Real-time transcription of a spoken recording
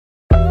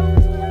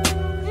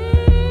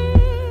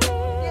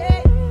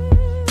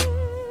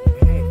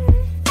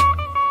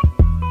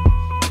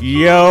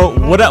Yo,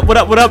 what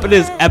up? It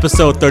is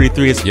episode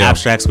 33. It's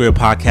Abstract Square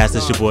Podcast.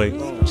 It's your boy,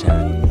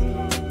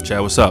 Chad. Chad,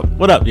 what's up?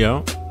 What up,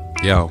 yo?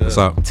 Yo, what's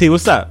up? T,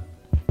 what's up?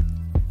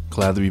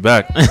 Glad to be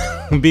back.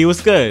 B,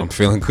 what's good? I'm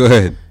feeling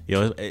good.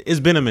 Yo, it's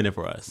been a minute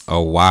for us. A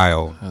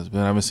while. I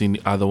haven't seen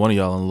either one of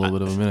y'all in a little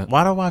bit of a minute.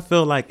 Why do I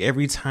feel like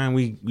every time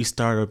we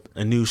start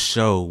a new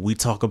show, we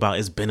talk about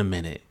it's been a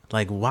minute?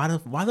 Like, why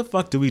the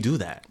fuck do we do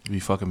that? Be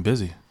fucking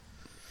busy.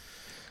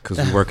 Because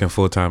we working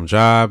full-time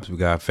jobs. We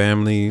got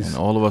families. And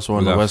all of us were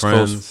on the West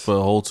Coast for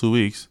the whole 2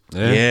 weeks.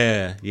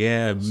 Yeah.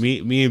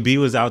 Me and B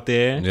was out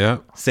there. Yeah.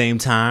 Same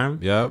time.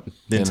 Yep.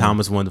 Then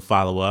Thomas wanted to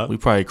follow up. We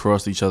probably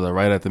crossed each other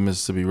right at the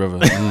Mississippi River.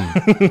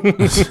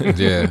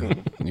 Yeah.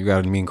 You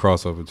got a mean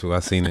crossover, too.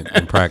 I seen it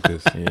in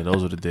practice. Yeah,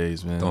 those were the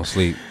days, man. Don't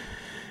sleep.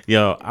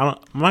 Yo,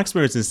 my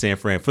experience in San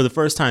Fran for the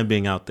first time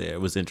being out there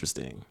was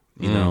interesting.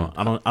 You know,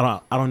 I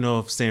don't know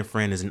if San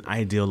Fran is an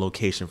ideal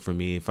location for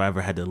me if I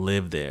ever had to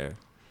live there.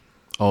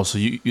 Oh, so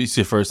it's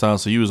your first time.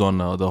 So you was on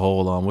the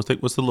whole what's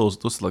this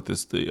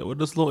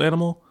little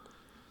animal,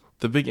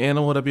 the big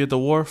animal that be at the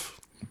wharf,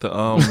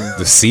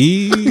 The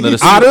sea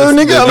otter,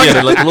 nigga.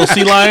 Yeah, like the little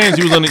sea lions.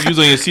 You was on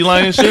your sea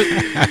lion shit.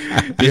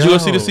 Did you go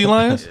see the sea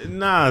lions?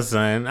 Nah,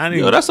 son. I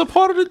didn't. Yo, that's a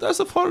part of the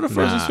first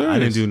experience. I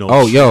didn't do no.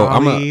 Oh, yo, I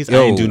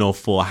didn't do no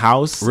Full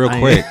House. Real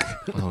quick,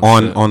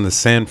 on the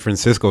San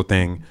Francisco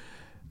thing.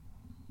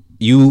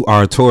 You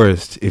are a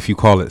tourist if you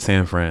call it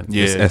San Fran.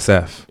 Yeah. It's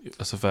SF.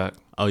 That's a fact.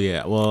 Oh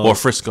yeah, well, or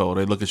Frisco,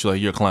 they look at you like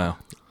you're a clown.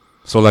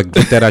 So like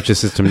get that out your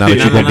system now that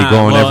you're gonna be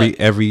going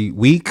every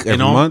week, every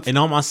month. And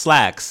on my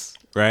slacks,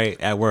 right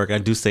at work, I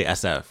do say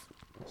SF.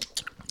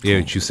 Yeah,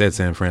 but you said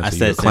San Fran. So I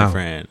said San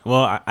Fran.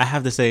 Well, I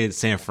have to say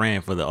San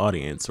Fran for the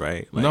audience,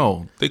 right? Like,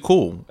 no, they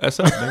cool.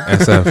 SF.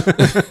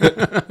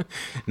 SF.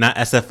 Not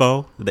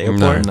SFO, the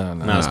airport.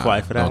 No, it's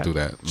quiet for that. Don't do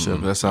that. Sure,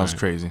 that sounds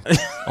crazy.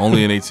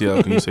 Only in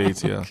ATL can you say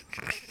ATL.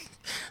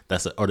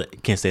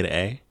 Can't say the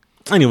A.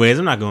 Anyways,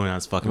 I'm not going on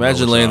this fucking.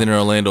 Imagine landing in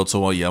Orlando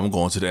to I'm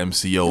going to the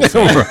MCO.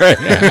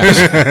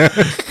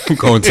 I'm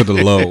going to the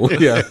low.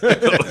 Yeah.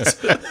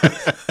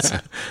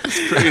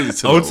 It's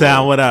crazy. Old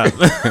Town, what up?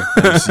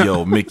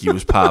 MCO, Mickey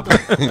was popping.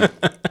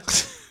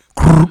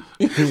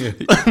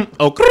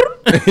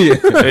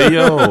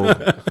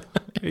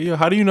 Hey yo,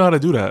 how do you know how to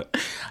do that?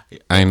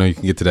 I didn't know you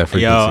can get to that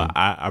frequency. Yo,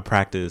 I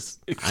practice.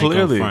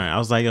 Clearly. I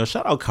was like, yo,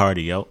 shout out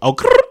Cardi, yo.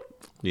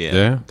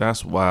 Yeah.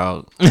 That's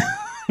wild.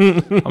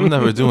 I'm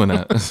never doing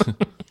that.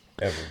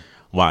 Ever.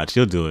 Watch,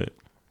 you'll do it.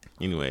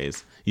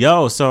 Anyways,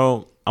 yo,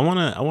 so I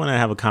wanna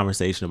have a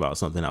conversation about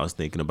something I was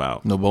thinking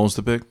about. No bones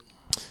to pick.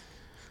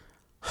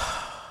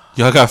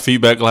 Yo, I got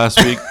feedback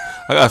last week.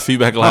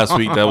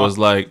 That was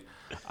like,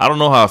 I don't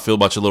know how I feel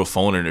about your little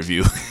phone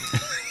interview.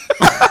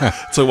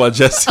 Talk about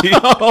Jesse.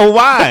 Oh,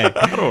 why?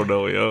 I don't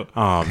know, yo.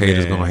 Oh,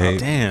 haters man. gonna hate.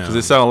 Damn. Does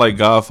it sound like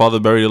Godfather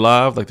Buried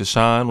Alive, like The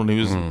Shine when he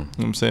was, you know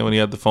what I'm saying, when he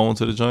had the phone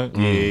to the joint?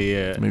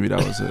 Yeah. Maybe that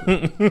was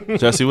it.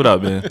 Jesse, what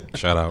up, man?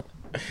 Shout out.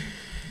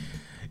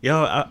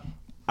 Yo,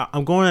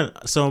 I'm going.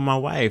 So my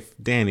wife,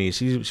 Danny,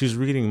 she's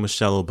reading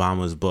Michelle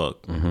Obama's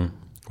book,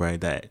 right?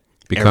 That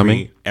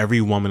Becoming. Every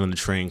woman on the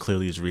train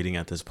clearly is reading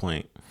at this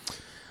point.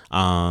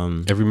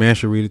 Every man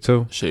should read it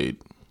too. Shade.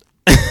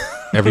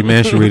 Every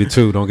man should read it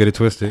too. Don't get it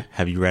twisted.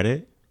 Have you read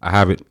it? I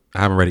haven't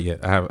read it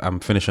yet. I'm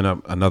finishing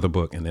up another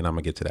book and then I'm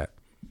gonna get to that.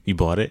 You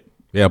bought it?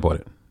 Yeah, I bought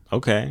it.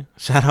 Okay.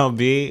 Shout out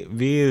B.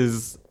 B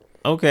is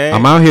okay.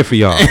 I'm out here for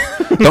y'all.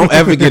 Don't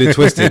ever get it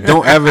twisted.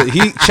 Don't ever.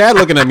 Chad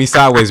looking at me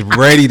sideways,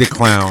 ready to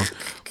clown,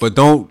 but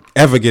don't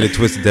ever get it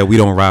twisted that we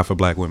don't ride for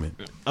black women.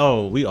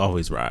 Oh, we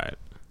always ride.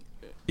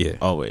 Yeah,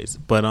 always.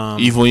 But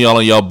even when y'all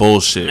on y'all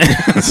bullshit.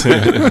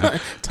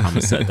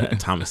 Thomas said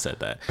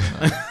that.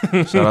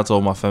 Shout out to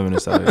all my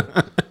feminists out here.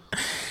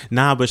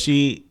 Nah, but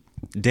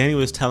Danny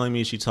was telling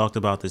me she talked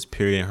about this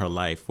period in her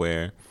life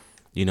where,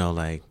 you know,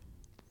 like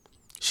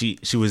she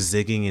was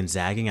zigging and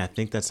zagging. I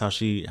think that's how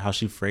she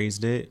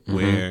phrased it.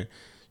 Where,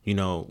 you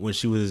know, when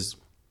she was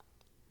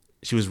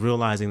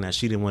realizing that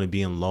she didn't want to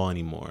be in law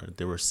anymore.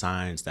 There were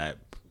signs that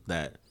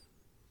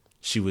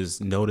she was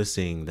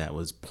noticing that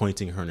was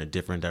pointing her in a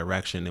different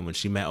direction. And when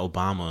she met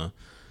Obama,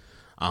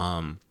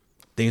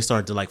 things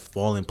started to like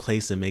fall in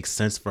place and make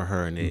sense for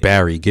her. And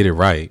Barry, get it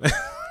right.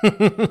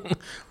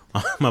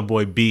 My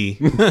boy B.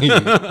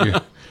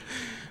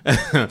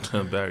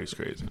 Barry's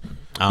crazy.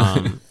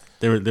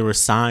 There were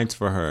signs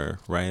for her,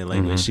 right?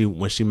 Like when she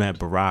met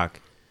Barack,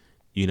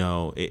 you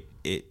know,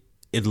 it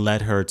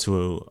led her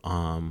to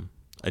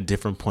a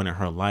different point in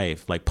her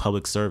life, like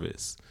public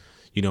service.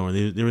 You know,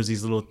 there was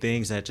these little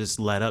things that just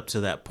led up to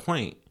that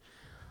point.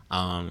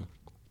 And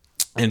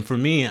for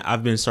me,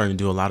 I've been starting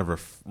to do a lot of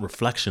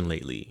reflection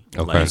lately.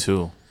 Okay. Like,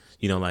 too.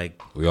 You know,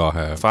 like we all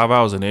have 5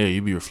 hours in the air,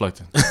 you be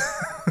reflecting.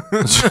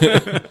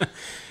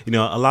 You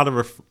know, a lot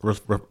of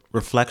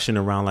reflection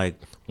around like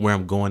where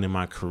I'm going in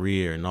my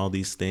career and all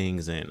these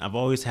things. And I've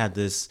always had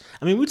this.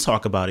 I mean, we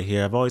talk about it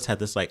here. I've always had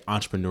this like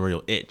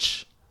entrepreneurial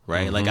itch,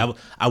 right? Like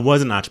I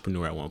was an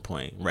entrepreneur at one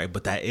point, right?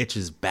 But that itch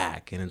is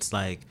back, and it's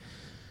like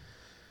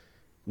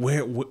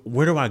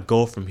where do I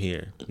go from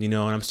here? You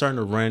know, and I'm starting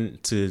to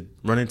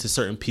run into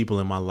certain people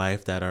in my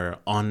life that are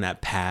on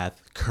that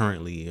path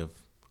currently of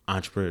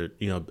entrepreneur,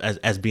 you know,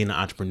 as being an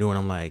entrepreneur, and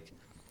I'm like,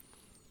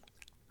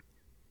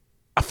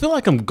 I feel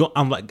like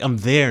I'm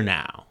there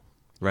now,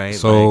 right?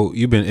 So like,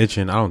 you've been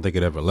itching. I don't think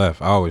it ever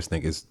left. I always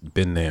think it's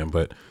been there,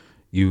 but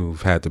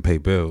you've had to pay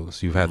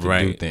bills. You've had to do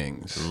Right.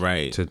 things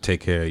Right. to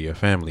take care of your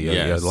family. Your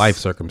Yes. life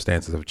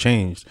circumstances have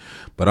changed,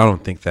 but I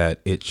don't think that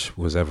itch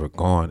was ever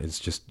gone. It's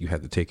just you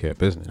had to take care of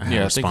business. I have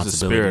Yeah, I think it's a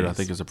spirit. I responsibilities.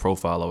 think it's a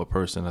profile of a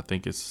person. I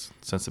think it's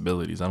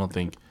sensibilities. I don't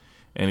think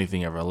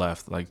anything ever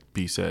left. Like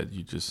B said,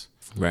 you just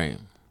right.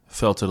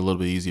 felt it a little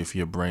bit easier for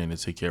your brain to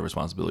take care of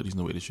responsibilities in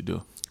the way that you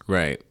do.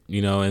 Right.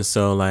 You know, and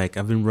so like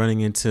I've been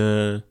running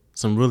into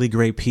some really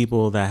great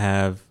people that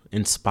have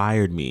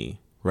inspired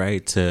me,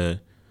 right? To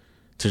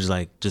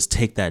just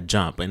take that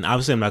jump. And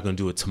obviously I'm not going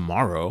to do it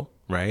tomorrow,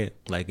 right?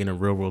 Like in a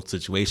real world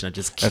situation, I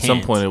just can't. At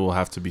some point, it will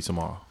have to be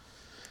tomorrow.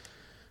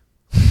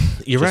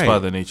 You're Just by right.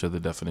 the nature of the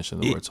definition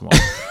of the word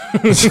tomorrow.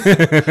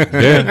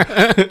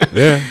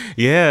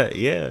 Yeah.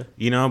 Yeah.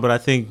 You know, but I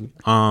think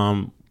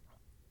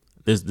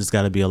there's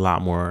got to be a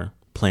lot more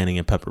planning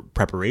and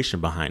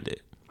preparation behind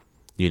it.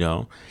 You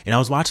know, and I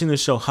was watching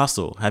this show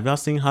Hustle. Have y'all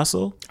seen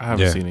Hustle? I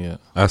haven't Yeah. seen it yet.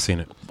 I've seen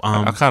it.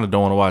 I kind of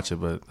don't want to watch it,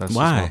 but that's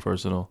Why? just my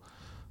personal.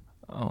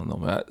 I don't know,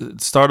 man.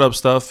 Startup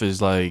stuff is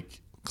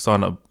like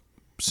starting up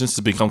since it's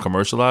become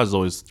commercialized. It's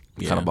always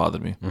Yeah. kind of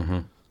bothered me.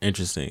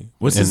 Interesting.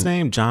 What's his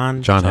name?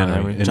 John Henry.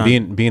 Henry. And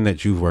John- being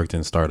that you've worked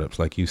in startups,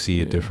 like you see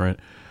it different.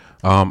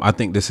 I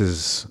think this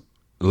is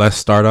less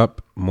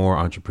startup, more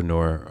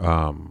entrepreneur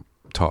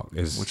talk.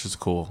 Which is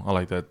cool. I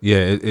like that. Yeah,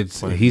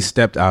 it's Point of he view.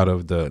 stepped out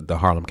of the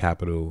Harlem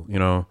Capital,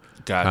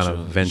 Gotcha. kind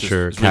of It's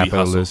venture just- it's really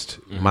capitalist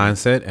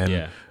mindset, and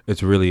Yeah.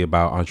 it's really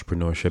about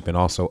entrepreneurship and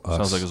also us.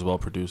 Sounds like it's well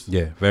produced.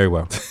 Yeah, very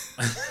well.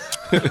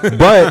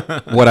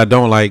 But what I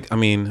don't like, I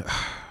mean,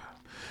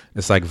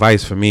 it's like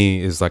Vice for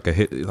me is like a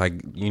hit.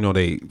 Like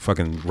they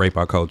fucking rape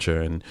our culture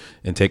and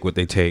take what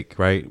they take,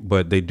 right?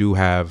 But they do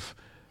have,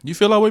 You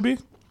feel that way, B?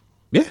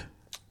 yeah.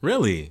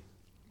 Really?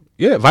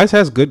 Yeah, Vice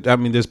has good. I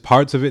mean, there's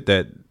parts of it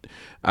that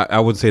I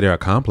wouldn't say they're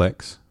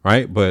complex,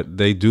 right? But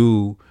they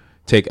do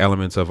take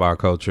elements of our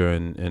culture,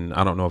 and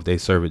I don't know if they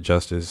serve it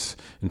justice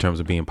in terms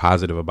of being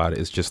positive about it.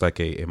 It's just like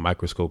a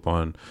microscope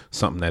on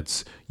something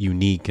that's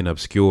unique and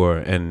obscure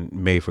and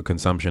made for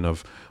consumption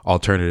of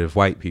alternative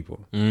white people.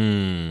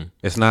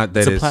 It's not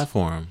that It's a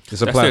platform.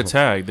 It's a That's platform. their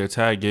tag. Their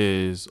tag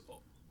is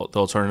the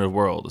alternative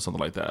world or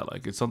something like that.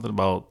 Like it's something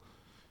about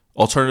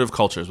alternative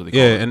cultures. What they call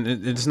Yeah, it. and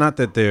it's not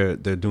that they're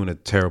doing a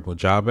terrible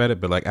job at it,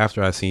 but like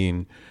after I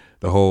seen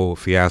the whole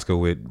fiasco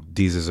with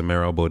Deezus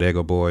Zamero,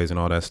 Bodega Boys, and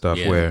all that stuff,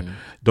 Yeah. where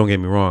don't get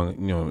me wrong,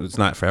 it's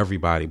not for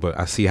everybody, but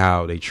I see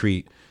how they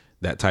treat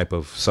that type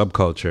of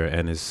subculture,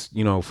 and it's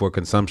for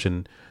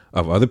consumption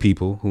of other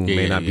people who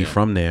may not be yeah.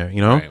 from there,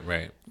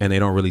 Right. and they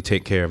don't really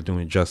take care of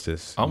doing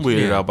justice. I'm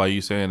weirded Yeah. out by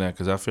you saying that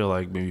because I feel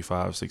like maybe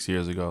 5-6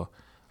 years ago,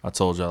 I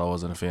told y'all I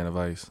wasn't a fan of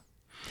Ice.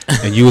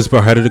 And you was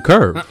ahead of the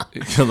curve.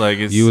 Like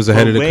it's You was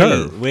ahead of the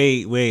curve.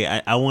 Wait.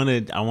 I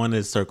wanted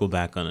to circle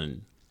back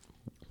on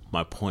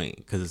my point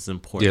because it's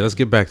important. Yeah, let's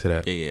get back to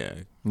that. Yeah.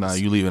 nah.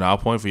 You leaving our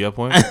point for your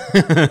point?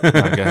 Nah,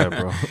 go ahead,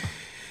 bro.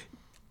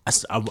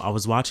 I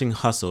was watching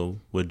Hustle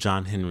with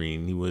John Henry,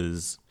 and he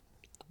was,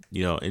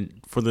 and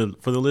for the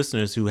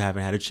listeners who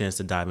haven't had a chance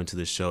to dive into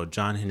the show,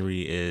 John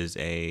Henry is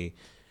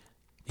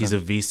he's a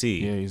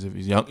VC, Yeah, he's a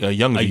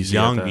young a VC.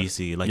 young at that.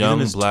 VC, like young he's in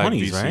his black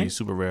 20s, VC, right?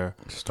 super rare.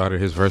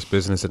 Started his first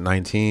business at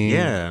 19.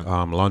 Yeah.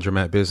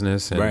 Laundromat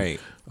business. And, Right.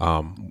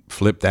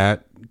 Flipped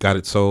that, got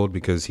it sold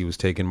because he was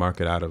taking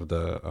market out of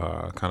the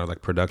kind of like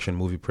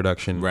movie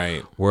production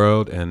Right.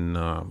 world, and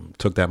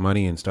took that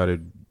money and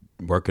started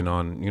working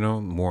on,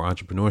 more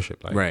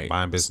entrepreneurship, like Right.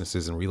 buying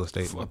businesses and real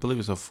estate. I believe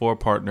it's a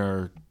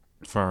 4-partner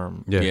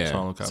firm. Yeah.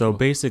 Solid So Capital.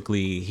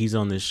 basically, he's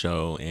on this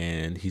show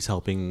and he's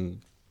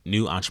helping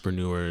new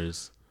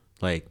entrepreneurs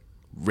like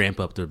ramp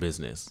up their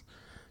business.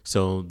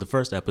 So the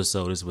first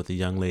episode is with a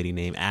young lady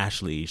named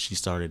Ashley. She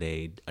started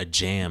a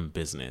jam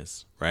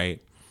business,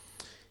 right?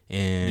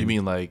 And You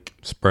mean like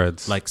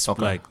Spreads. Okay,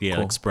 cool.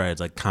 like spreads,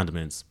 like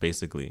condiments,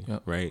 basically,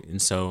 Yep. right?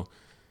 And so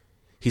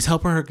he's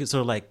helping her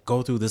sort of like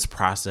go through this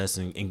process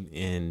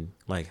and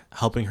like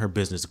helping her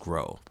business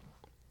grow.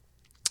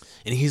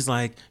 And he's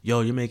like,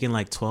 "Yo, you're making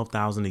like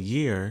 $12,000 a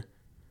year,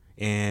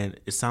 and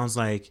it sounds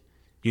like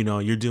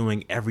you're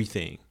doing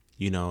everything.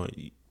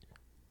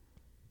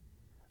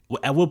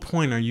 At what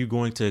point are you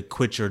going to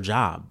quit your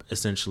job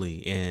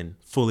essentially and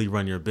fully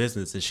run your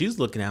business?" And she's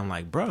looking at him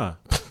like, "Bruh."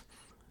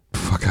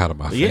 Fuck out of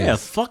my face. Yeah,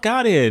 fuck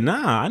out of here.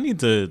 Nah, I need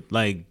to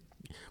like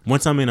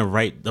once I'm in the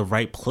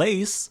right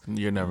place,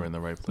 you're never in the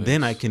right place.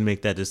 then I can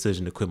make that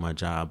decision to quit my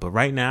job. But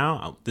right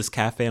now, this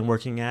cafe I'm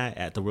working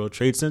at the World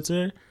Trade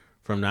Center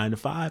from 9 to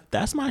 5,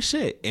 that's my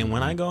shit. And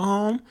when I go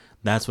home,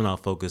 that's when I'll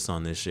focus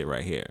on this shit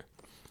right here.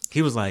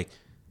 He was like,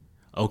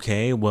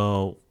 "Okay,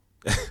 well,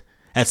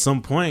 at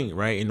some point,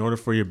 right, in order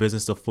for your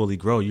business to fully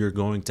grow, you're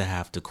going to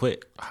have to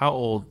quit." How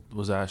old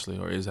was Ashley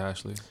or is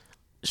Ashley?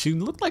 She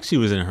looked like she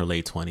was in her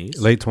late 20s.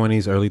 Late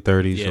 20s, early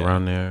 30s, Yeah.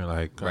 around there.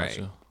 Like, Right.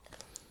 Gotcha.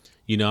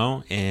 You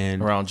know,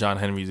 and Around John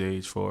Henry's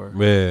age for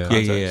yeah.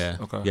 yeah.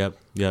 Okay.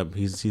 Yep.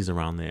 He's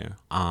around there.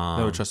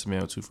 Never trust a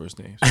man with 2 first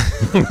names.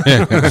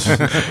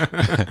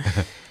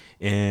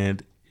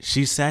 And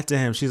she said to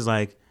him, she's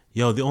like,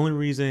 yo, the only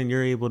reason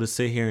you're able to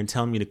sit here and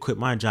tell me to quit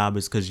my job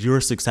is because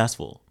you're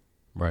successful.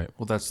 Right.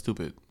 Well, that's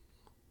stupid.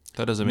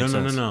 That doesn't make No,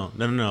 sense.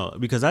 No.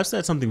 Because I've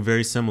said something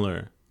very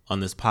similar on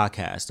this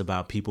podcast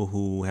about people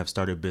who have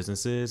started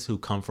businesses who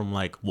come from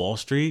like Wall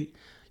Street.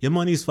 Your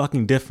money's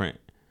fucking different.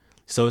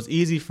 So it's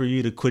easy for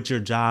you to quit your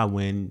job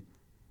when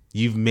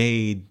you've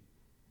made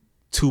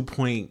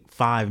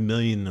 2.5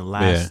 million in the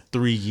last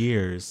 3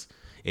 years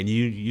and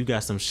you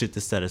got some shit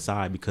to set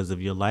aside because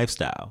of your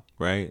lifestyle,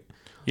 right?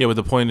 Yeah, but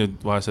the point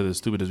of why I said it's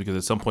stupid is because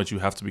at some point you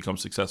have to become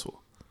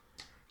successful.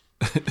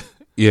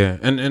 Yeah,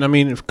 and I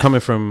mean,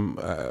 coming from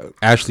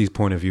Ashley's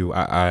point of view,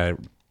 I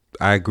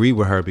agree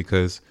with her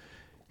because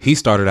he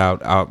started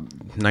out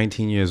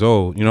 19 years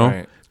old, you know,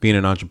 Right. being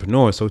an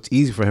entrepreneur. So it's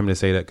easy for him to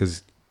say that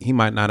because he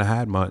might not have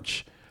had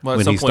much Well, at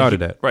when some he point started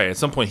that. Right. At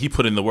some point, he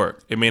put in the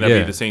work. It may not Yeah.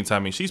 be the same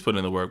timing she's put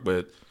in the work,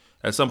 but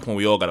at some point,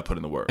 we all got to put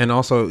in the work. And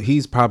also, he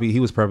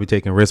was probably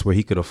taking risks where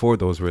he could afford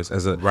those risks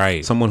as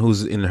Right. someone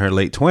who's in her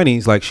late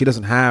 20s. Like, she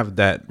doesn't have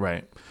that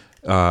Right.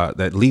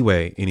 that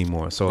leeway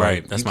anymore. So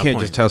Right, like, that's you my can't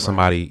point. just tell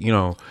somebody, you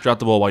know, Drop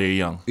the ball while you're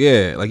young.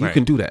 yeah, like you Right.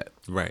 can do that.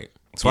 Right.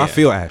 So I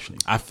feel Ashley.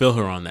 I feel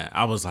her on that.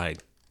 I was like,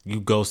 you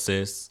go,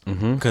 sis.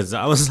 Because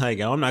I was like,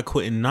 I'm not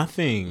quitting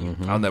nothing.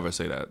 I'll never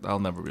say that. I'll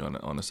never be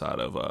on the side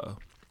of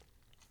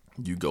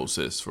you go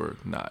sis for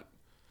not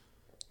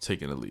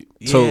taking a leap.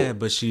 So- Yeah,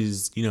 but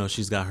she's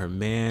got her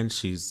man.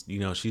 She's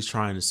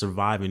trying to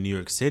survive in New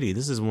York City.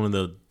 This is one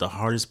of the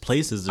hardest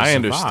places to I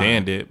survive.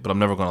 understand it, but I'm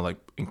never gonna like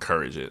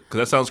encourage it because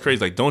that sounds crazy.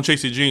 Like, don't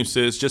chase your dreams,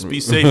 sis. Just be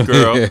safe,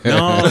 girl.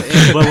 No,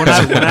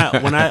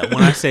 but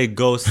when I say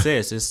go,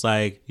 sis, it's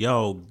like,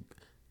 yo,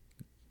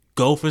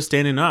 go for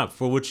standing up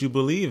for what you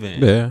believe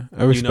in. Yeah,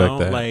 I respect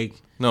that. Like,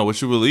 No,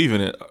 what you believe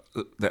in it.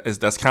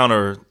 That's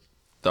counter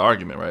the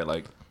argument, right?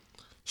 Like,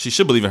 she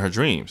should believe in her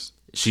dreams,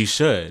 she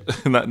should.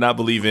 not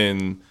believe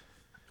in.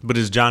 But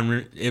is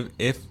John,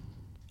 if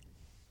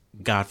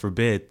God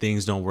forbid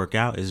things don't work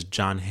out, is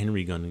John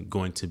Henry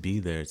going to be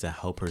there to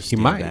help her he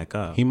stand might. back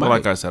up? He But might.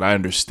 like I said, I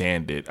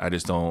understand it. I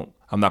just don't.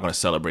 I'm not gonna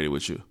celebrate it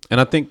with you. And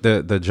I think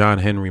the John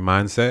Henry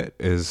mindset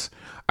is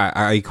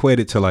I equate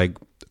it to like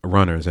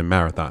runners and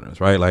marathoners,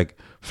 right? Like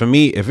for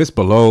me, if it's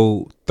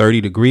below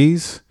 30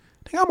 degrees,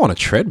 I think I'm on a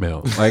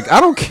treadmill. Like I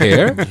don't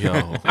care.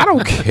 Yo. I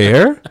don't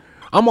care.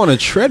 I'm on a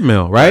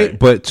treadmill, right?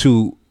 But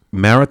to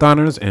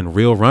marathoners and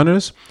real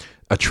runners,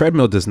 a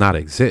treadmill does not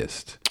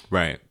exist.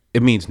 Right.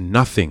 It means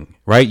nothing,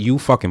 right? You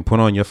fucking put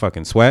on your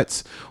fucking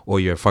sweats or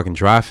your fucking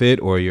dry fit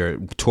or your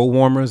toe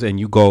warmers and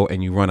you go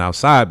and you run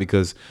outside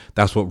because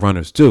that's what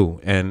runners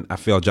do. And I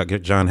feel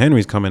John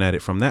Henry's coming at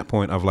it from that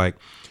point of like,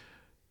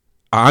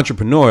 an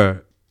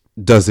entrepreneur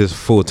does this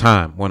full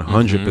time,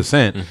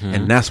 100%.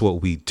 And that's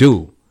what we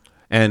do.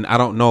 And I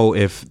don't know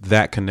if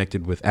that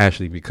connected with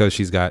Ashley because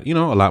she's got, you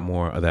know, a lot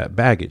more of that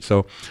baggage.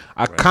 So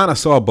I kind of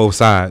saw both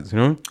sides, you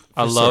know?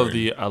 I love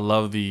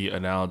the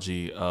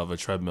analogy of a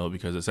treadmill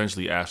because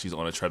essentially Ashley's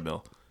on a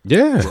treadmill.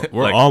 Yeah.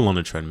 We're Like- all on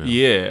a treadmill.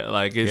 Yeah,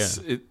 like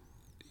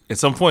at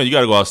some point you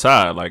got to go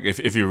outside. Like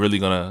if you're really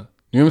gonna,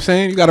 You know what I'm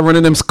saying? You got to run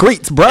in them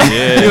streets, bro. yeah,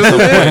 at some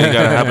point you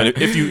gotta have it.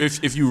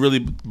 If you really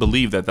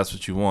believe that that's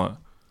what you want.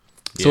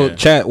 So, Yeah.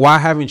 Chad, why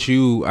haven't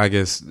you, I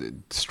guess,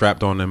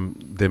 strapped on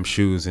them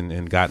shoes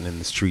and gotten in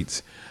the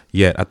streets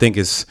yet? I think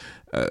it's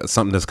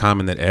something that's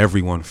common that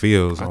everyone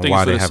feels I on think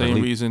why it's for they the haven't. same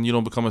leaped. reason you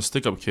don't become a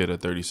stick-up kid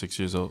at 36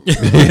 years old.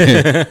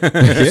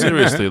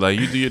 Seriously, like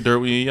you do your dirt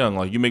when you're young.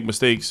 Like you make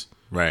mistakes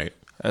Right.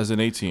 as an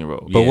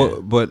 18-year-old.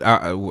 But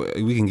Yeah.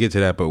 we can get to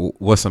that. But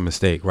what's a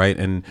mistake, right?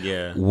 And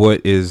Yeah.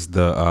 what is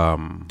the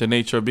The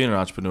nature of being an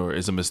entrepreneur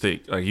is a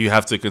mistake. Like you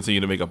have to continue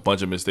to make a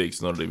bunch of mistakes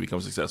in order to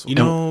become successful. You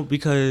know,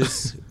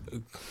 because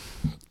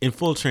in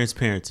full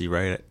transparency,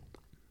 right?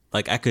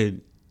 Like I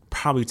could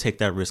probably take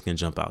that risk and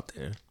jump out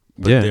there.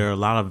 But Yeah. there are a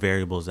lot of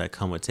variables that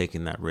come with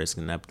taking that risk,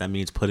 and that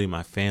means putting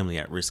my family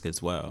at risk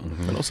as well.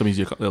 It also means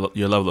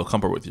your level of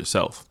comfort with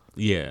yourself.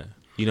 Yeah,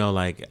 you know,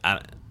 like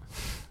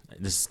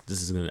this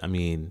is gonna. I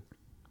mean,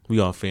 we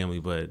all family,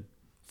 but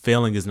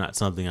failing is not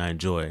something I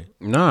enjoy.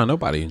 nah,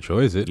 nobody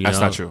enjoys it. You That's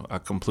know? not true. I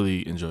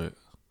completely enjoy it.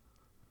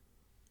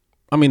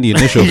 I mean, the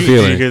initial Did you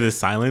feeling. hear the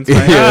silence?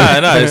 Right?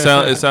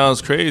 Nah, it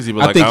sounds crazy,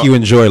 but I like think you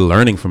enjoy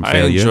learning from I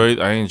failure.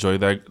 enjoy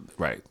that.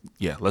 Right?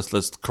 Yeah.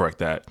 Let's correct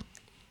that.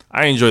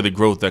 I enjoy the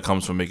growth that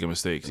comes from making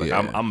mistakes. Like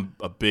Yeah. I'm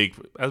a big.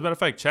 As a matter of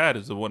fact, Chad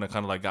is the one that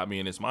kind of like got me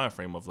in this mind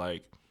frame of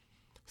like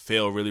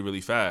fail really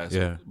really fast.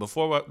 Yeah.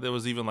 Before there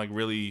was even like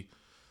really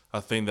a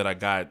thing that I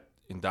got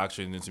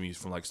indoctrinated into me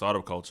from like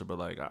startup culture, but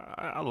like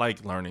I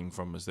like learning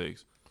from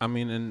mistakes. I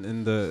mean,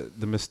 and the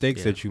mistakes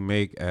Yeah. that you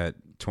make at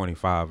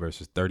 25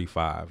 versus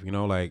 35, you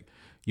know, like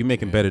you're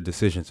making better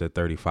decisions at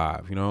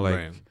 35, you know, like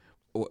Right.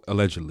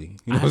 allegedly,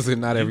 you know, so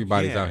not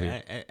everybody's Yeah, out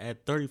here.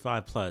 At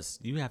 35 plus,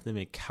 you have to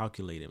make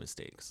calculated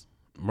mistakes.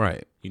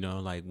 Right. You know,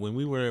 like when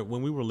we were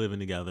living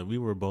together, we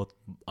were both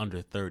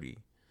under 30.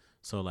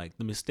 So like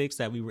the mistakes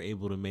that we were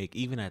able to make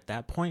even at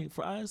that point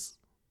for us,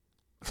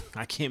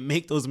 I can't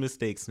make those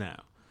mistakes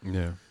now.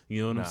 Yeah.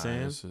 You know what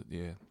I'm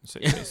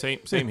saying?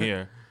 Same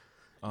here.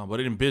 But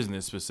in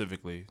business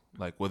specifically,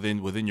 like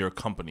within your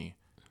company,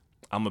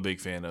 I'm a big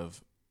fan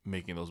of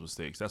making those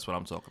mistakes. That's what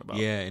I'm talking about.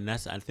 Yeah, and I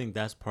think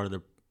that's part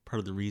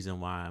of the reason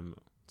why I'm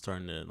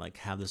starting to like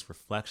have this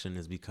reflection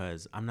is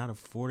because I'm not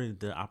afforded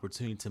the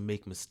opportunity to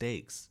make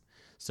mistakes.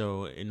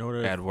 So in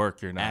order At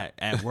work, you're not.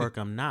 At work,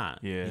 I'm not.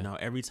 Yeah. You know,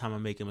 every time I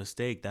make a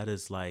mistake, that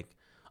is like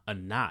a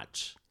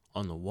notch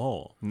on the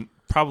wall.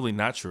 Probably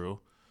not true,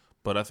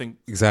 but I think.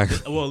 Exactly.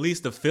 Well, at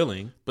least the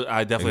feeling. But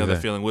I definitely have the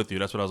Exactly. feeling with you.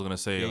 That's what I was gonna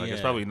say. Like it's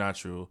Yeah. probably not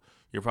true.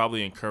 You're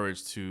probably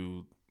encouraged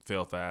to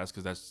fail fast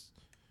because that's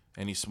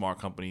any smart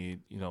company,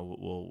 you know,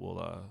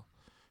 will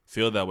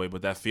feel that way.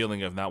 But that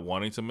feeling of not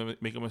wanting to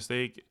make a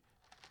mistake,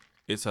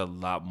 it's a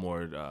lot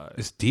more.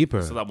 It's deeper.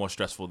 It's a lot more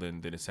stressful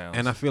than it sounds.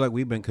 And I feel like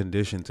we've been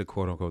conditioned to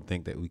quote unquote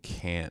think that we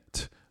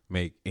can't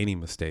make any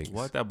mistakes.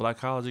 what that black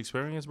college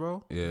experience,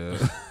 bro? Yeah.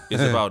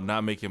 It's about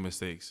not making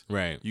mistakes.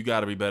 Right. You got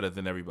to be better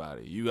than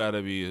everybody. You got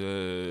to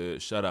be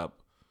shut up.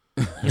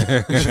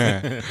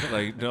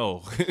 Like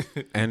no.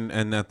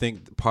 and I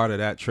think part of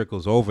that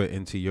trickles over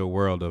into your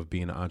world of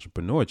being an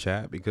entrepreneur,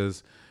 Chad,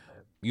 because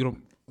you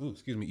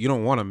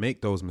don't want to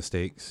make those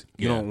mistakes.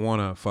 You Yeah. don't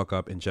want to fuck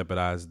up and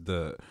jeopardize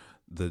the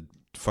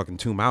fucking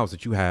 2 mouths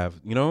that you have,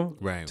 you know,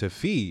 Right. to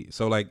feed.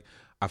 So like,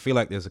 I feel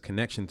like there's a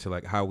connection to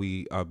like how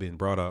we are being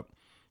brought up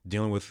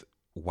dealing with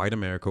white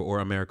America or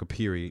America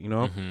period. You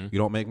know, you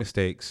don't make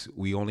mistakes.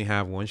 We only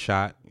have one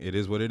shot. It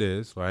is what it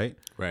is. Right.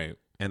 Right.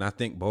 And I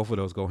think both of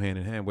those go hand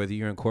in hand, whether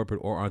you're in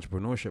corporate or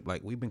entrepreneurship.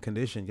 Like we've been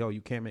conditioned, yo,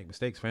 you can't make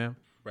mistakes, fam.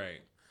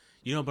 Right.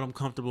 You know, but I'm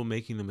comfortable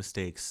making the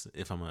mistakes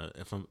if I'm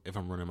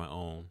running my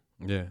own.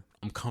 Yeah.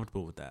 I'm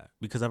comfortable with that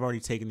because I've already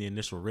taken the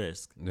initial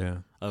risk Yeah.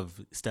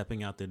 of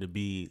stepping out there to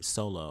be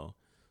solo.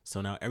 So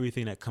now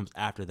everything that comes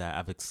after that,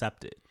 I've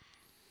accepted.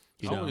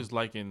 You I know? always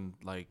liken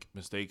like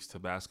mistakes to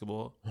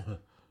basketball,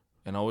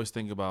 and I always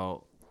think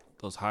about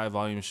those high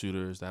volume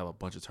shooters that have a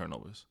bunch of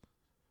turnovers,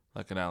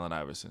 like an Allen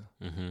Iverson.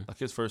 Like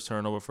his first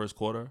turnover, first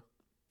quarter,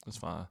 that's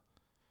fine,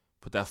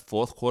 but that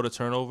fourth quarter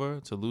turnover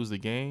to lose the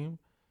game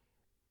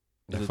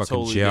That is a fucking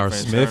totally J.R.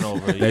 different Smith.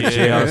 turnover. That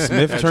J.R.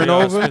 Smith That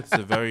turnover? J.R. Smith's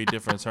a very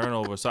different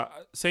turnover. So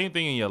same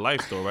thing in your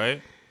life, though,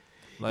 right?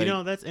 Like, You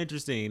know, that's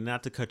interesting,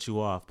 not to cut you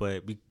off,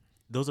 but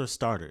those are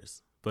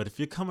starters. But if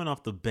you're coming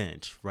off the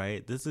bench,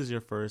 right, this is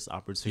your first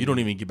opportunity. you don't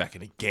even get back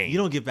in the game. You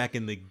don't get back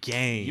in the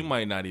game. You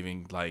might not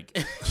even like.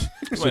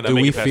 You So might not do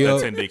make we it past feel-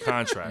 that 10-day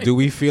contract. Do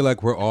we feel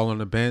like we're all on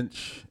the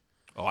bench?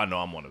 Oh, I know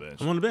I'm on the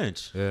bench. I'm on the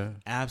bench. Yeah.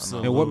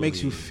 Absolutely. And what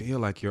makes you feel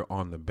like you're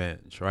on the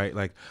bench, right?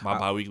 Like My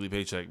biweekly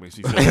paycheck makes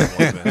me feel like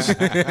I'm on the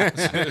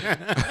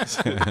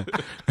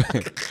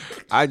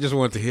bench. I just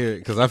want to hear it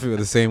because I feel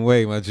the same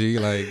way, my G.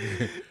 Like,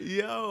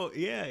 Yo,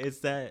 yeah, it's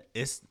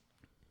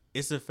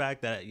the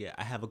fact that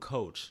I have a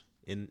coach,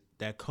 and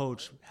that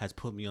coach has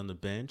put me on the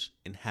bench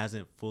and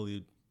hasn't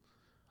fully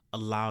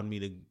allowed me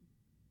to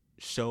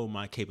show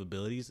my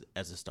capabilities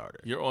as a starter.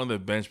 You're on the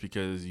bench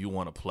because you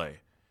want to play.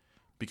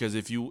 Because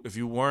if you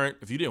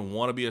didn't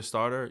want to be a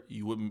starter,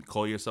 you wouldn't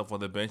call yourself on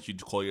the bench.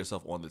 You'd call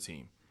yourself on the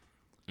team.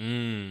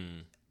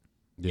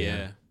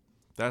 Yeah,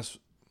 That's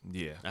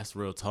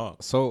real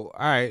talk. So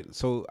all right,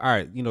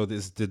 you know, this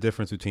is the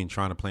difference between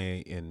trying to play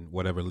in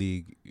whatever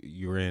league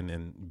you're in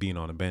and being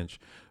on the bench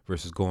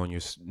versus going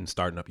and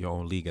starting up your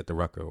own league at the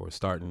Rucker or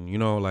starting, you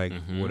know, like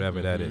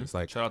whatever that is.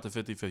 Like, Shout out to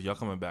 55th. Y'all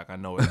coming back. I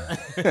know it.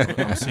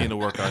 I'm seeing the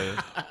work out here.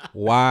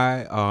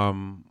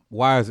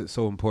 why is it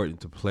so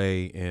important to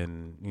play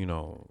in, you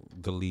know,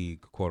 the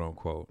league, quote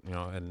unquote, you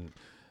know, and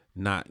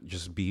not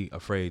just be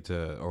afraid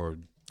to or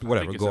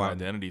whatever I think it's go an out.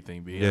 identity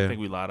thing, B. Yeah. I think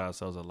we lie to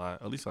ourselves a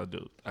lot. At least I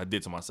do. I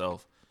did to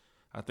myself.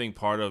 I think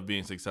part of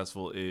being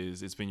successful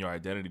is it's been your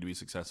identity to be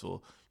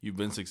successful. You've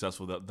been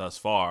successful thus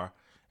far,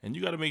 and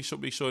you got to make sure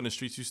in the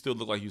streets you still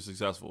look like you're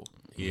successful.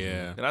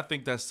 Yeah, And I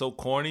think that's so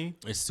corny,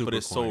 it's super but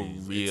it's corny.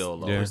 so real.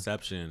 It's though. the Yeah.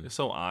 perception. It's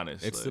so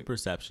honest. It's the like,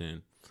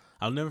 perception.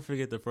 I'll never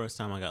forget the first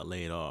time I got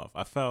laid off.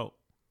 I felt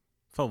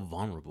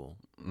vulnerable.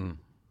 You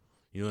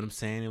know what I'm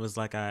saying? It was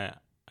like I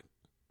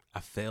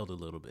failed a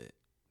little bit.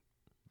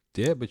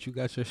 Yeah, but you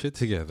got your shit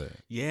together.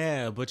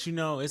 Yeah, but you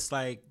know, it's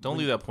like don't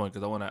leave that point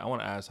because I want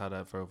to ask how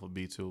that felt for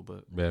B too.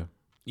 But Yeah.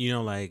 you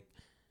know, like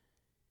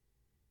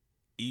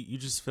you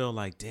just feel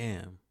like,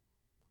 damn,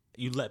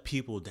 you let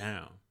people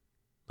down.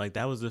 Like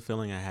that was the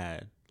feeling I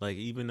had. Like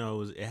even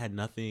though it had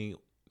nothing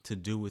to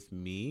do with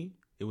me,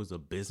 it was a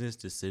business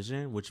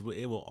decision, which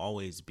it will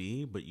always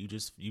be. But you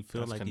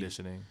feel that's like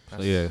conditioning.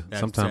 So yeah,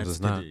 sometimes that's it's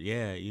not.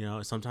 Yeah, you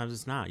know, sometimes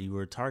it's not. You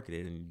were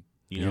targeted, and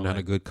You're know, not a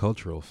like- good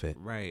cultural fit.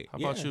 right. How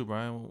about you,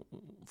 Brian?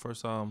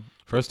 First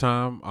First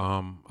time,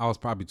 I was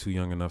probably too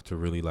young enough to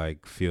really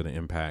like feel the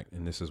impact,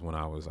 and this is when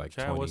I was like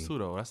Chad 20. was too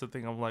though. That's the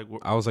thing. I'm like,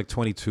 I was like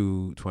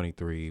 22,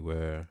 23,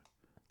 where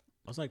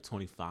I was like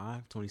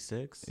 25,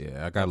 26.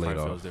 yeah, I got my laid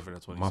first off. was different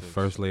at My 26.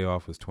 first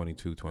layoff was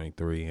 22,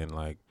 23, and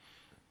like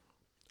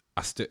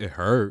it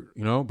hurt,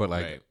 but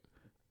like Right.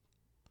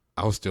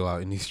 I was still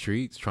out in these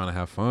streets trying to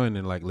have fun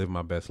and like live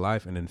my best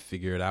life and then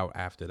figure it out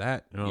after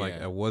that. Like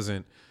Yeah. I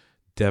wasn't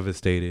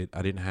devastated.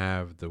 I didn't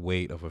have the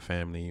weight of a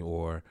family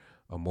or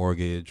a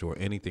mortgage or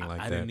anything like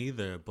I that. didn't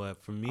either, but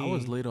for me, I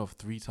was laid off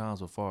 3 times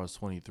before I was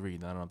 23.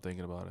 Now that I'm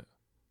thinking about it,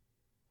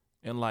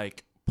 and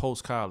like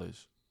post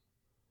college.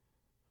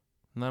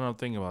 Now that I'm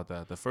thinking about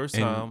that, the first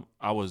And- time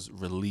I was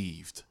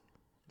relieved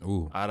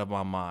Ooh. out of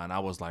my mind. I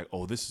was like,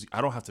 "Oh,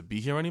 I don't have to be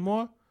here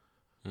anymore.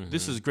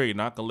 This is great.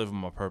 Not gonna live in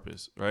my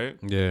purpose, right?"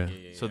 Yeah.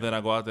 So then I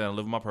go out there and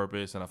live my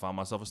purpose, and I found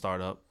myself a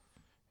startup,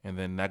 and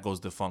then that goes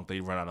defunct. They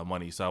ran out of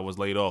money, so I was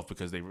laid off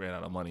because they ran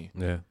out of money.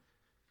 Yeah.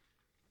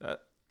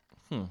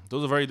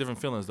 Those are very different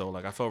feelings, though.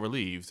 Like I felt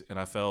relieved, and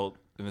I felt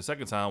in the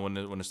second time when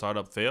the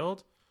startup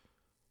failed,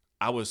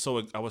 I was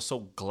so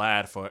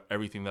glad for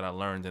everything that I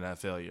learned in that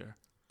failure.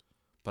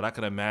 But I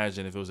could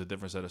imagine if it was a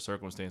different set of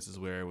circumstances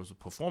where it was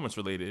performance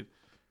related,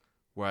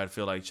 where I'd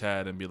feel like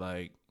Chad and be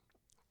like,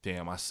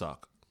 "Damn, I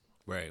suck."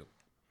 right.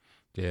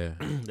 Yeah.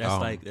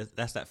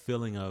 That's that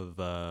feeling of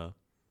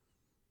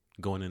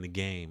going in the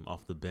game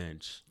off the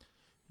bench,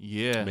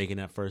 Yeah, making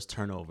that first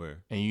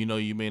turnover. and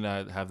you may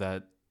not have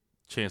that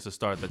chance to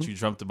start that you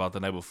dreamt about the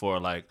night before.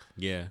 Like,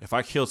 Yeah. if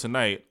I kill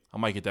tonight, I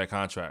might get that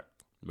contract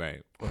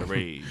Right. or the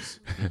raise.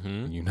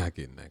 You're not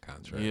getting that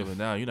contract. Yeah, but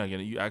now you're not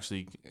getting. You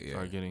actually Yeah.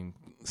 are getting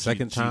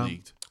Second time.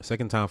 G-leagued.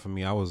 Second time for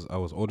me, I was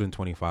older than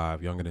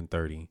 25, younger than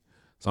 30,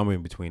 somewhere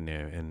in between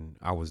there, and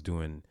I was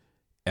doing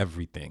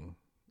everything.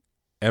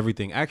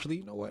 Actually,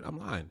 you know what? I'm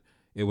lying.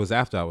 It was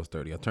after I was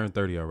 30. I turned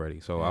 30 already,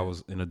 so I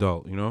was an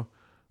adult.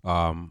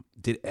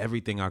 Did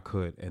everything I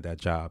could at that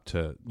job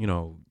to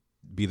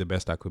be the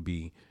best I could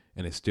be,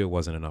 and it still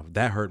wasn't enough.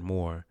 That hurt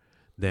more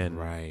than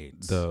Right.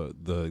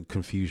 the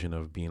confusion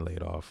of being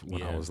laid off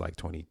when I Yeah. was like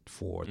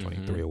 24,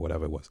 23 or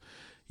whatever it was.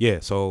 Yeah,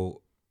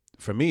 so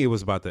for me, it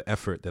was about the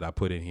effort that I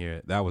put in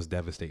here. That was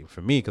devastating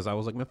for me because I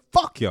was like, man,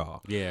 fuck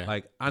y'all. Yeah.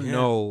 Like, I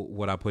know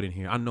what I put in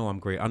here. I know I'm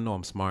great. I know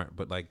I'm smart,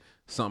 but like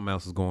something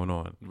else is going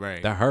on.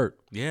 Right. That hurt.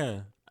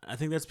 Yeah. I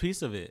think that's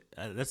piece of it.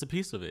 That's a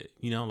piece of it.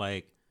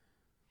 Like,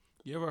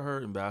 You ever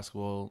heard in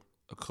basketball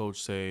a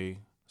coach say,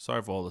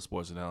 sorry for all the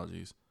sports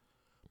analogies,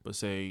 but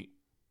say,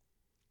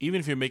 even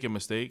if you're making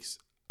mistakes,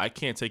 I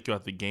can't take you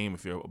out the game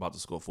if you're about to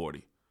score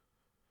 40.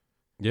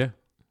 Yeah.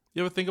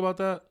 You ever think about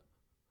that?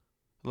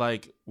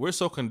 Like, we're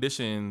so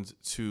conditioned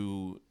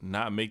to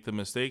not make the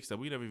mistakes that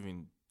we never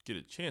even get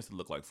a chance to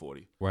look like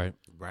 40. Right.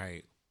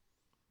 right.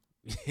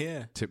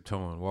 Yeah.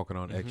 Tiptoeing, walking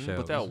on eggshells.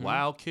 But that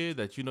wild kid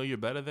that you know you're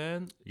better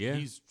than, Yeah.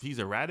 he's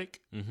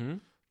erratic, Mm-hmm.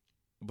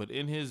 but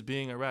in his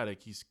being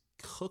erratic, he's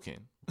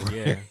cooking.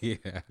 Yeah.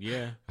 yeah.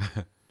 Yeah.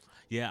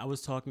 Yeah. I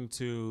was talking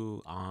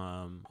to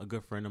a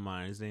good friend of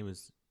mine. His name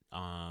is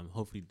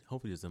hopefully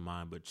doesn't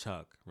mind, but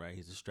Chuck, right?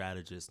 He's a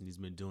strategist and he's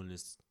been doing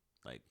this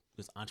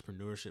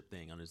entrepreneurship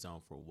thing on his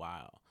own for a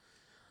while.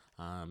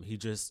 He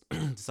just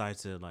decided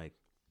to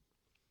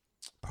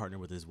partner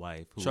with his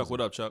wife. Chuck,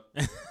 what up, Chuck?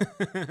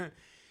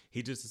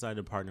 He just decided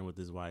to partner with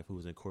his wife who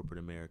was in corporate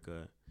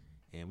America,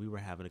 and we were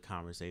having a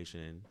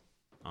conversation.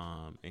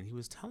 And he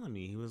was telling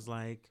me, he was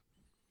like,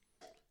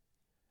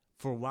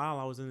 for a while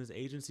I was in this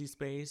agency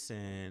space,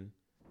 and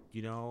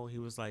he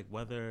was like,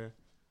 whether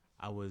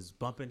I was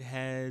bumping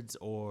heads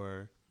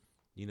or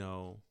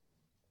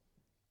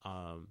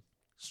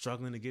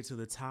struggling to get to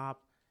the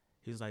top,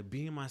 he was like,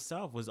 being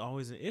myself was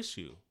always an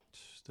issue.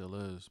 Still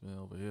is, man,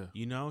 over here.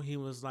 He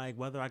was like,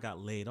 whether I got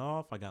laid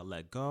off, I got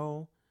let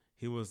go,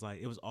 he was like,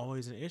 it was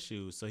always an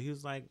issue. So he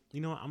was like,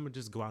 I'm gonna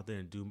just go out there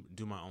and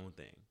do my own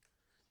thing.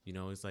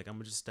 It's like, I'm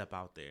gonna just step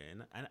out there,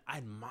 and I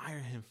admire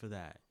him for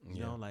that.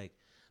 Like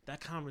that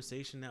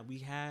conversation that we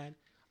had,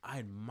 I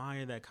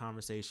admire that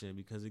conversation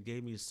because it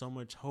gave me so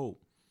much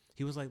hope.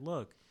 He was like,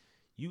 look,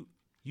 you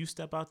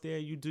step out there,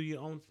 you do your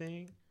own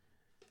thing.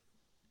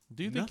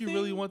 Do you think you Nothing-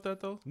 really want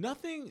that, though?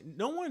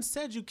 No one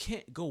said you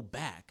can't go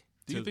back.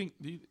 Do you to- think,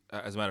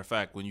 as a matter of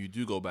fact, when you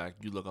do go back,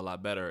 you look a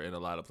lot better in a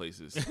lot of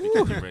places because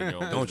you ran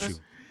your own Don't business?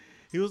 you?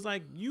 He was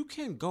like, you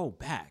can go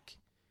back.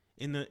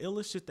 And the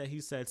illest shit that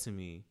he said to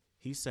me,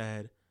 he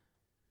said,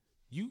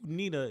 you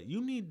need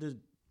to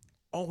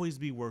always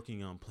be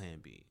working on plan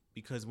B,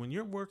 because when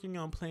you're working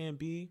on plan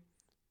B,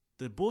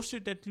 the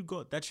bullshit that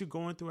you're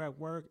going through at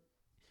work,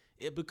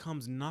 it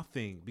becomes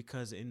nothing,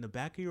 because in the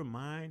back of your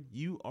mind,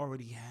 you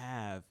already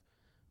have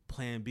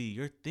plan B.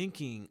 You're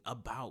thinking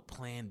about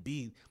plan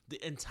B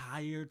the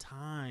entire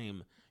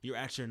time you're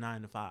at your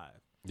 9 to 5.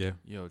 Yeah.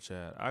 Yo,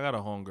 Chad, I got a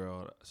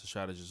homegirl that's a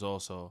strategist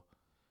also,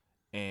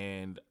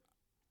 and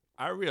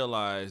I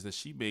realized that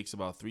she makes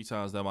about 3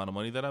 times the amount of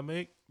money that I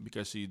make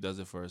because she does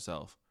it for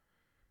herself.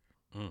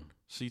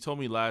 She told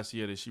me last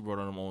year that she brought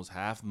on almost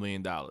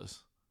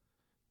 $500,000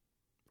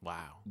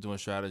 Wow. doing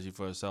strategy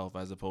for herself,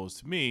 as opposed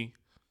to me.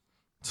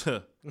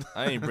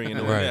 I ain't bringing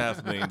no Right.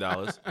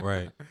 $500,000,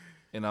 Right.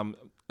 and I'm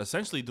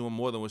essentially doing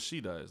more than what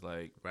she does.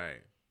 Like,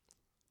 Right.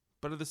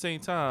 but at the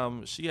same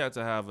time, she had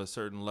to have a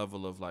certain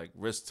level of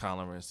risk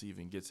tolerance to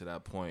even get to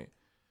that point.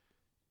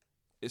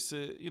 it's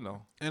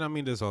And I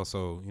mean, there's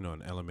also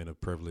an element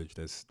of privilege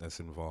that's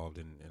involved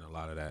in a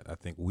lot of that. I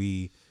think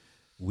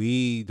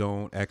we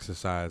don't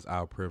exercise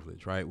our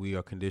privilege, right? We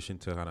are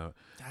conditioned to kind of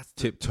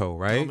tiptoe,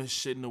 right? Dumbest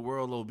shit in the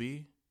world, OB.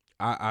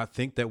 I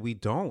think that we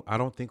don't. I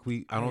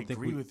agree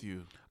with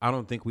you. I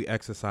don't think we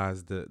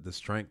exercise the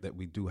strength that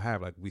we do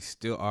have. Like, we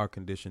still are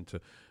conditioned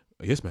to,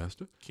 yes,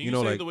 master. Can you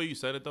say it the way you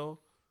said it though?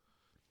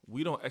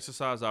 We don't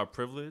exercise our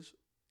privilege.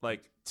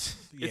 Like,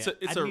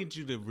 I need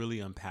you to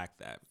really unpack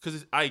that,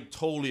 because I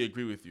totally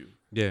agree with you.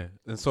 Yeah,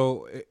 and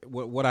so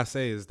what I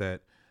say is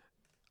that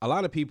a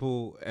lot of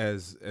people,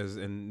 as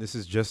and this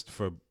is just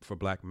for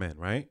black men,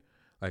 right?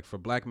 Like, for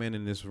black men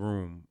in this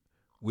room,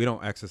 we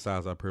don't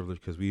exercise our privilege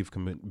because we've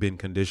been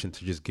conditioned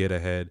to just get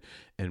ahead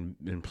and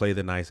play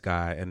the nice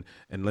guy. And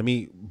let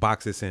me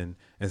box this in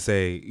and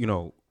say,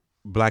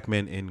 black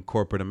men in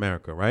corporate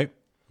America, right?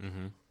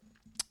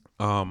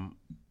 Mm-hmm.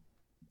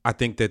 I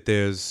think that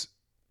there's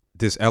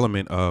this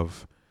element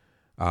of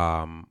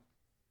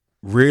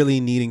really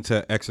needing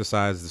to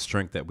exercise the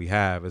strength that we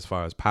have as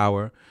far as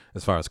power,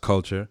 as far as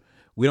culture.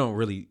 We don't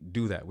really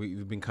do that.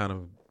 We've been kind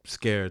of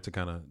scared to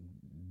kind of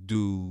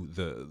do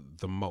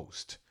the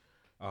most.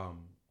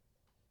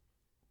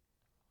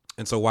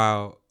 And so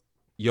while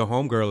your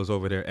homegirl is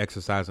over there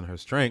exercising her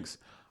strengths,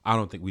 I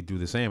don't think we do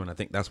the same. And I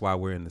think that's why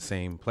we're in the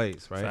same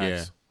place, right?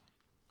 Facts.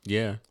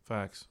 Yeah.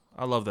 Facts.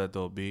 I love that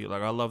though, B.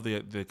 Like, I love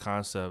the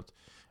concept.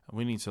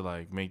 We need to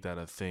like make that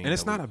a thing. And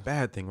it's not a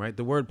bad thing, right?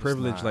 The word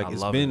privilege, like,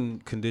 it's been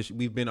conditioned.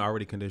 We've been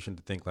already conditioned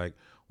to think like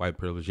white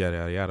privilege, yada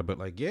yada yada. But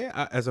like,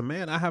 as a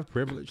man, I have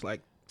privilege.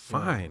 Like,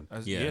 fine,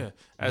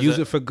 use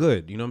it for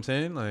good. You know what I'm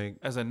saying? Like,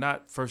 as a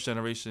not first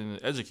generation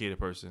educated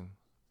person,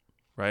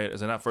 right?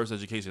 As a not first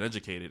education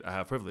educated, I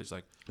have privilege.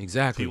 Like,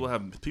 exactly.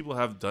 People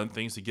have done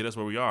things to get us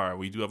where we are.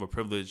 We do have a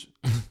privilege.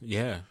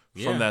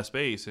 From that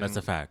space. And that's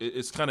a fact.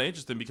 It's kind of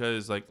interesting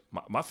because like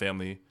my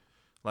family,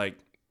 like,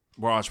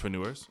 we're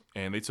entrepreneurs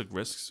and they took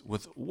risks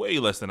with way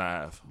less than I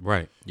have.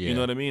 Right. Yeah. You know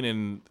what I mean?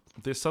 And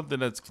there's something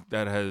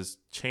that has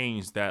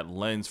changed that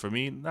lens for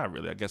me. Not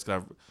really. I guess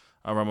 'cause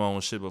I run my own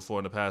shit before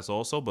in the past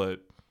also,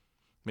 but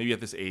maybe at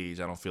this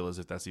age, I don't feel as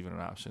if that's even an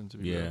option to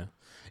be real.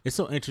 It's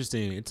so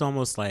interesting. It's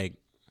almost like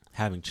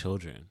having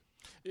children.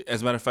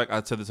 As a matter of fact,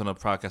 I said this on a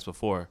podcast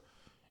before.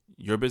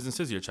 Your business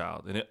is your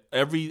child. And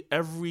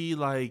every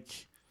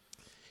like...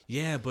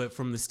 Yeah, but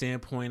from the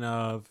standpoint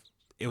of...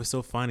 It was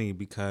so funny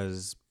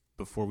because...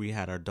 Before we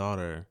had our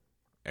daughter,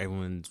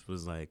 everyone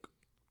was like,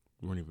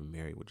 we weren't even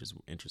married, which is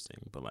interesting.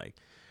 But like,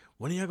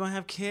 when are y'all gonna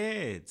have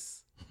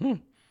kids?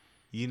 And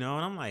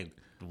I'm like,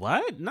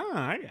 what? Nah,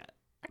 I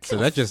can't. So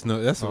that just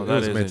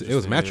it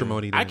was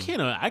matrimony. I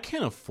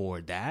can't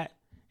afford that.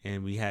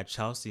 And we had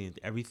Chelsea, and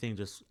everything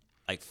just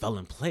like fell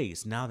in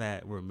place. Now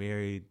that we're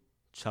married,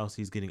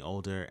 Chelsea's getting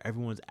older.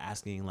 Everyone's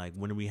asking like,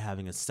 when are we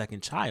having a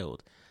second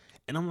child?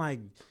 And I'm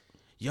like,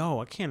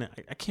 yo, I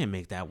can't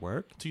make that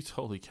work. You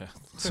totally can.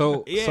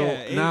 So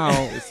now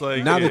it's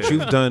like, now that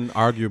you've done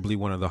arguably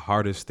one of the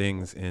hardest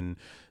things in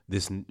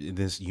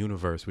this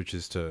universe, which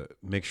is to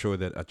make sure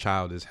that a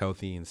child is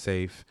healthy and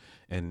safe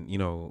and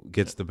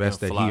gets the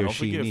best that he or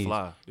she needs.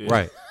 Fly. Yeah.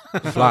 Right.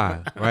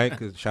 Fly, right?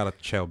 'Cause shout out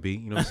to Shelby,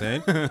 you know what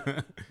I'm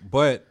saying?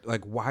 But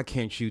like, why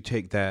can't you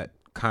take that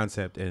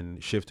concept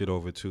and shift it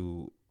over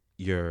to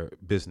your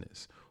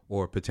business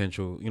or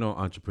potential,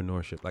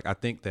 entrepreneurship? Like, I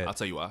think that... I'll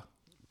tell you why.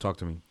 Talk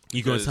to me.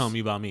 You gonna tell me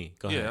about me?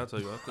 Go ahead. Yeah, I'll tell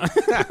you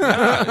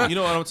why. You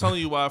know what I'm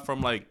telling you why? From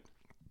like,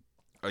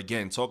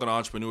 again, talking to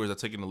entrepreneurs that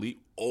taking the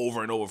leap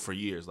over and over for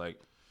years. Like,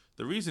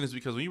 the reason is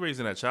because when you're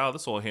raising that child,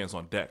 it's all hands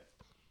on deck.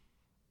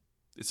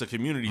 It's a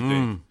community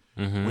thing.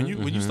 Mm-hmm,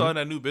 when you start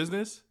that new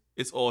business,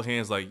 it's all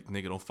hands like,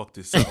 nigga, don't fuck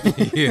this up.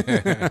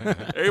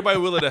 Everybody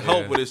willing to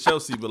help with his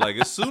Chelsea, but like,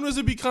 as soon as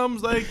it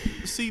becomes like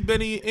C.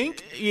 Benny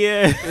Inc.,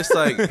 it's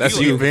like, that's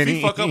you, Benny.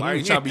 If you fuck up, I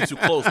ain't trying to be too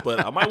close,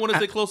 but I might want to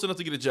stay close enough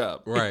to get a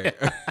job. Right.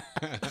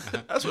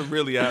 That's what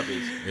really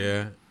happens.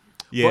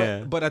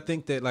 Yeah. But I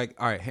think that, like,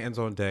 all right, hands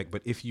on deck.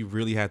 But if you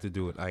really had to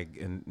do it, like,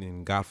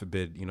 and God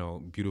forbid,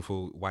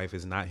 beautiful wife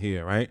is not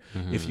here, right?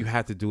 Mm-hmm. If you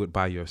had to do it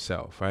by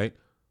yourself, right?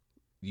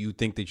 You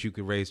think that you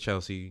could raise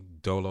Chelsea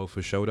dolo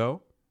for show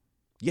though?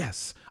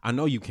 Yes, I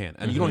know you can.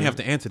 And you don't have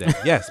to answer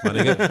that. Yes, my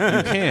nigga,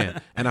 you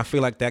can. And I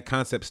feel like that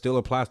concept still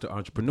applies to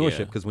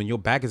entrepreneurship because when your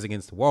back is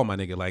against the wall, my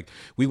nigga, like,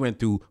 we went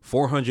through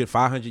 400,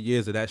 500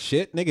 years of that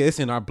shit. Nigga, it's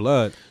in our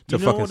blood to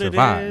fucking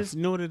survive. You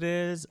know what it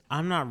is?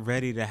 I'm not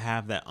ready to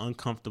have that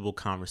uncomfortable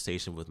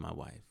conversation with my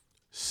wife.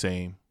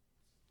 Same.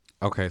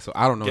 Okay, so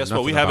I don't know. Guess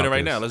what? We having it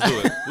right now. Let's do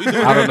it. We do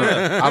it. I don't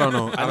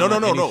know. I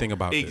don't know anything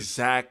about this.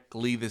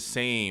 Exactly the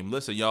same.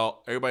 Listen,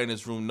 y'all, everybody in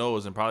this room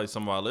knows, and probably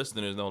some of our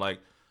listeners know, like,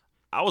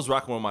 I was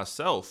rocking with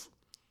myself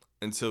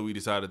until we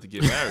decided to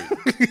get married.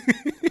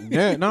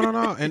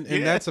 No. And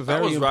that's a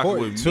very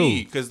important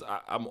too. Because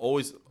I'm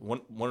always,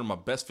 one of my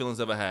best feelings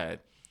ever had,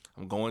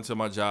 I'm going to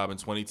my job in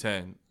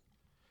 2010.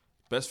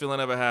 Best feeling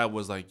I ever had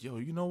was like, yo,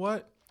 you know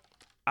what?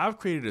 I've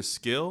created a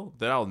skill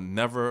that I'll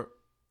never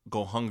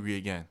go hungry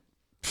again.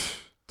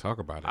 Talk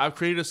about it. I've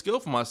created a skill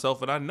for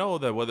myself, and I know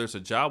that whether it's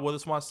a job, whether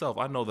it's myself,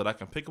 I know that I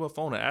can pick up a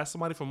phone and ask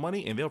somebody for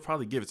money, and they'll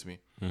probably give it to me.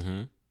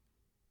 Mm-hmm.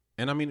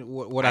 And I mean,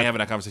 what I ain't having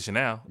that conversation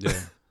now. Yeah.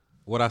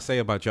 What I say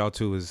about y'all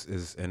too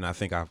is, and I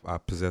think I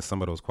possess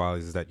some of those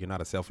qualities, is that you're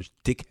not a selfish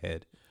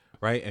dickhead,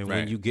 right? And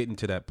when you get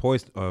into that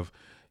point of,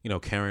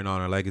 carrying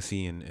on a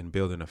legacy and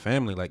building a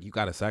family, like, you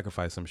got to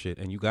sacrifice some shit,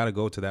 and you got to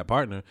go to that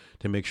partner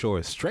to make sure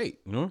it's straight.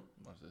 Watch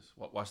this.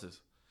 Watch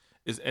this.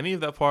 Is any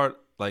of that part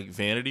like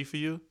vanity for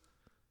you?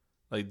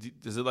 Like,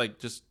 is it like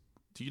do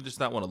you just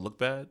not want to look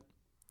bad?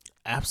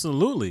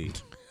 Absolutely.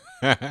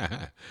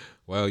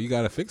 Well, you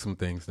got to fix some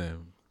things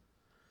then.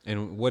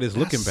 And what is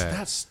looking bad?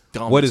 That's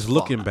dumb. What is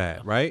looking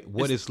bad, right?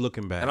 What is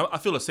looking bad? And I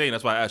feel the same.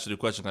 That's why I asked you the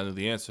question. I knew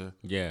the answer.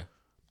 Yeah.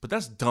 But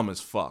that's dumb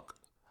as fuck.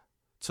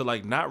 To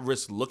like not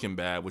risk looking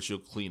bad, which you'll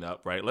clean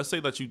up, right? Let's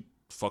say that you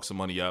fuck some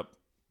money up,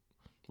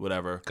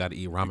 whatever. Got to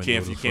eat ramen You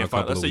noodles can't for a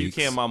couple let's of say weeks.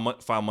 you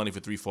can't find money for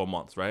 3-4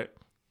 months, right?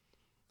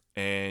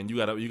 And you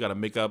gotta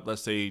make up,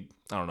 let's say,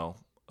 I don't know,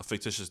 a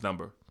fictitious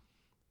number.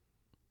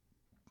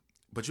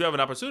 But you have an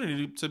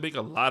opportunity to make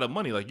a lot of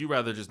money. Like, you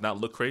rather just not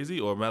look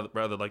crazy, or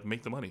rather like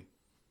make the money.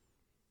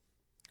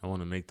 I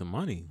want to make the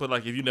money. But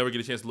like, if you never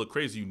get a chance to look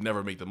crazy, you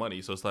never make the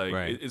money. So it's like,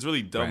 it's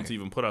really dumb to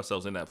even put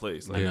ourselves in that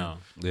place. Like, I know.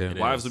 Yeah.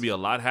 wives would be a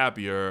lot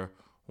happier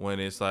when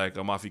it's like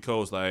a Mafi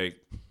Coast. Like,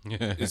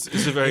 it's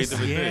a very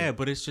different thing. Yeah,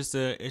 but it's just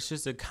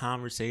a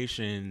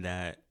conversation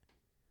that,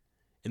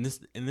 and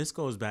this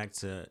goes back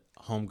to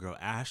homegirl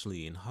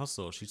Ashley and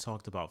Hustle. She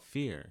talked about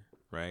fear,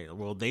 right?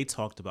 Well, they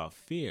talked about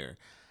fear.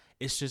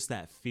 It's just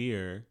that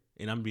fear,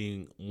 and I'm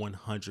being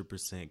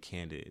 100%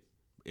 candid.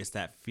 It's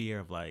that fear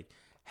of like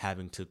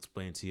having to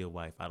explain to your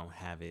wife, I don't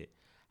have it.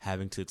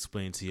 Having to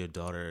explain to your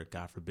daughter,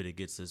 God forbid it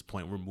gets to this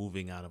point, we're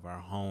moving out of our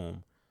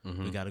home.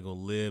 Mm-hmm. We got to go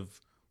live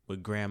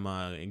with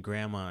grandma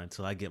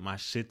until I get my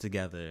shit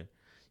together.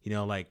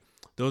 Like,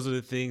 those are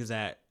the things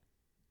that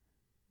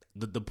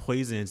the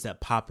poisons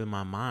that pop in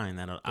my mind.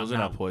 Those are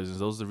not poisons.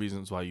 Those are the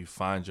reasons why you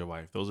find your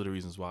wife. Those are the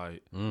reasons why.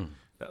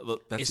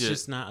 It's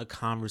just not a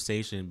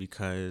conversation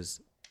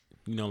because,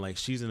 like,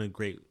 she's in a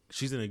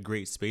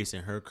great space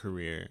in her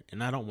career,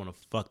 and I don't want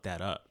to fuck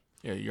that up.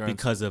 Yeah, you're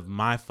because of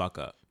my fuck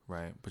up.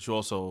 Right, but you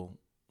also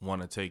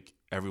want to take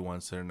everyone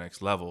to the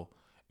next level,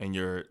 and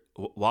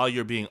while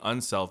you're being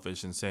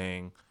unselfish and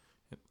saying,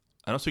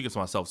 I'm speaking to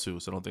myself too,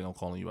 so don't think I'm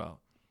calling you out.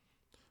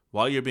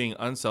 While you're being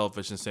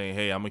unselfish and saying,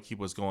 hey, I'm gonna keep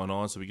what's going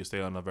on so we can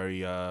stay on a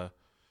very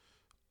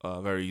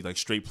very like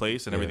straight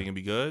place and everything can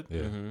be good.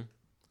 Yeah. Mm-hmm.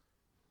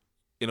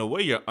 In a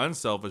way, you're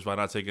unselfish by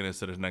not taking it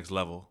to the next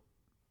level.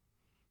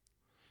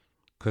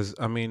 Because,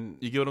 I mean,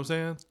 you get what I'm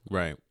saying?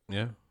 Right.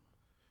 Yeah.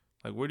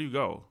 Like, where do you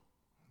go?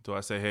 Do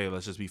I say, hey,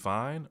 let's just be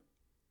fine?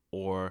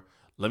 Or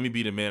let me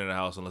be the man in the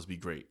house and let's be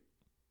great?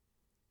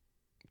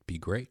 Be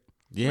great.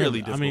 Yeah,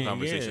 really difficult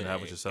conversation to have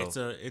with yourself.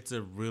 It's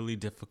a really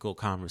difficult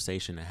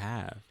conversation to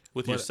have.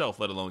 With yourself,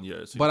 let alone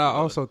yours. But I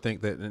also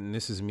think that, and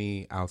this is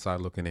me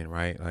outside looking in,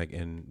 right? Like,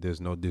 and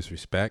there's no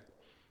disrespect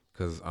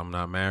because I'm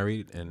not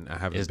married and I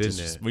haven't been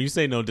there. When you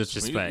say no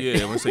disrespect. When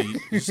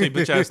you say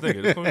bitch ass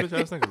nigga. Just call me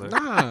bitch ass nigga. Like,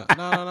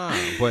 Nah.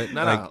 But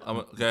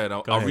Go ahead.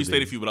 I'll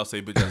restate it for you, but I'll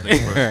say bitch ass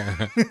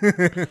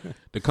nigga first.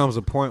 There comes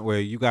a point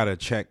where you got to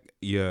check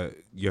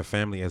your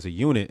family as a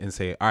unit and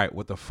say, all right,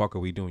 what the fuck are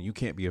we doing? You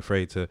can't be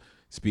afraid to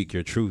speak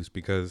your truths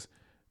because,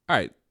 all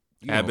right.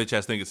 Add bitch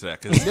ass niggas to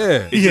that. Cause you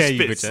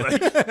bitch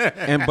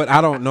ass. But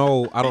I don't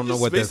know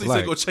what that's like.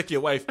 Said, go check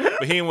your wife,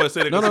 but he didn't want to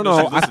say that.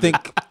 No. I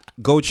think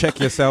go check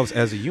yourselves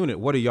as a unit.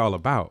 What are y'all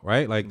about,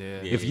 right? Like,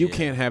 if you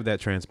can't have that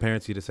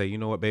transparency to say, you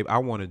know what, babe, I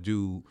want to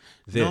do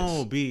this.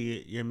 No,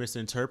 B, you're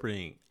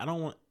misinterpreting. I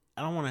don't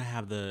want to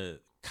have the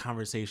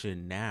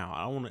conversation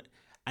now.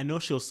 I know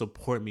she'll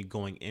support me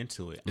going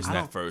into it. It's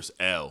that first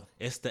L.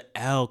 It's the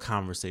L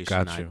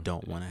conversation I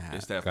don't want to have.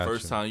 It's that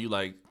first time you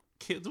like,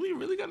 kid, do we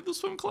really got to do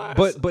swim class?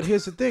 But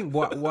here's the thing.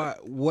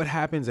 What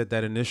happens at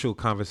that initial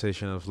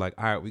conversation of like,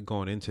 all right, we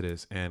going into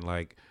this and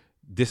like,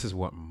 this is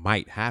what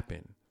might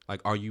happen.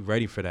 Like, are you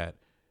ready for that?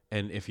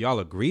 And if y'all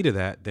agree to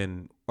that,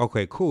 then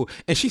okay, cool.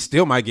 And she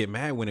still might get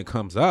mad when it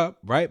comes up,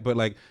 right? But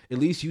like, at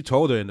least you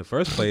told her in the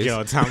first place.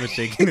 Yo, Tom is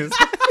shaking his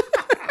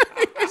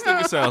This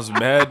nigga sounds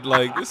mad.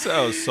 Like, this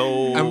sounds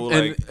so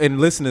and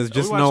listeners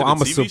just know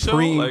I'm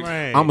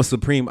a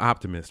supreme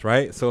optimist,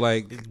 right? So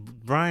like,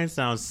 Brian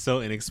sounds so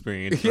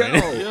inexperienced. Yo,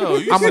 Right? Yo,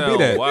 you I'ma sound be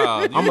that.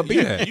 wild. I'ma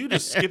be that. You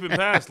just skipping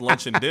past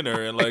lunch and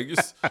dinner and like,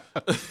 just,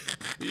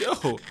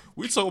 yo,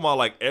 we talking about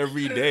like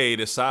every day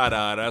the side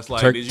eye. That's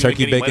like, did you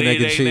turkey, make any bacon, money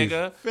egg, and today, cheese.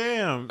 nigga?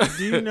 Fam,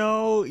 do you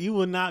know you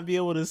will not be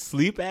able to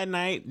sleep at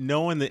night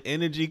knowing the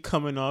energy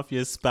coming off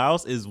your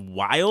spouse is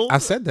wild? I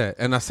said that,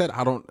 and I said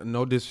I don't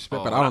no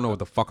disrespect, but I don't know what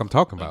the fuck I'm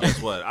talking about.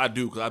 Guess what? I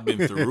do, because I've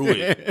been through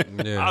it.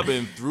 Yeah. I've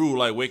been through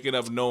like waking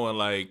up knowing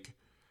like,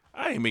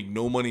 I ain't make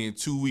no money in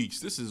 2 weeks.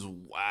 This is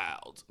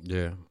wild.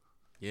 Yeah.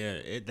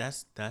 Yeah,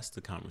 that's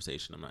the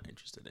conversation I'm not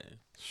interested in.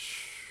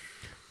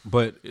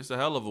 But It's a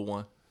hell of a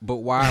one. But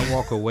why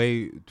walk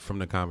away from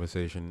the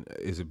conversation?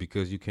 Is it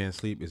because you can't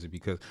sleep? Is it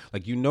because,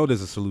 like, you know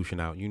there's a solution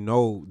out? You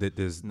know that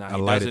there's a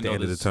light at the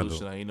end of the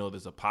tunnel. You know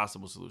there's a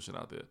possible solution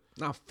out there.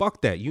 Nah,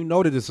 fuck that. You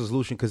know that there's a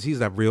solution because he's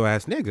that real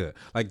ass nigga.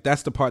 Like,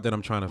 that's the part that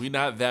I'm trying to. We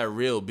not that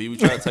real, B. We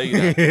trying to tell you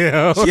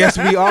that. Yes,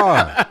 we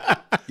are.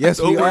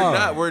 Yes, we are.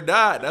 Not. We're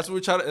not. That's what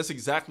we're trying to. That's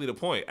exactly the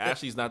point.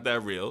 Ashley's not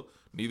that real.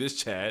 Neither is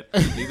Chad.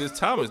 Neither is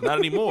Thomas. Not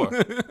anymore.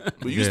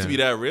 We used to be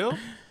that real.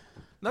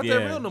 Not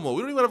that real no more.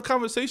 We don't even have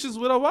conversations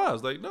with our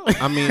wives. Like, no.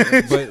 I mean,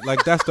 but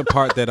like that's the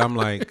part that I'm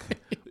like,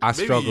 I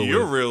Maybe struggle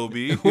you're with. real,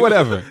 B.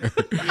 Whatever.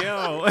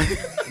 Yo.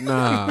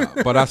 Nah,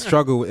 but I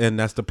struggle, and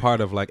that's the part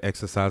of like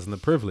exercising the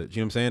privilege.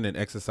 You know what I'm saying? And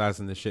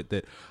exercising the shit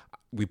that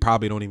we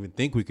probably don't even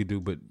think we could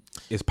do, but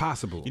it's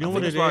possible. You know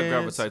what it is? That's why I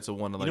gravitate to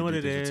one to like you know what do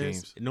it things with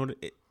is? teams. You know what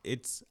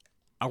it's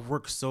I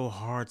work so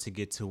hard to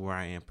get to where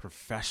I am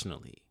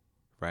professionally,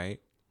 right?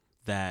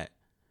 That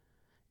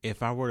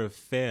if I were to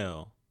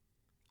fail,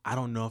 I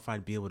don't know if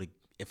I'd be able to,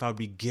 if I'd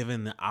be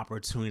given the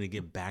opportunity to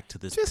get back to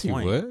this Yes,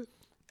 point. you would.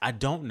 I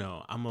don't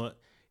know.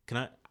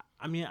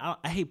 I mean, I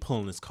hate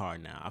pulling this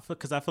card now.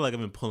 Because I feel like I've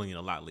been pulling it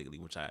a lot lately,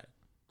 which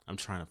I'm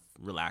trying to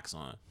relax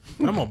on.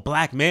 But I'm a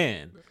black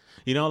man.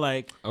 You know,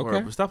 like, Okay.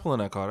 But stop pulling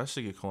that card. That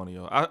shit get corny,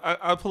 yo.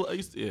 I pull. I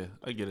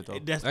get it though.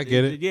 I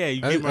get it. Yeah,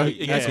 you I- get my, I-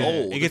 it gets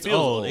old. It gets It feels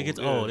old. old. It gets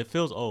Yeah. old. It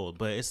feels old.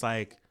 But it's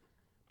like,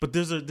 but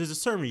there's a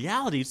certain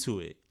reality to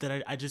it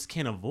that I just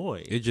can't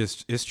avoid.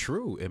 It's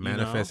true. It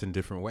manifests in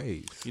different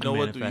ways. You know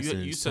what? manifests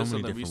in You so said many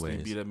something different recently,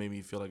 ways. B, that made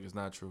me feel like it's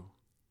not true.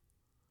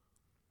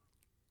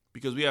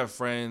 Because we have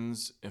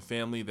friends and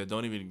family that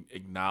don't even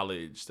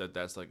acknowledge that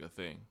that's like a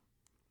thing.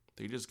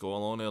 They just go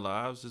along their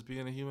lives just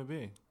being a human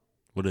being.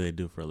 What do they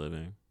do for a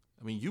living?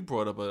 I mean, you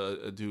brought up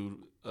a dude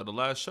at the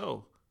last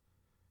show,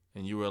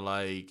 and you were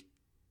like,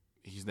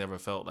 he's never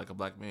felt like a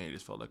black man. He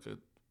just felt like a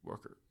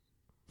worker.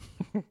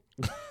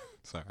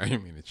 Sorry, I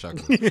didn't mean to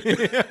chuckle.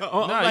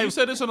 Nah, you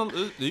said this on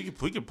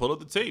we can pull up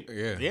the tape.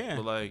 Yeah. Yeah.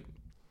 But like,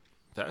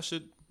 that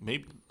should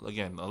maybe,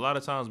 again, a lot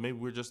of times maybe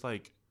we're just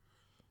like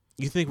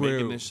You think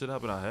making we're this shit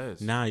up in our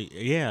heads. now?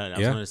 Yeah, I was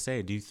Yeah. gonna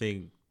say. Do you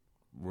think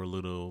we're a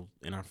little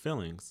in our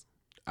feelings?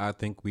 I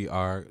think we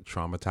are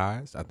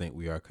traumatized. I think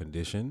we are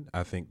conditioned.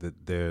 I think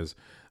that there's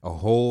a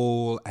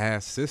whole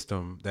ass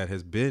system that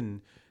has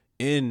been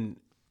in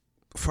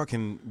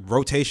fucking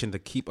rotation to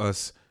keep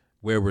us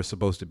where we're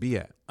supposed to be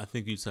at. I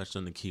think you touched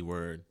on the key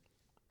word,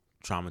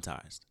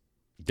 traumatized.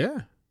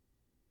 Yeah.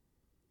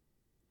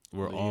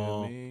 We're Leaving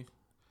all me,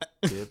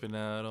 dipping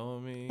out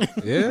on me.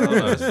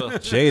 Yeah.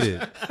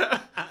 Jaded.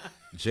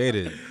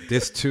 Jaded.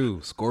 This too.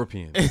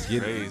 Scorpion.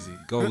 Crazy.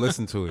 Go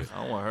listen to it.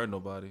 I don't want to hurt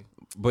nobody.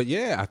 But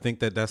yeah, I think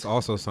that that's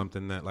also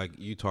something that like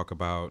you talk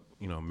about,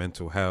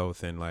 mental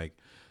health and like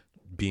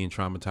being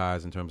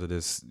traumatized in terms of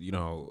this,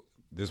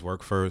 this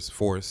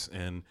force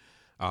and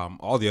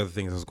all the other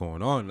things that's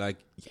going on. Like,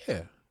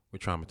 yeah, we're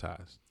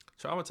traumatized.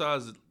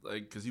 Traumatized,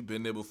 like, because you've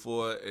been there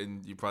before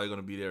and you're probably going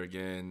to be there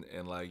again.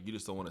 And, like, you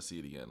just don't want to see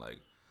it again. Like,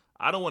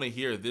 I don't want to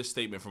hear this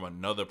statement from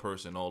another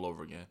person all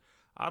over again.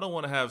 I don't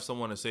want to have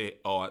someone to say,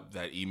 oh,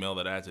 that email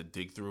that I had to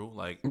dig through,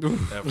 like,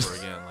 ever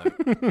again. Like,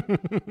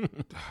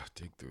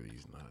 Dig through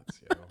these nuts,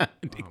 yo. Oh,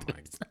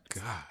 my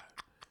God.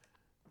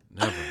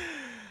 Never.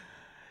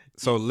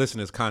 So,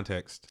 listeners,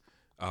 context.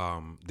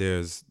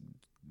 There's,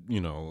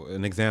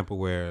 an example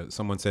where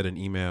someone said an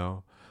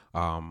email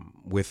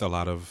with a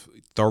lot of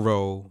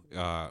thorough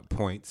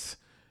points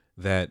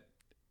that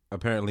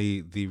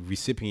apparently the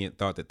recipient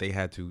thought that they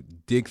had to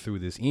dig through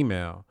this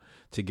email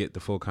to get the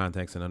full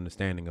context and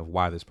understanding of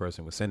why this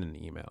person was sending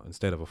the email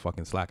instead of a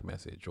fucking Slack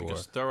message or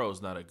because thorough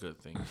is not a good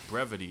thing.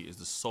 Brevity is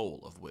the soul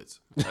of wit.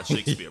 That's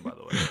Shakespeare, by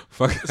the way.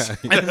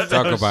 fuck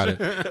talk about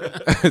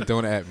it.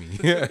 Don't at me.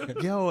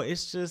 Yo,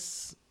 it's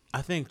just,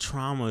 I think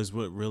trauma is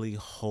what really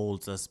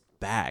holds us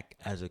back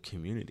as a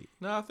community.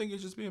 No, I think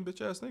it's just being bitch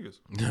ass niggas.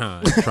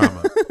 Nah, it's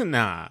trauma.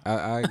 Nah,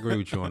 I agree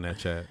with you on that,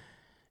 Chad.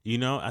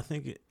 I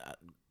think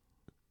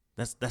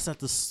that's at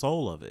the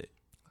soul of it.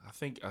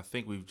 I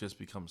think we've just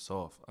become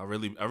soft. I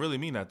really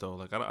mean that though.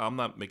 Like I'm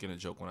not making a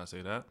joke when I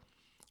say that.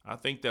 I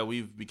think that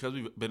because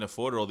we've been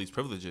afforded all these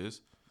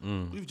privileges,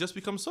 we've just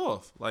become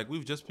soft. Like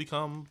we've just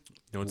become.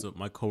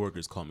 My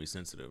coworkers called me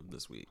sensitive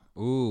this week.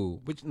 Ooh,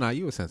 but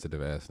you a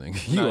sensitive ass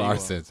nigga. You Nah, are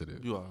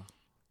sensitive. You are.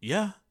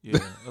 Yeah, Yeah.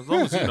 As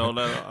long as you know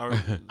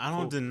that. I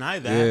don't deny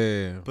that.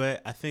 Yeah.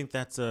 But I think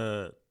that's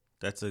a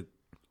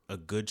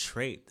good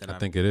trait that I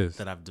think it is.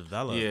 that I've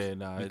developed. Yeah.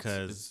 Nah.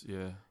 because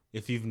yeah.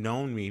 if you've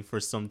known me for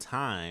some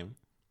time,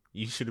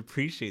 you should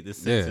appreciate the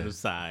sensitive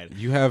side.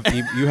 You have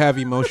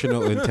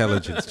emotional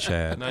intelligence,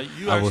 Chad. Now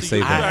I will say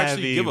you that.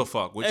 actually give a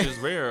fuck, which is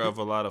rare of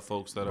a lot of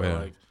folks that are Yeah.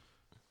 like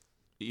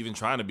even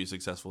trying to be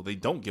successful. They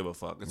don't give a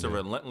fuck. It's a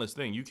relentless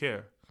thing. You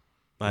care.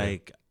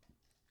 Like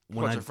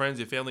About your friends,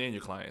 your family, and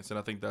your clients, and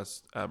I think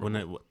that's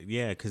admirable.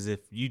 because if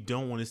you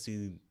don't want to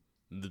see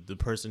the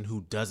person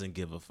who doesn't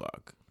give a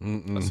fuck.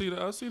 I see that.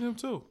 I see him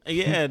too.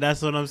 Yeah,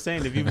 that's what I'm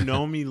saying. If you've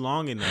known me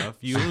long enough,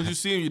 As soon as you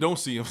see him, you don't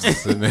see him.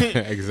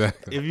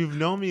 Exactly. if you've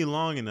known me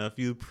long enough,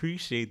 you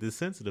appreciate the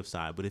sensitive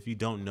side. But if you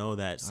don't know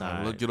that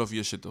side, Look, get off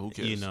your shit though. Who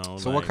cares? you know.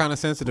 So what kind of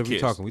sensitive we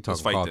cares? talking? We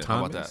Let's talking fight Carl then. How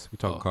about Thomas? that? We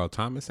talking Oh. Carl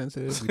Thomas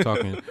sensitive? We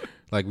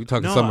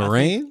talking No,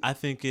 submarine? I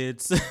think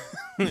it's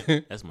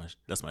that's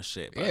my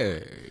shit. Bro. Yeah.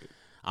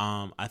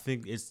 I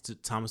think it's to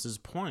Thomas's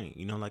point.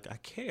 You know, like I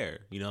care.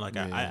 You know, like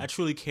I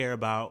truly care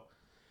about.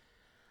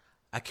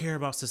 I care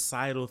about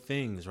societal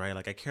things, right?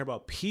 Like I care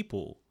about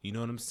people. You know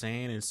what I'm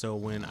saying? And so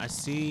when I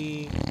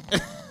see,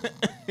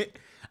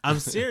 I'm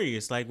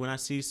serious. Like when I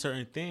see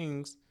certain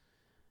things,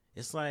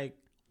 it's like,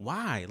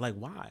 why? Like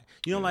why?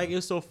 You know, like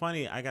it's so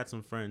funny. I got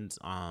some friends.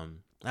 I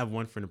have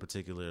one friend in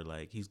particular.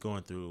 Like he's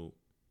going through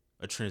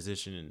a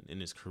transition in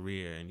his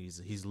career, and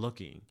he's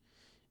looking.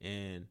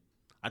 And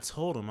I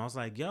told him, I was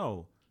like,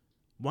 yo,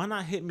 why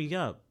not hit me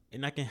up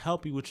and I can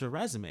help you with your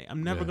resume?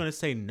 I'm never gonna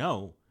say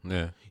no.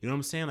 Yeah. You know what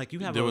I'm saying? Like you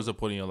have There was a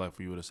point in your life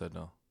where you would have said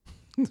no.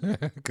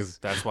 Because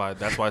That's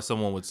why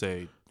someone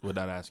would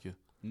not ask you.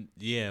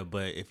 yeah,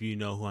 but if you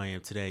know who I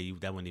am today,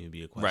 that wouldn't even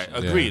be a question.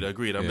 Right. Agreed.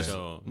 I'm Yeah. just,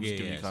 So I'm just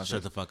giving you shut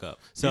context. the fuck up.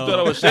 You So thought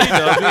I was shady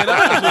though. Being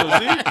honest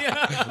with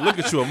you, see? Look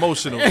at you,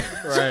 emotional.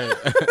 right.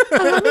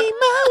 I'm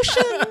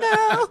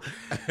emotional.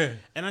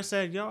 And I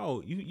said,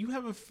 yo, you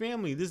have a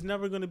family. There's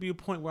never going to be a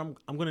point where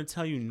I'm going to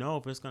tell you no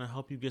if it's going to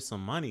help you get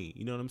some money.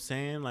 You know what I'm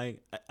saying?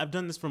 Like, I've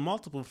done this for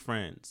multiple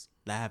friends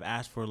that have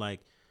asked for,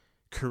 like,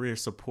 career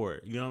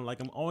support. You know, like,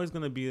 I'm always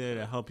going to be there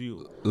to help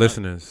you.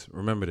 Listeners,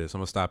 remember this. I'm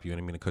gonna stop you and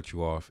I'm gonna cut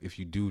you off. If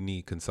you do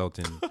need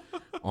consulting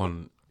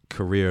on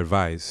career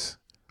advice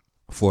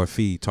for a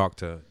fee, talk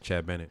to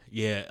Chad Bennett.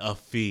 Yeah, a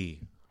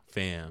fee,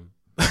 fam.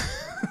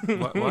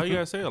 Why you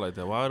gotta say it like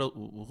that?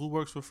 Who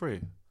works for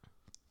free?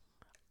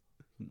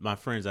 My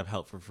friends I've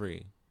helped for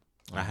free.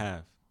 I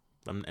have.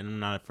 And I'm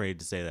not afraid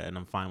to say that, and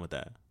I'm fine with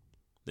that.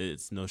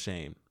 It's no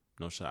shame,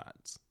 no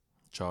shots.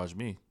 Charge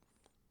me.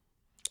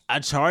 I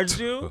charged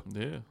you?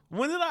 Yeah.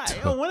 When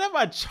have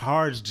I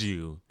charged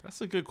you? That's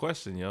a good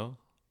question, yo.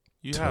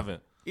 You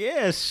haven't.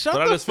 Yeah, shut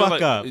But I the just feel fuck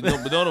like, up.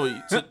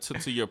 No.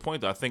 To your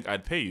point, though, I think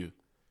I'd pay you.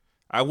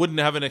 I wouldn't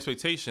have an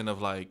expectation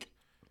of like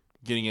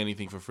getting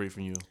anything for free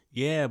from you,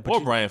 Yeah, but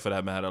or Brian for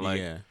that matter. Like,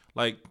 Yeah.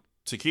 like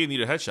Takia need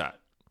a headshot.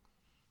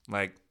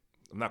 Like,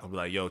 I'm not gonna be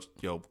like, yo,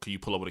 can you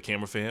pull up with a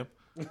camera for him?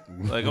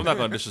 Like, I'm not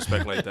gonna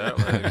disrespect like that.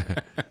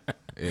 Like,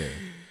 Yeah.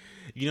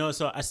 you know,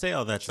 so I say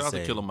all that shout out to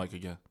to say, Killer Mike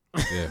again.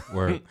 Yeah.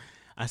 Word.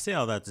 I say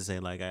all that to say,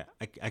 like,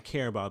 I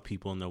care about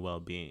people and their well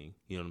being.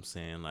 You know what I'm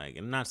saying? Like,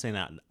 I'm not saying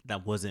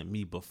that wasn't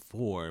me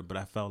before, but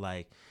I felt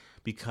like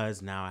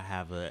because now I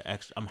have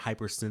I'm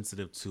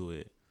hypersensitive to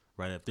it,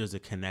 right? If there's a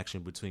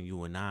connection between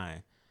you and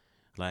I,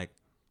 like,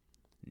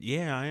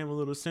 yeah, I am a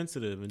little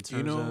sensitive in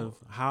terms of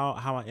how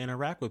I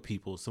interact with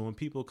people. So when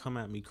people come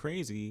at me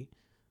crazy,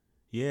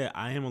 yeah,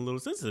 I am a little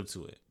sensitive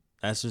to it.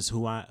 That's just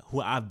who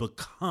I've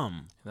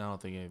become. And I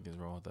don't think anything's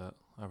wrong with that.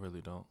 I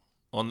really don't.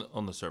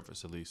 On the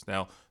surface, at least.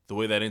 Now, the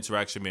way that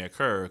interaction may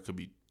occur could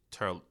be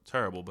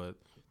terrible, but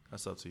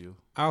that's up to you.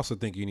 I also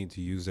think you need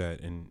to use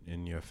that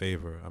in your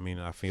favor. I mean,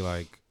 I feel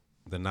like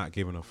the not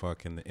giving a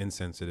fuck and the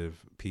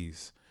insensitive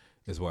piece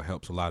is what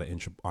helps a lot of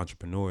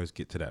entrepreneurs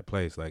get to that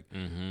place. Like,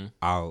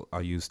 I'll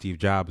use Steve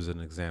Jobs as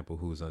an example,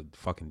 who's a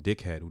fucking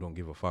dickhead who don't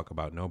give a fuck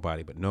about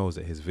nobody, but knows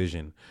that his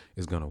vision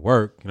is gonna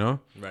work. You know,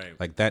 Right.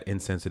 like that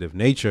insensitive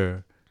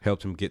nature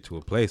helped him get to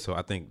a place. So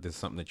I think there's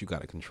something that you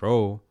got to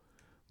control.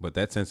 But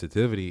that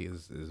sensitivity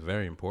is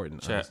very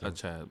important. Chad,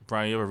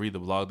 Brian, you ever read the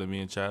blog that me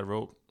and Chad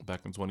wrote back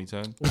in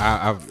 2010?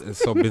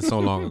 It's been so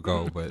long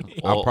ago, but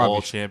I'll probably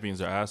all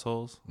champions are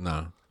assholes.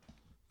 nah.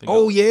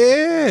 Oh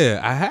yeah,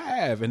 I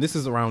have, and this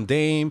is around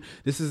Dame.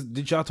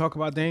 Did y'all talk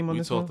about Dame on We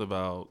this talked one?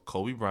 about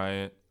Kobe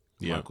Bryant,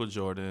 Michael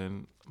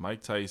Jordan,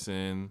 Mike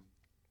Tyson,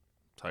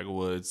 Tiger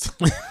Woods.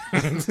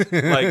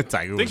 Like,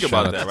 Tiger think Woods.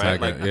 about Shout that, out to right?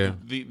 Tiger,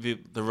 Like, yeah.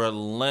 the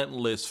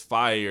relentless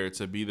fire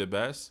to be the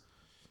best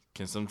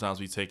can sometimes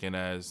be taken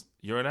as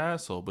you're an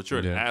asshole, but you're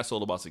an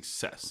asshole about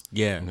success.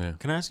 Yeah. Yeah.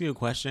 Can I ask you a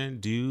question?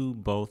 Do you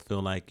both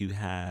feel like you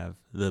have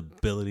the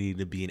ability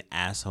to be an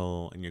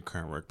asshole in your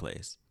current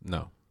workplace?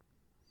 No,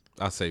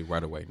 I'll say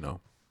right away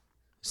no.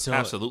 So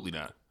Absolutely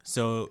not.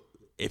 So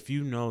if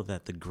you know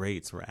that the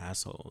greats were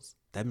assholes,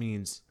 that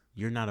means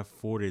you're not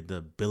afforded the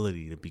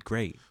ability to be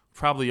great.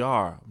 Probably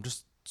are. I'm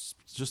just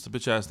a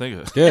bitch ass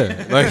nigga.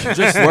 Yeah, like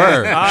just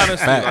word. Honestly,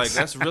 Facts. like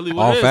that's really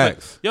what All it is.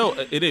 facts.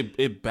 Like, yo,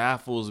 it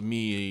baffles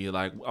me.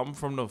 Like, I'm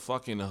from the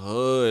fucking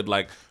hood.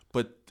 Like,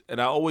 and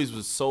I always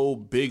was so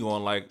big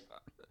on like,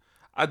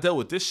 I dealt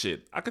with this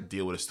shit. I could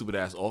deal with a stupid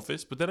ass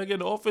office, but then I get in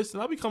the office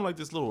and I become like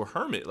this little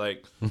hermit.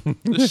 Like,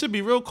 this should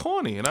be real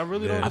corny, and I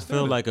really don't I understand.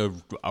 feel it. like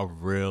a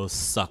real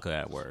sucker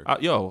at work.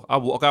 I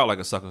walk out like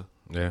a sucker.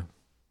 Yeah,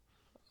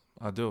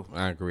 I do.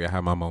 I agree. I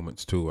have my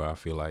moments too where I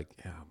feel like,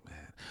 yeah, man,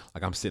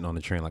 like I'm sitting on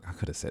the train, like I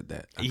could have said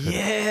that. Or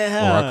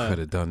I could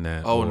have done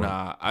that. Oh or,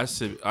 nah, I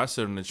sit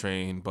on the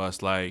train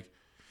bus like,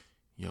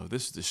 yo,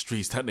 this is the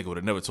streets. That nigga would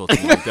have never talked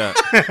to me like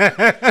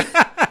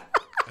that.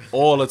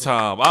 all the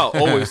time. I'll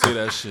always say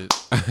that shit.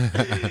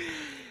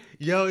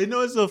 Yo, you know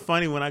it's so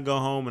funny when I go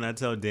home and I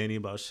tell Danny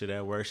about shit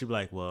at work. She be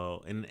like,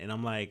 well, and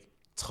I'm like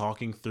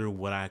talking through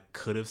what I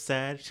could have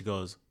said. She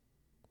goes,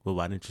 well,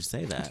 why didn't you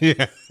say that?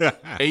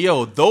 Hey,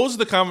 yo, those are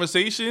the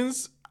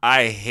conversations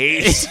I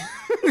hate.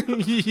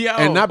 Yo.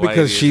 And not Why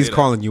because did you she's say that?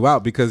 calling you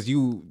out, because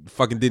you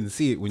fucking didn't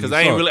see it when you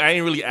Because saw I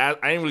it.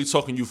 ain't really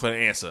talking to you for the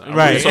answer. I'm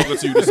Right. really talking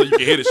to you just so you can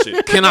hear the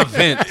shit. Can I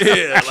vent?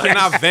 Yeah, like, Can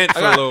I vent for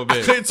a little I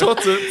bit? couldn't talk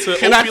to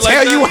Can I Opie tell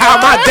like you that. how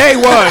my day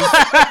was?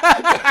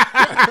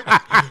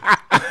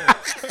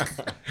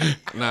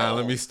 Nah,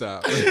 let me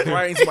stop.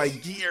 Grinds my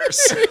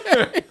gears.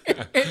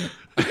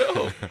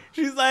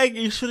 She's like,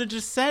 you should have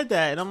just said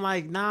that. And I'm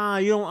like, nah,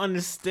 you don't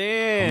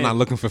understand. I'm not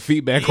looking for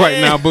feedback right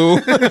now,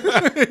 boo.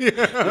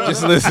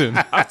 Just listen.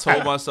 I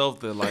told myself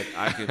that like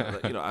I can,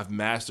 like, you know, I've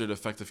mastered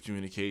effective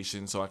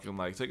communication, so I can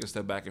like take a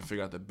step back and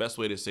figure out the best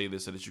way to say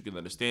this so that you can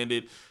understand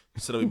it,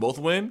 so that we both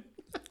win.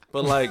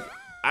 But like,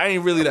 I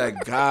ain't really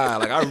that guy.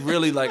 Like, I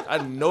really like I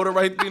know the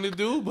right thing to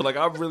do, but like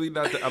I'm really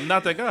not. I'm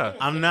not that guy.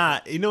 I'm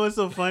not. You know what's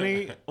so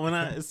funny? When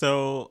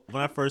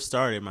I first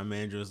started, my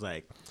manager was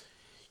like,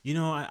 you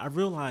know, I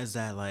realized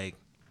that like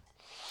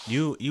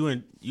you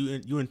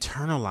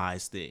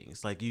internalize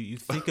things. Like you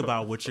think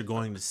about what you're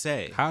going to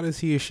say. How does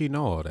he or she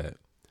know all that?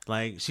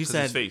 Like she 'Cause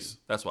said, his face.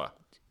 That's why.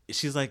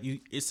 she's like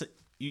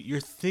you're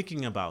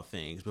thinking about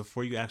things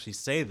before you actually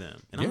say them.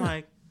 And I'm Yeah.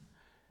 like,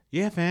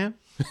 yeah, fam.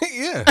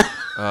 Yeah.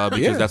 Because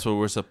Yeah. that's what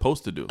we're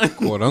supposed to do.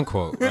 Quote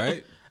unquote,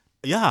 right?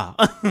 Yeah.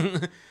 Yeah.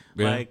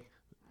 Like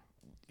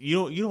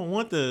you don't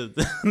want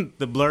the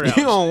the blur out.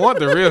 You don't want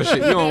the real shit.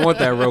 You don't want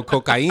that real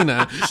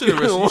cocaina.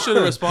 You should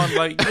have responded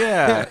like,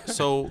 yeah.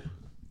 So,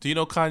 do you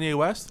know Kanye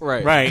West?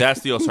 Right. Right. That's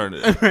the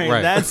alternative. Right.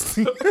 Right. That's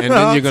And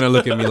then you're gonna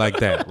look at me like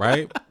that,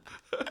 right?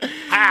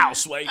 How,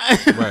 Sway?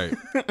 Right.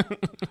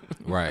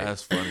 Right.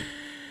 That's funny.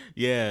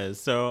 yeah.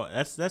 So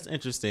that's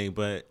interesting.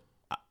 But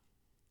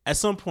at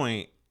some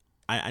point,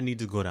 I need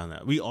to go down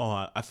that. We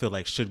all, I feel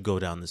like, should go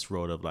down this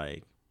road of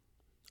like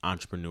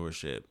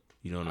entrepreneurship.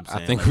 You know what I'm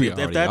saying? I think Like, we if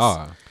already that's-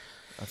 are.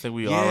 I think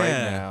we are right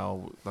Yeah.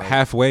 now. Like,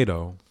 Halfway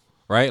though,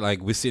 right?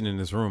 Like we're sitting in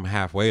this room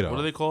halfway though. what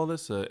do they call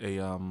this? There's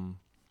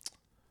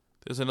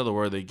another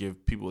word they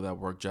give people that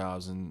work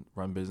jobs and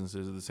run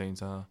businesses at the same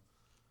time.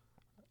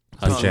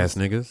 Bitch ass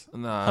niggas.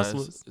 Nah,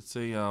 Hustlers? it's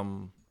a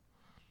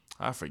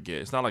I forget.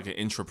 It's not like an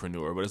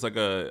intrapreneur, but it's like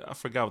a I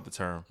forgot what the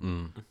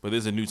term. But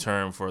there's a new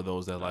term for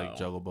those that like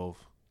juggle both.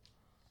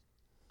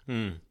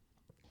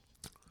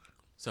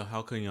 So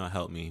how can y'all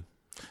help me?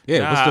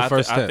 Yeah, what's the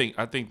first step?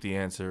 I think the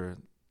answer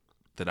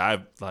that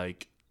I've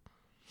like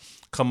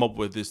come up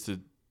with is to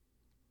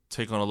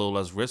take on a little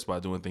less risk by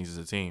doing things as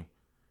a team.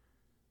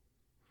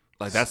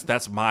 Like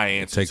that's my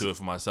answer to it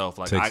for myself.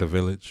 Like takes a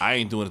village. I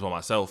ain't doing it by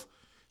myself.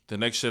 The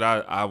next shit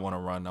I want to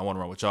run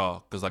with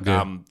y'all because like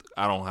Yeah.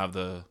 I don't have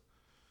the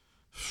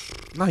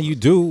No, you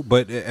do,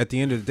 but at the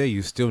end of the day,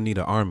 you still need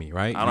an army,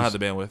 right? I don't have the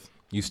bandwidth.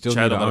 You still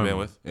Chad need an don't have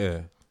army. bandwidth.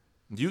 Yeah.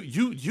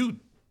 You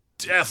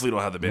definitely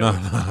don't have the No,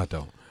 bandwidth. no, I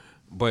don't.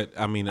 But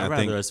I mean, I'd I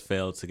rather think us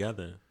fail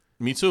together.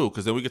 Me too,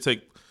 because then we could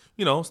take,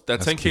 you know, that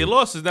That's 10K cute.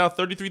 loss is now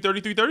 33.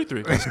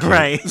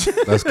 Right.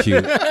 that's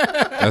cute.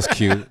 That's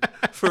cute.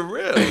 For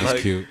real. That's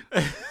Like, cute.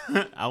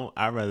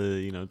 I'd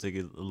rather, take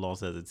a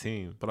loss as a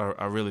team. But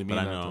I really mean But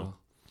I that know. though.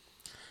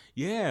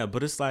 Yeah,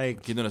 but it's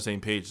like, Getting on the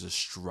same page is a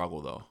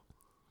struggle though.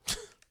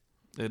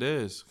 It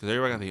is. Because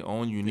everybody got their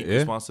own unique Yeah.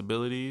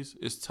 responsibilities.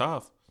 It's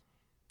tough.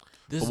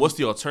 this, But what's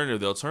the alternative?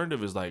 The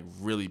alternative is like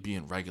really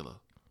being regular.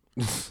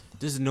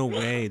 there's no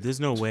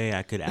way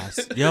I could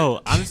ask. Yo,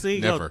 honestly,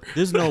 Never.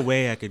 there's no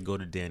way I could go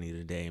to Danny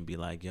today and be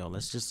like, yo,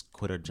 let's just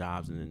quit our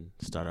jobs and then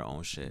start our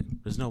own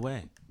shit. There's no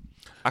way.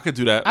 I could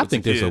do that. I with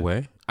think the there's a kid.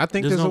 way. I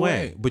think There's there's no a way.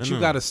 way. But you No.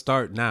 got to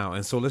start now.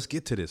 And so let's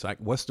get to this. Like,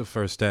 what's the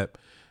first step?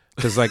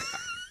 Because like,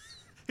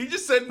 He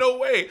just said no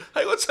way.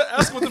 How you going to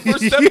ask what the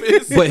first step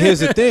is? but here's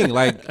the thing.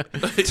 Like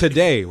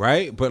today,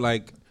 right? But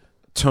like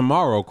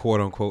tomorrow,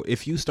 quote unquote,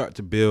 if you start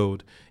to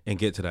build and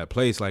get to that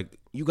place, like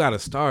you got to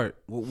start.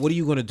 What are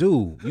you gonna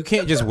do? You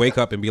can't just wake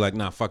up and be like,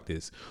 nah, fuck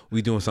this.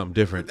 We doing something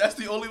different. That's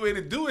the only way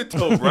to do it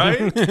though, right?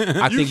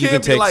 I think you can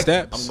can't be take like,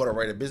 steps. I'm gonna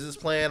write a business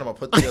plan. I'm gonna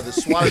put together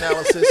SWOT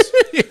analysis.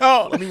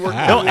 Yo, Let me work.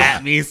 don't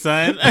at me,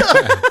 son.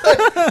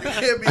 You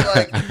can't be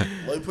like,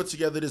 let me put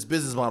together this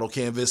business model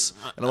canvas,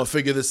 and I'm gonna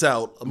figure this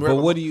out. But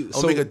what do you-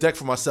 I'll so- make a deck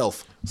for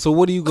myself. So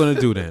what are you gonna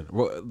do then?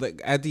 Well,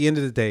 like at the end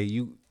of the day,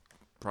 you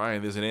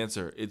Brian, there's an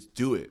answer. It's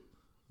do it.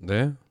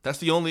 there. That's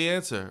the only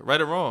answer, right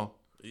or wrong.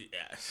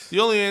 Yes. The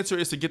only answer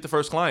is to get the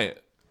first client.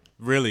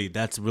 Really,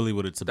 that's really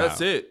what it's about.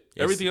 That's it.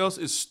 Yes. Everything else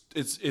is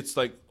it's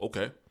like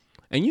okay.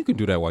 And you can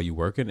do that while you're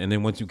working. And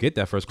then once you get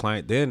that first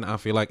client, then I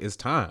feel like it's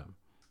time.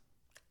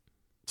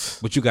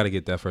 But you got to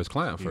get that first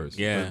client first.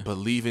 Yeah. But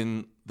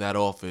leaving that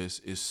office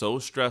is so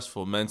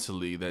stressful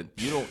mentally that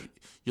you're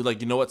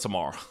like, you know what,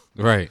 tomorrow.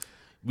 Right.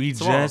 We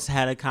Tomorrow. just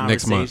had a Next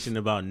month. conversation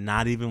about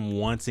not even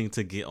wanting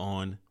to get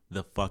on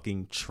the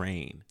fucking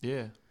train.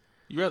 Yeah.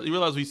 You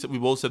realize we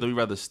both said that we'd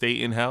rather stay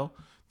in hell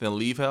than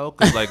leave hell?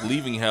 Because like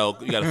leaving hell,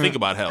 you got to think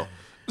about hell.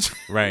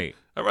 Right.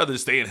 I'd rather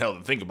stay in hell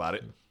than think about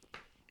it.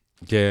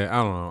 Yeah, I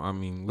don't know. I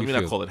mean, Let me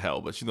not call it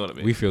hell, but you know what I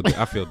mean.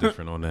 I feel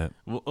different on that.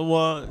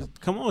 Well,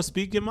 come on,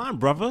 speak your mind,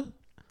 brother.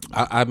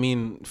 I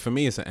mean, for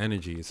me, it's an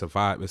energy, it's a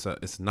vibe,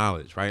 it's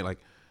knowledge, right? Like,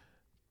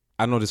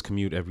 I know this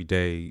commute every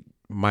day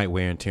might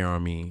wear and tear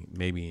on me,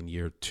 maybe in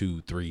year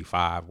 2, 3,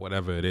 5,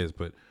 whatever it is,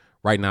 but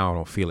right now I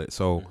don't feel it.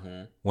 So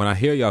when I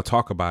hear y'all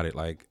talk about it,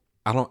 like,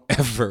 I don't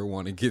ever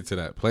want to get to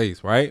that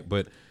place, right?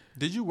 But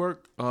did you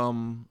work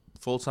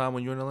full time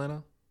when you were in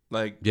Atlanta?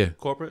 Like,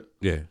 corporate?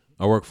 Yeah,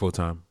 I worked full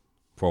time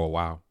for a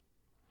while,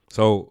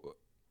 so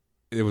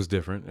it was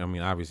different. I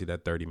mean, obviously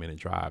that 30-minute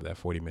drive, that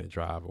 40-minute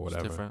drive, or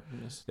whatever,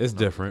 it's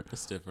different.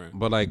 It's different.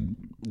 But like,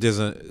 there's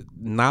a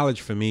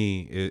knowledge for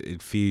me.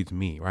 It feeds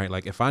me, right?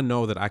 Like, if I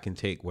know that I can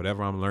take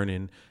whatever I'm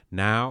learning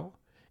now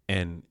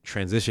and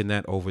transition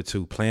that over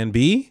to Plan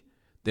B,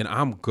 then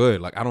I'm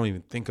good. Like, I don't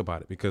even think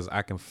about it because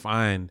I can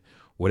find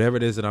whatever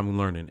it is that I'm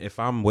learning. If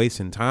I'm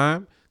wasting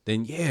time,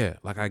 then yeah,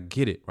 like, I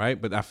get it, right?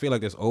 But I feel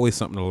like there's always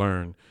something to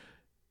learn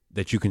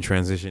that you can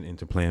transition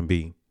into Plan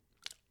B.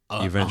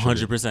 Eventually,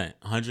 100%,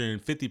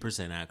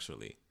 150%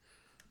 actually.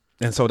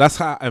 And so that's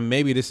how, and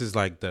maybe this is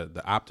like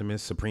the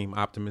optimist, supreme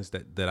optimist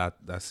that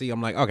I see.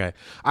 I'm like, okay,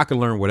 I can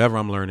learn whatever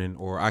I'm learning,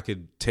 or I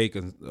could take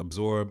and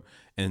absorb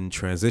and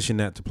transition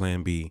that to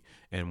Plan B.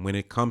 And when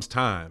it comes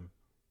time,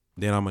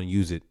 then I'm gonna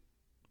use it.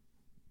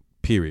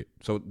 Period.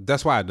 So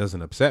that's why it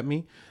doesn't upset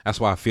me. That's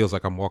why it feels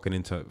like I'm walking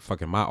into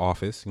fucking my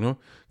office, you know?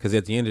 Because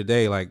at the end of the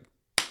day, like,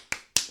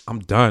 I'm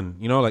done.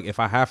 You know, like, if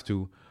I have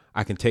to,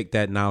 I can take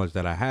that knowledge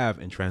that I have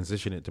and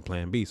transition it to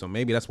Plan B. So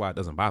maybe that's why it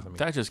doesn't bother me.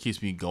 That just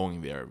keeps me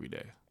going there every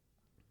day.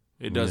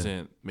 It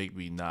doesn't make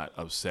me not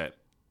upset,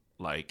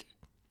 like,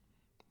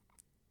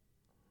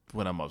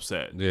 when I'm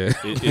upset. Yeah.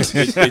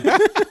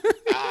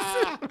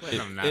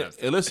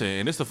 Listen,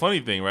 and it's the funny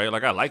thing, right?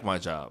 Like, I like my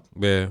job.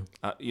 Yeah.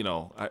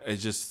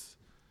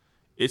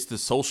 It's the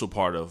social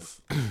part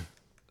of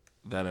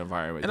that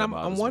environment. And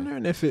I'm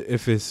wondering if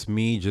it's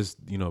me just,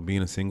 you know,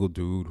 being a single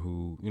dude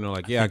who, you know,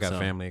 like, I got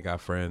family, I got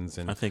friends,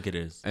 and I think it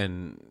is.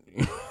 And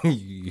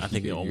I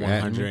think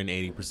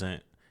 180%.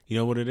 You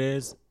know what it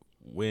is?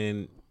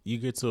 When you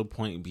get to a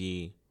point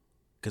B,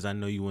 because I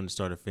know you want to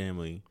start a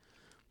family,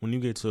 when you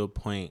get to a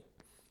point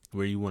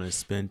where you want to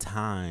spend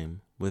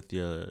time with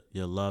your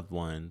loved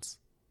ones,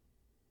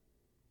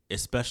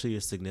 especially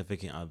a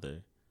significant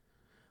other,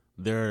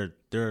 there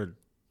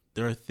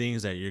are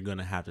things that you're going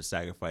to have to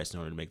sacrifice in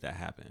order to make that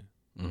happen.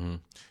 Mm-hmm.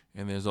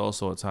 And there's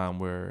also a time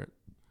where,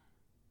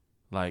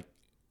 like,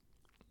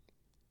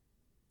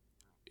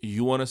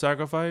 you want to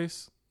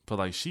sacrifice, but,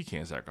 like, she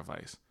can't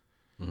sacrifice.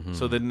 Mm-hmm.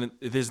 So then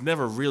there's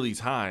never really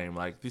time.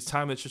 Like, this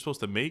time that you're supposed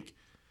to make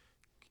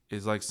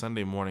is like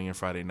Sunday morning and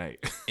Friday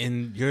night.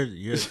 And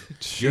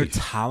your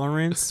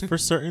tolerance for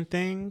certain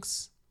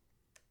things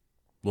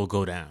will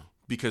go down.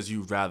 Because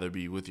you'd rather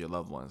be with your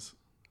loved ones.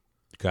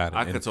 Got it.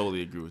 I could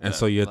totally agree with that. And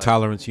so your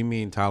tolerance, you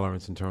mean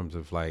tolerance in terms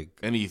of, like,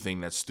 anything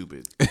that's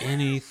stupid.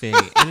 Anything.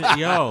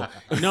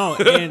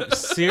 And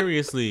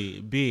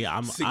seriously, B,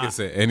 I can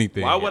say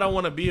anything. Why would I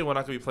want to be when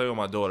I could be playing with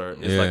my daughter?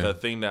 It's like a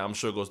thing that I'm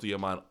sure goes through your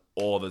mind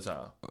all the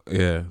time.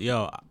 Yeah.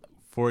 Yo,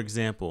 for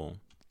example,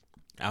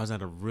 I was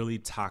at a really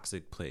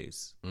toxic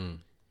place.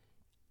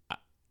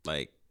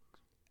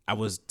 I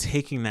was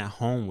taking that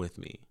home with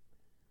me,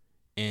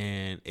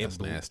 and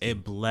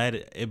it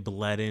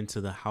bled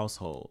into the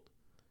household.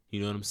 You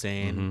know what I'm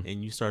saying? Mm-hmm.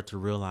 And you start to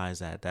realize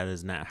that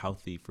is not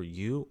healthy for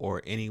you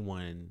or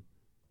anyone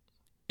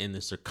in the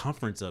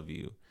circumference of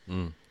you.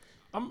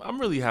 I'm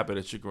really happy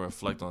that you can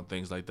reflect on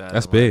things like that.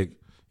 That's big.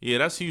 Yeah,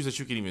 that's huge that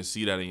you can even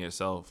see that in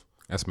yourself.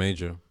 That's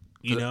major.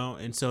 You know,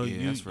 and so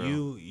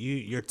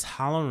your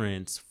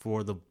tolerance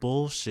for the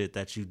bullshit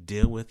that you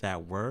deal with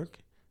at work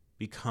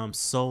becomes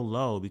so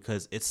low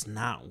because it's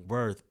not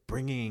worth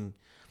bringing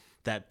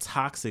that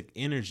toxic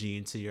energy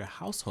into your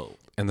household.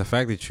 And the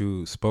fact that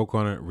you spoke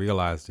on it,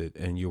 realized it,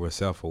 and you were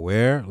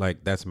self-aware,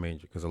 like, that's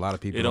major because a lot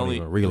of people don't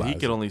even realize He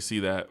can only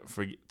see that.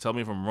 Tell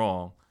me if I'm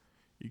wrong.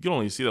 You can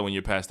only see that when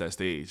you're past that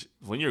stage.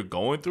 When you're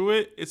going through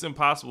it, it's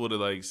impossible to,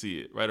 like, see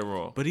it, right or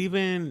wrong. But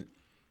even,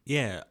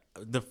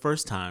 the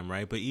first time,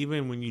 right? But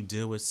even when you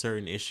deal with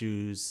certain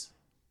issues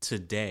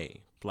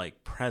today,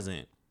 like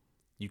present,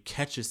 you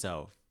catch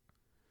yourself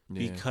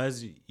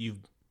because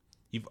you've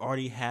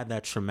already had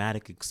that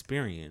traumatic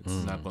experience.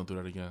 Not going through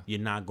that again.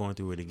 You're not going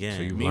through it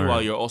again. So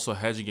meanwhile, you're also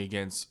hedging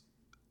against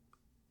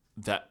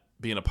that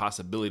being a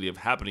possibility of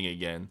happening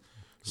again.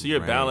 So you're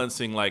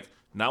balancing, like,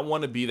 not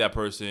want to be that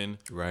person,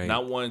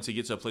 not wanting to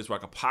get to a place where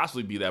I could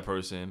possibly be that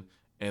person,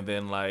 and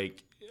then,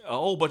 like, a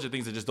whole bunch of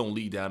things that just don't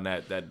lead down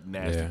that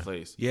nasty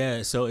place.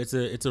 Yeah, so it's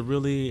a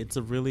really it's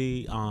a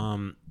really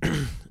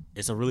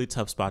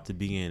tough spot to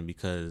be in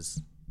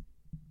because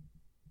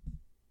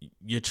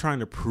you're trying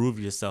to prove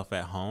yourself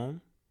at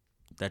home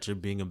that you're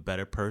being a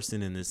better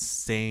person in the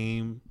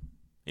same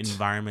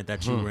environment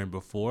that you were in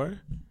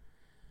before,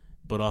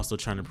 but also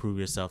trying to prove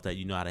yourself that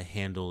you know how to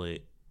handle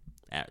it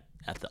at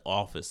the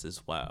office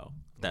as well.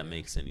 If that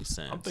makes any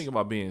sense. I'm thinking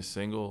about being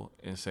single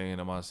and saying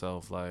to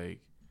myself, like,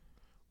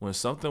 when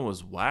something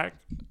was whack,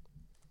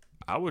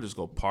 I would just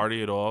go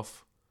party it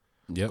off.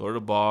 Yep. Go to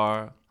the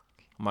bar.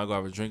 I might go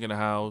have a drink in the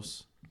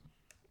house.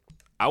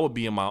 I would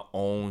be in my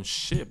own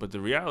shit, but the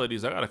reality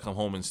is I gotta come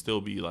home and still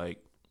be like,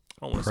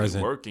 I don't want to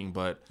say working,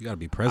 but you gotta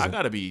be present. I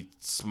gotta be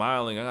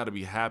smiling. I gotta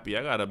be happy.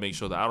 I gotta make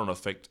sure that I don't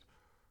affect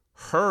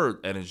her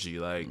energy.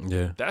 Like,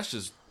 that's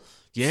just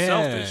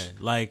selfish.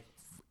 Like,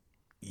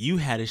 you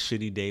had a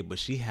shitty day, but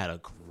she had a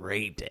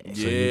great day.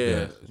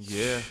 Yeah.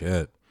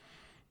 Shit.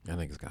 That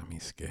niggas got me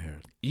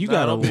scared. You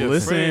gotta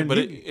listen, afraid, but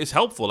it's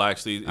helpful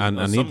actually. I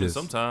need this.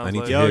 Sometimes, I need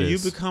like, to yo, hear you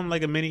this. become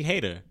like a mini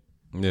hater.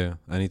 Yeah,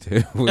 I need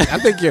to. I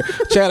think you're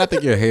Chad. I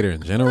think you're a hater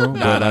in general.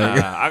 Nah.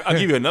 I'll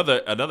give you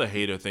another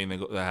hater thing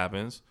that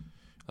happens.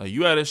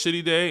 You had a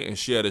shitty day and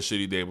she had a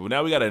shitty day, but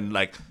now we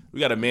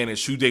gotta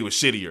manage who day was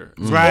shittier.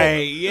 Right?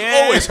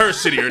 Yeah. Always her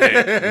shittier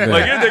day.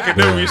 Like your day could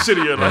never be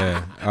shittier.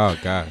 Like, Oh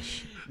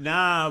gosh.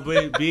 Nah,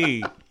 but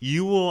B,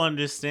 you will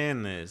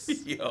understand this.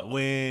 Yo.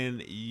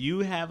 When you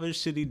have a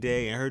shitty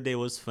day and her day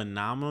was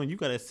phenomenal, you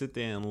gotta sit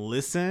there and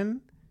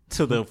listen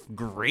to the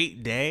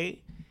great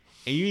day,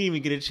 and you didn't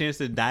even get a chance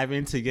to dive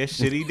into your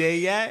shitty day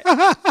yet.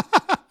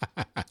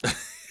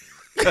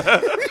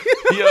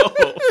 yo,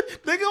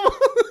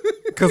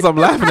 Because I'm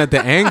laughing at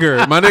the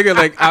anger. My nigga,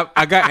 like,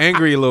 I got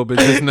angry a little bit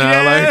just now.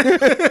 Yeah.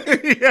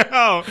 Like,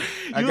 yo,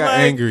 I got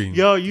angry.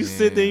 Yo, you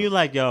sit there, you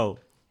like, yo,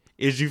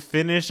 is you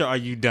finished or are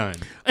you done?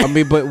 I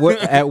mean, but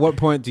at what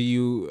point do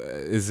you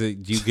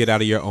get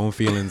out of your own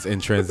feelings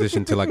and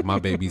transition to like, my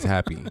baby's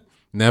happy?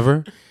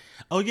 Never?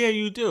 Oh yeah,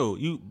 you do.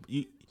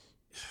 You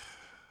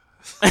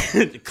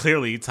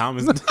clearly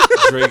Thomas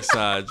Drake's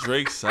side.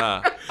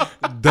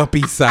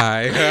 Dumpy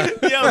side.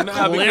 Yo,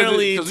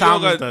 clearly because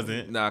Thomas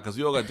doesn't. Nah, because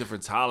we all got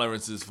different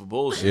tolerances for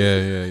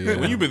bullshit. Yeah.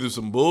 When you've been through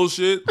some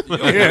bullshit, you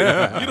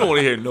don't want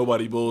to hear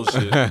nobody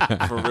bullshit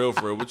for real.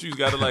 But you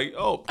gotta like,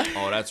 oh,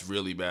 that's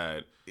really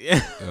bad.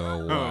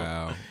 Oh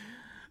wow.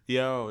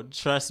 Yo,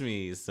 trust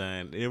me,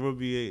 son. There will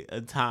be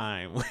a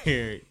time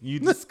where you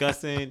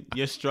discussing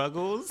your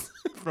struggles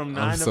from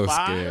 9 I'm to so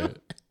 5. scared.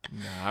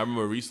 Nah, I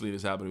remember recently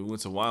this happened. We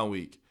went to Wine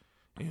Week.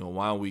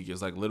 Wine Week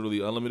is like literally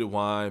unlimited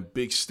wine,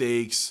 big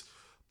steaks,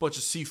 bunch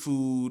of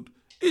seafood.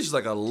 It's just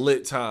like a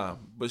lit time.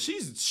 But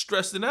she's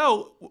stressing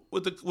out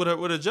with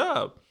her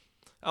job.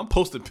 I'm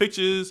posting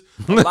pictures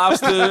of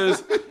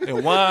lobsters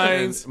and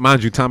wines.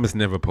 Mind you, Thomas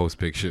never posts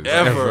pictures.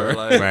 Ever.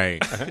 Like, Right.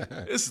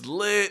 it's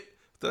lit.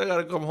 Then I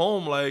gotta come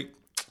home like,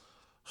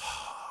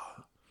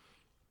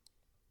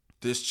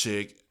 this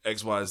chick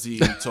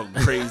XYZ talking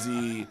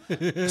crazy,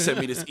 sent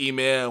me this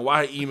email.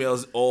 Why her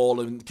emails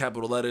all in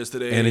capital letters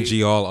today?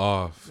 Energy all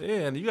off.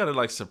 Yeah, and you gotta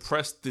like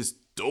suppress this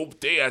dope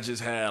day I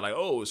just had. Like,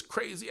 oh, it's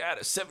crazy. I had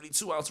a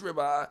 72-ounce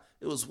ribeye.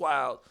 It was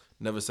wild.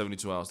 Never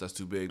 72 ounce. That's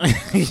too big.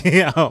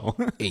 Yo.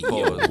 Hey,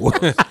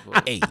 Pause.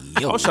 Hey,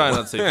 I was trying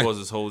not to say pause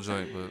this whole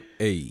joint, but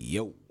Hey,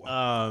 yo.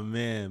 Oh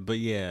man, but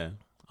yeah.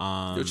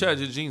 yo, Chad,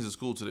 your jeans are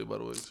cool today, by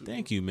the way. Too.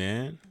 Thank you,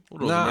 man.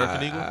 What are those,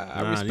 American Eagle?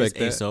 I Nah, respect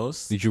these that.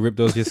 ASOS. Did you rip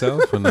those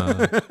yourself or not?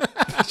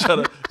 try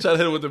to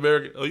hit it with the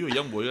American. Oh, you a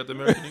young boy? You got the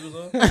American Eagles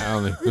on?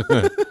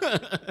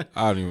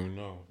 I don't even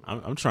know.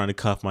 I'm trying to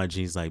cuff my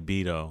jeans like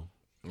B though.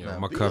 Yeah, Nah,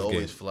 my B cuff always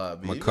game. fly,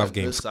 B. My You cuff got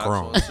game good socks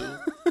strong. on,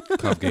 too.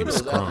 Cuff game What are those,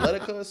 strong.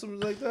 Athletica or something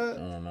like that? I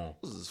don't know.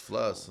 This is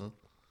fly, son.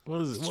 What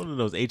are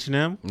those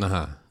H&M?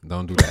 Nah,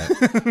 don't do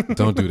that.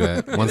 Don't do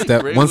that. One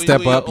step Great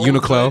up, when you in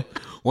your own Uniqlo.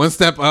 One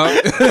step up.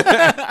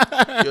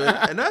 Yo,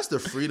 and that's the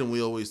freedom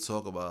we always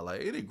talk about.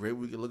 Like, ain't it great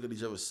we can look at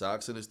each other's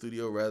socks in the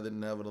studio rather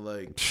than having to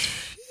like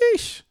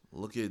Sheesh.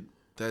 look at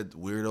that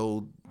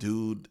weirdo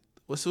dude.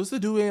 What's the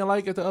dude we ain't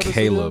like at the other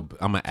Caleb.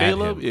 I'm going to add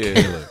Caleb? him. Yeah.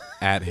 Caleb.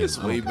 Add him. It's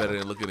way better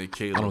than looking at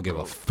Caleb. I don't give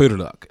bro. a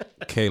fiddle-duck.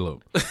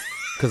 Caleb.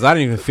 Because I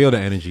didn't even feel the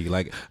energy.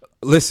 Like,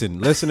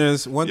 listen,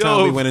 listeners, one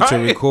time we went in to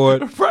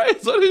record.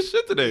 Brian's on his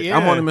shit today. Yeah.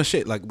 I'm on him and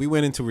shit. Like, we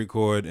went in to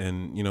record,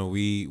 and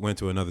we went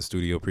to another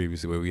studio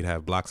previously where we'd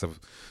have blocks of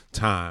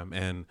time,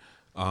 and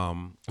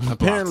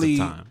apparently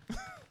Blocks of time.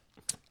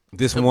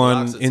 this Them one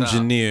blocks of time.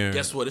 engineer,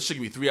 Guess what? It should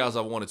give me 3 hours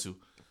I wanted to.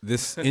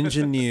 this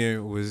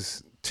engineer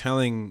was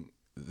telling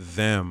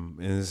them,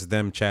 and it's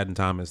them, Chad and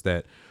Thomas,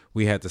 that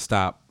we had to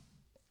stop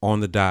on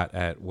the dot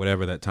at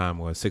whatever that time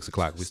was, 6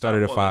 o'clock. We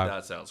started at Well, 5.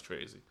 That sounds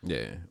crazy.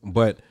 Yeah,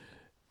 but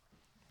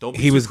Don't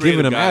be He too was giving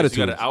creative, them guys. You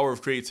got attitudes. an hour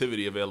of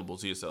creativity available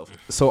to yourself.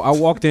 so I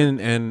walked in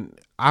and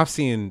I've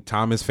seen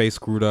Thomas' face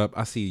screwed up.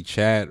 I see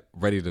Chad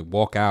ready to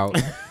walk out.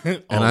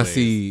 And I Always.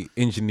 see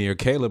engineer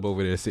Caleb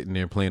over there sitting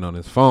there playing on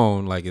his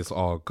phone like it's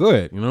all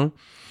good, And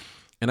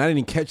I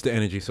didn't catch the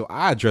energy. So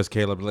I addressed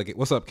Caleb like,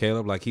 what's up,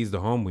 Caleb? Like, he's the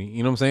homie.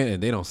 You know what I'm saying?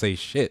 And they don't say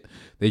shit.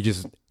 They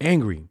just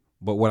angry.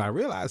 But what I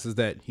realized is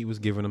that he was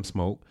giving them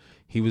smoke.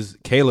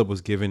 Caleb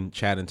was giving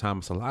Chad and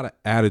Thomas a lot of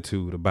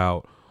attitude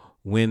about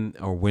when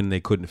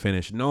they couldn't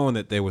finish, knowing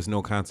that there was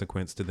no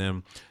consequence to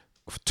them,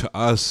 to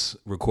us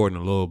recording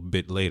a little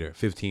bit later,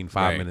 5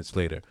 Right. minutes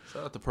later.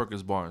 Shout out to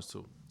Perkins Barnes,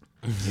 too.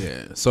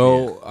 Yeah.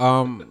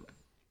 So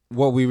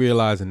what we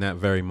realized in that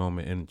very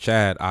moment, and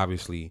Chad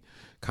obviously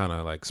kind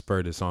of like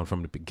spurred this on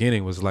from the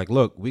beginning was like,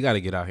 look, we got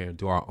to get out here and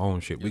do our own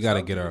shit. We got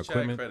to get our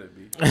equipment.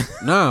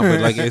 Nah,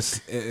 but like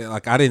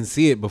like I didn't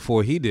see it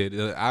before he did.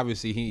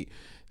 Obviously, he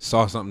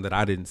saw something that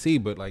I didn't see,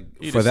 but like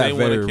he for that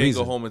very can't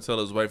reason. Go home and tell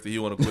his wife that he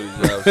want to quit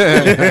his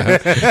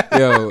job.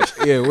 Yo,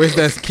 yeah, where's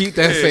that? Keep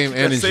that same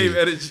energy. Same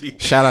energy.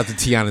 Shout out to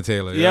Tiana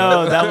Taylor.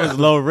 Yo, that was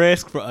low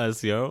risk for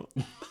us, yo.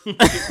 Keep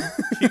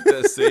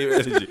that same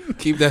energy.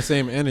 Keep that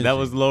same energy. That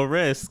was low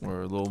risk.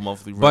 Or a little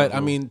monthly. But I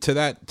mean, to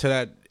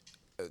that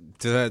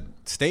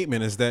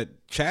statement is that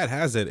Chad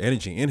has that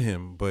energy in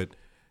him, but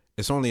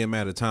it's only a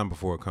matter of time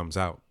before it comes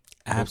out.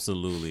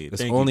 Absolutely,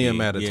 It's only a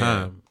matter of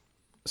time.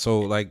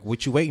 So, like,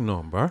 what you waiting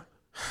on, bro?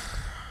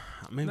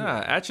 Nah,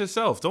 ask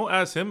yourself. Don't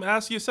ask him.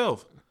 Ask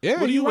yourself. Yeah,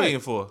 what are you right.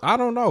 waiting for? I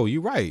don't know.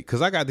 You're right.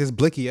 Because I got this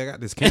blicky. I got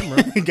this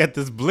camera. You got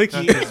this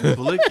blicky.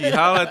 Blicky,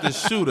 holla at the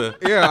shooter.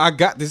 Yeah, I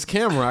got this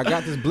camera. I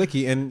got this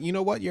blicky. And you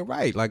know what? You're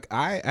right. Like,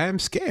 I am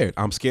scared.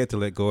 I'm scared to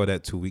let go of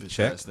that 2-week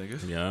check.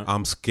 Yeah.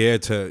 I'm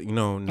scared to,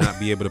 not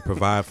be able to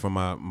provide for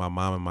my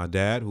mom and my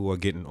dad who are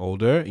getting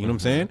older. You know what I'm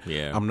saying?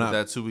 Yeah. I'm not.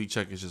 That 2-week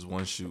check is just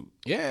one shoot.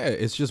 Yeah,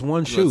 it's just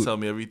one You gonna shoot. tell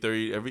me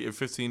every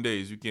 15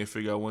 days you can't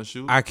figure out one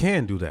shoot? I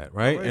can do that,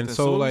 right? All And then.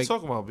 so what like we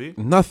talking about, B?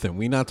 nothing.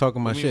 We not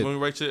talking about shit. When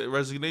we write your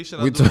resignation,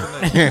 We I'll do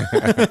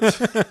it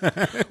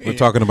tonight. We're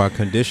talking about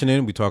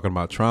conditioning. We're talking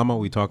about trauma.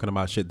 We're talking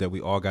about shit that we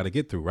all got to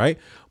get through, right?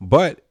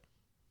 But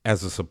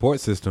as a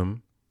support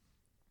system,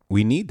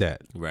 we need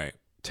that. Right.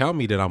 Tell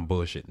me that I'm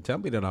bullshitting. Tell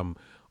me that I'm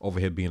over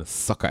here being a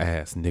sucker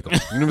ass nigga. You know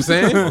what I'm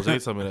saying? Jose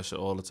tell me that shit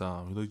all the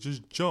time. He's like,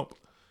 just jump.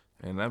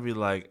 And I'd be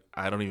like,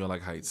 I don't even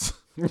like heights.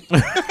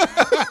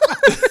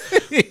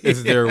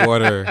 Is there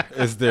water?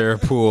 Is there a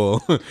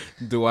pool?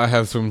 Do I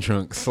have swim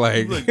trunks?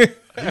 Like,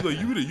 He's like,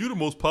 you the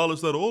most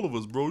polished out of all of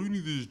us, bro. You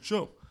need to just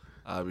jump.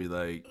 I'd be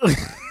like,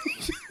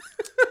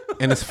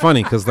 and it's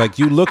funny because like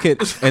you look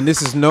at, and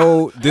this is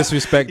no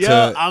disrespect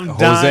to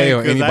Jose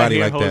or anybody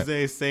like that.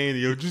 Jose saying,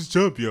 "Yo, just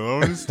jump, yo." I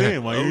don't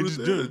understand why you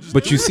just jump.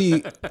 But you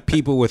see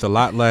people with a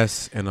lot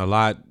less and a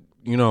lot,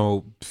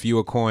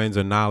 fewer coins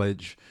or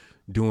knowledge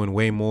doing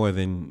way more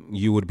than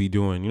you would be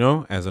doing,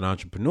 as an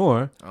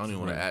entrepreneur. I don't even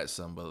want to add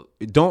some, but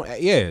Don't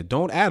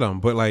add them.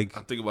 But like,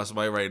 I'm thinking about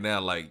somebody right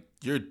now, like,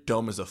 you're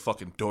dumb as a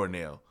fucking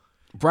doornail.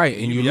 right,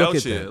 and you be look out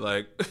at here, that,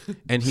 like,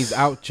 and he's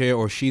out here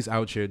or she's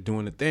out here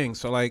doing the thing.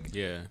 So like,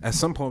 Yeah. at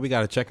some point we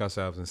got to check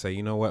ourselves and say,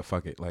 you know what,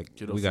 fuck it, like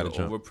get we off got to the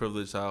jump.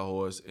 overprivileged high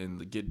horse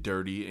and get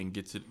dirty and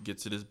get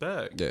to this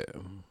bag. Yeah,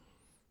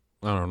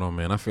 I don't know,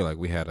 man. I feel like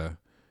we had a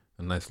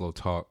nice little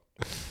talk.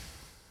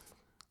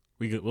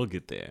 We'll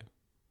get there.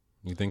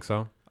 You think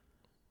so?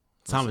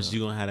 Thomas, you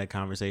gonna have that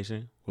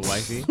conversation with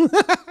wifey?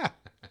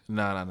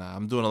 Nah.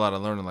 I'm doing a lot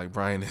of learning like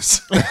Brian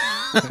is.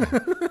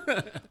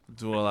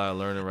 Doing a lot of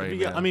learning right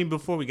now. I mean,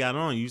 before we got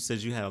on, you said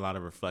you had a lot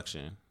of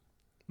reflection.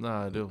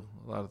 Nah, I do.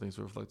 A lot of things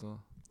to reflect on.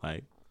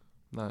 Like,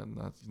 Not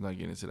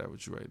getting into that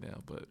with you right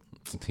now, but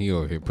He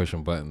over here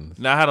pushing buttons.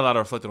 now I had a lot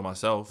of reflecting on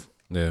myself.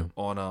 Yeah.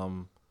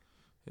 On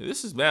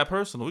this is mad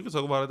personal. We can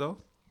talk about it though.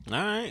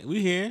 all right,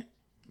 we here.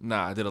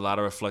 Nah, I did a lot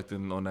of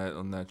reflecting on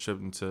that trip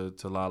into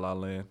La La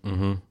Land.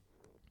 Mm-hmm.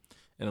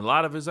 And a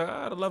lot of it's like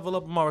I gotta level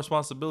up my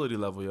responsibility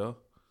level, yo.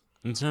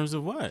 In terms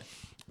of what?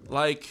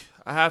 Like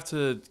I have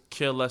to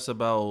care less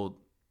about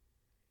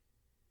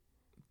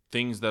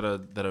things that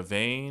are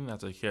vain. I have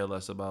to care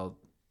less about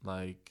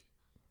like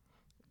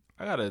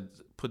I gotta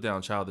put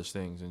down childish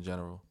things in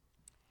general.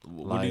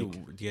 What do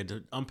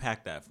you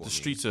unpack that for The me.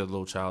 streets are a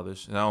little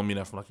childish, and I don't mean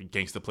that from like a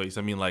gangster place.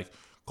 I mean like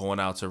going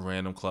out to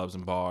random clubs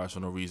and bars for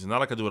no reason. Not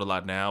like I do it a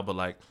lot now, but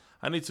like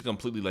I need to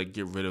completely like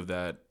get rid of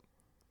that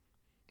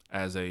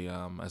as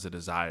a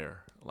desire.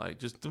 Like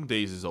just them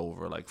days is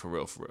over. Like for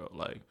real.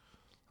 Like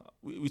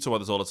we talk about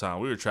this all the time.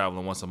 We were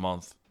traveling once a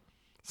month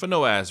for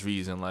no ass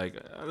reason. Like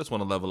I just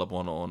want to level up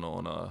on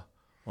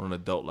an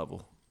adult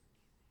level.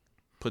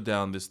 Put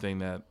down this thing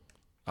that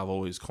I've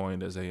always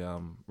coined as a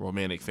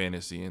romantic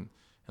fantasy and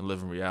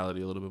live in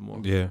reality a little bit more.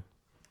 Yeah.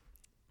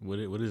 What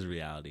is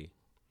reality?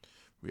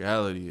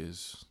 Reality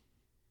is,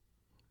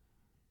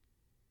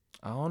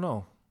 I don't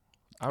know.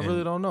 I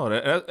really don't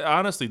know.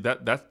 Honestly,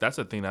 that's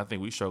a thing that I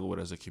think we struggle with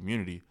as a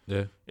community.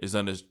 Yeah. Is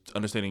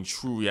understanding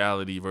true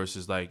reality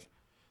versus like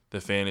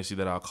the fantasy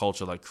that our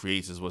culture like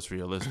creates is what's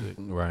realistic.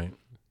 Right.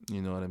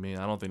 You know what I mean?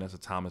 I don't think that's a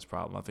Thomas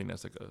problem. I think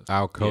that's like a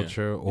Our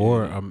culture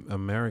or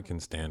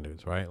American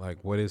standards, right?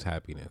 Like, what is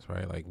happiness,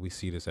 right? Like, we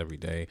see this every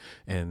day.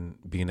 And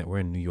being that we're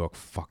in New York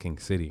fucking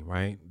city,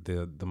 right?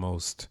 The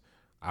most,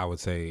 I would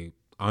say,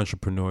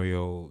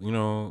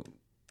 entrepreneurial,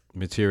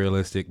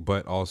 materialistic,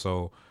 but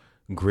also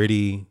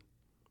gritty,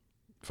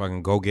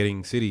 fucking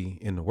go-getting city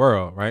in the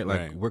world, right? Like,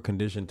 Right. we're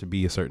conditioned to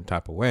be a certain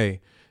type of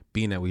way,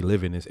 being that we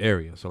live in this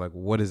area. So, like,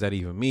 what does that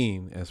even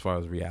mean as far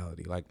as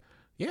reality? Like,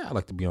 yeah, I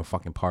like to be on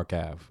fucking Park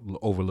Ave,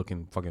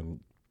 overlooking fucking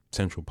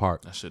Central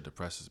Park that shit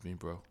depresses me,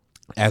 bro.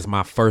 as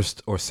my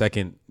first or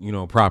second,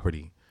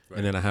 property. Right.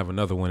 And then I have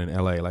another one in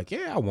LA. Like,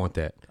 yeah, I want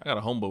that. I got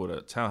a homeboy with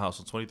a townhouse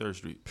on 23rd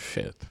Street.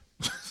 Shit.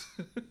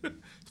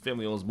 His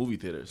family owns movie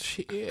theaters.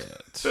 Shit.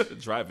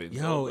 Drive-in.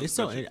 Yo, it's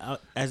so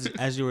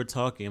as you were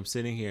talking, I'm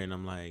sitting here and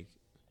I'm like,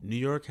 New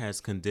York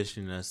has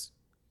conditioned us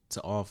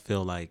to all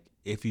feel like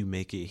if you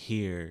make it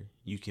here,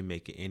 you can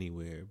make it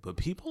anywhere. But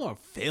people are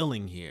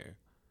failing here.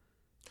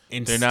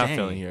 They're not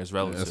failing here. It's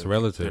relative. It's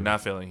relative. They're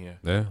not failing here.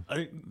 Yeah.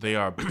 They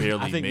are barely.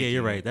 I think, yeah,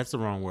 you're right. it. That's the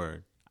wrong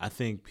word. I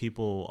think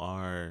people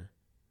are.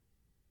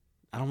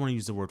 I don't want to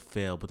use the word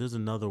fail, but there's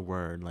another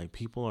word. Like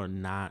people are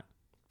not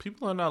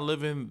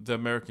living the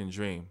American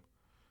dream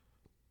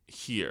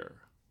here.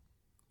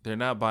 They're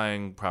not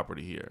buying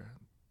property here.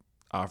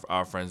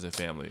 Our friends and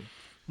family.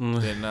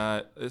 They're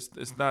not.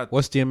 It's not.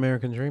 What's the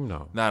American dream,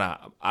 though? Nah.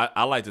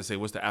 I like to say,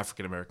 what's the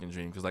African American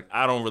dream? Because like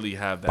I don't really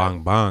have that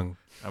Bang bang.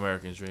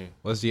 American dream.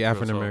 What's the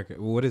African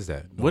American? What is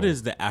that? What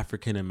is the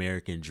African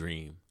American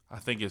dream? I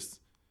think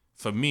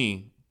for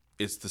me,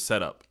 it's the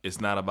setup. It's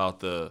not about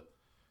the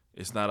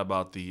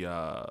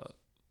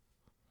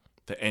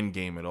end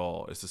game at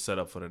all. It's the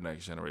setup for the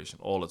next generation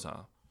all the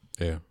time.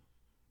 Yeah.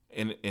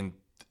 And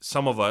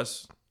some of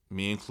us,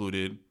 me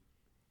included,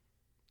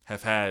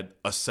 have had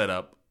a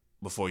setup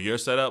before your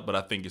setup, but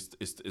I think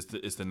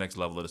it's the next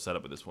level of the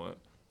setup at this point.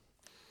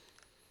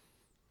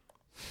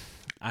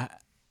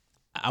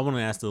 I want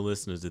to ask the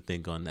listeners to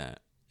think on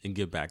that and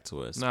get back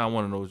to us. Nah, I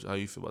want to know how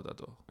you feel about that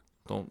though.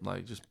 Don't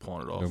like just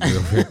pawn it off.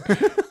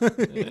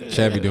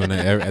 Chad be doing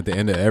that at the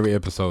end of every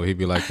episode. He'd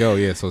be like, "Yo,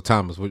 yeah. So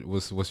Thomas,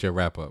 what's your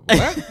wrap up?"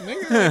 What,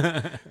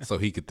 nigga? So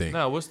he could think.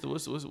 Nah, what's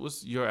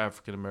your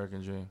African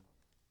American dream?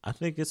 I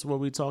think it's what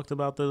we talked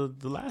about the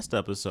last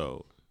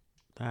episode.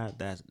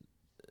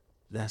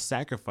 That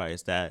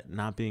sacrifice, that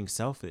not being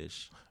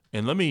selfish.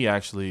 And let me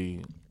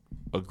actually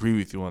agree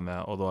with you on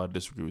that, although I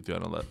disagree with you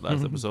on the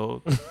last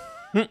episode.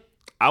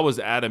 I was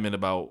adamant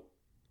about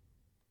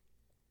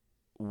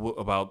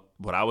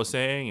what I was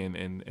saying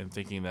and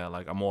thinking that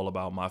like I'm all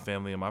about my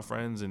family and my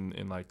friends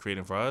and like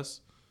creating for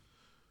us.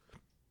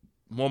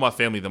 More my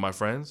family than my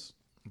friends.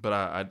 But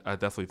I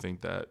definitely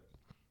think that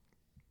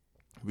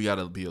we got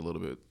to be a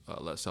little bit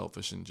less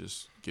selfish and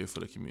just give for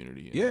the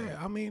community. Yeah,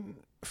 I mean,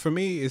 for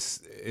me,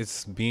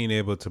 it's being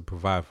able to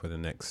provide for the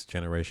next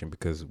generation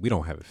because we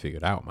don't have it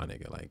figured out, my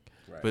nigga. Like,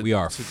 but we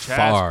are to Chad's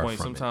far point,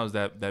 from sometimes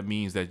that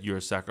means that you're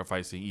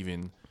sacrificing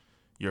even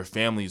your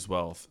family's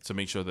wealth to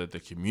make sure that the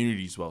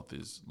community's wealth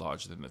is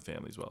larger than the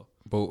family's wealth.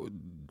 But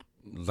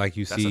like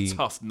you That's see, a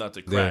tough nut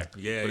to crack.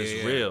 Yeah, but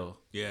it's real.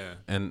 Yeah.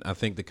 and I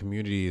think the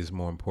community is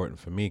more important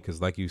for me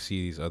because, like you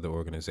see these other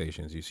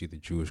organizations, you see the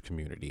Jewish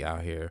community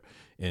out here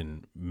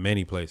in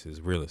many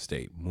places, real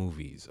estate,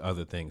 movies,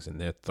 other things, and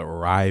they're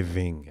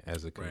thriving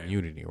as a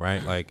community,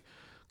 right? Like,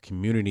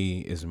 community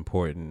is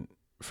important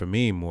for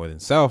me more than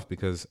self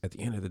because at the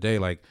end of the day,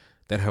 like,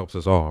 that helps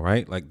us all,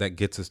 right? Like, that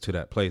gets us to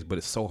that place, but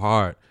it's so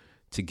hard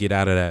to get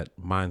out of that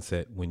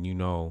mindset when you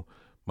know,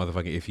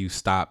 motherfucker, if you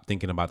stop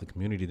thinking about the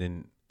community,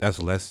 then that's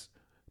less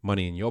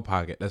money in your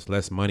pocket. That's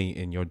less money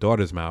in your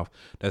daughter's mouth.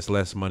 That's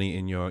less money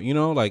in your,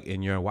 like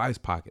in your wife's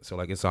pocket. So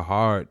like, it's a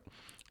hard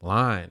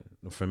line.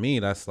 For me,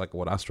 that's like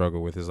what I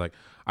struggle with is like,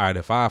 all right,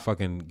 if I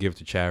fucking give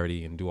to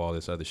charity and do all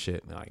this other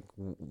shit, like,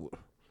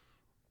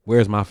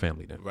 where's my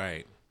family then?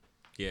 Right.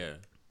 Yeah.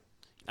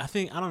 I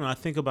don't know. I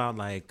think about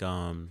like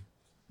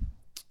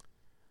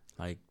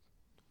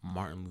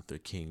Martin Luther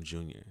King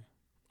Jr.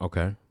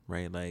 Okay.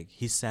 Right. Like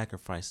he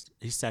sacrificed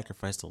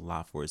a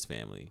lot for his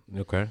family.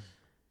 Okay.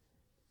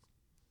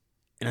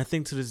 And I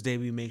think to this day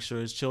we make sure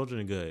his children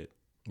are good.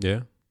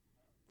 Yeah.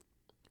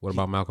 What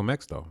about Malcolm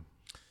X though?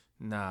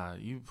 Nah,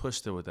 you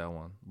pushed it with that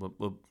one.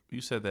 But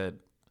you said that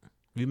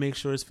we make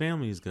sure his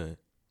family is good.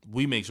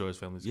 We make sure his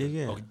family's good.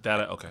 Yeah.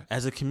 Okay.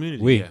 As a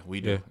community.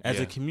 We do. As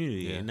a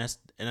community. Yeah.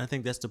 And I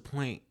think that's the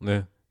point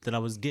that I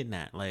was getting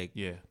at. Like,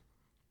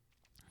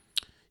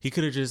 he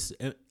could have just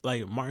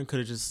like Martin could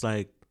have just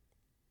like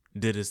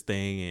did his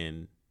thing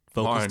and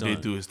focused Martin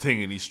did do his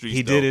thing in these streets.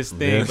 He did his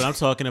thing, but I'm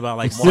talking about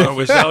like Martin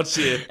was out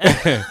shit.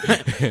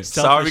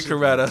 Sorry,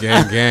 Coretta.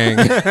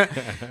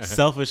 Gang.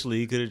 Selfishly,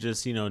 he could have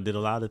just did a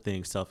lot of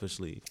things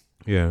selfishly.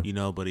 Yeah.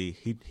 But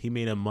he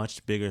made a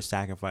much bigger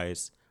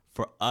sacrifice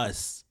for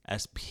us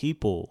as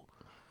people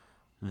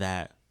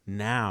that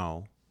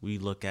now we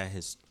look at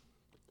his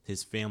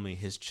family,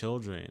 his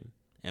children,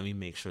 and we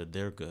make sure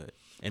they're good.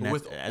 And that's,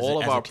 with as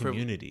all of our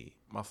community.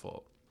 My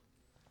fault.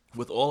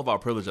 With all of our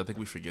privilege, I think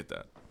we forget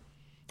that.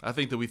 I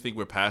think that we think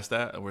we're past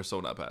that, and we're so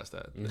not past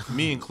that.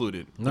 Me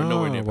included. No, we're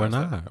nowhere near we're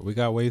past not. that. We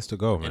got ways to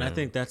go, man. And I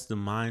think that's the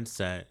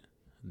mindset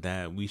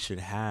that we should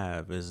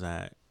have is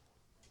that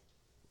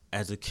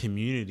as a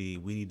community,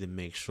 we need to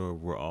make sure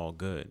we're all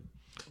good.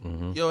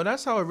 Mm-hmm. Yo, and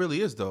that's how it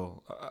really is,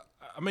 though.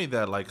 I made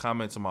that like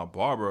comment to my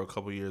barber a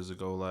couple years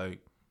ago. Like,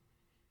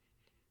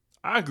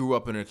 I grew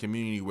up in a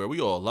community where we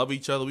all love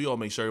each other. We all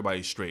make sure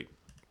everybody's straight.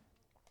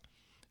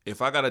 If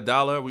I got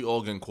 $1, we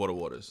all getting quarter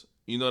waters.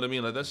 You know what I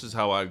mean? Like, that's just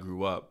how I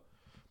grew up.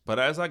 But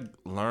as I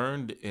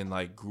learned and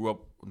like grew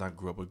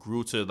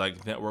to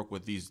like network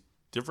with these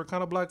different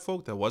kind of black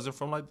folk that wasn't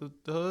from like the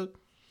hood,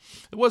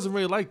 it wasn't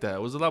really like that.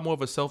 It was a lot more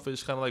of a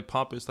selfish kind of like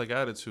pompous like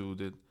attitude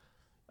that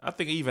I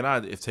think even I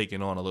have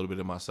taken on a little bit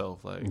of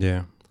myself. Like,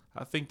 yeah,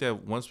 I think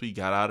that once we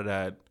got out of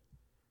that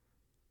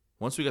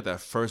once we got that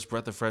first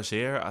breath of fresh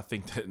air, I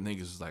think that niggas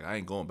was like, I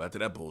ain't going back to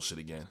that bullshit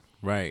again.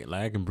 Right.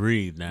 Like I can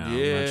breathe now. I'm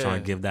Yeah. not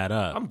trying to give that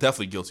up. I'm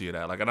definitely guilty of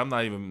that. Like, and I'm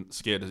not even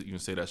scared to even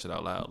say that shit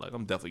out loud. Like,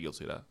 I'm definitely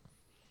guilty of that.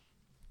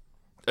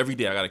 Every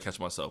day I gotta catch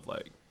myself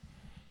like,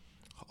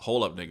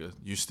 hold up, nigga.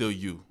 You still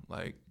you.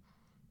 Like,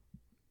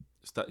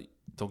 stop,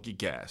 don't get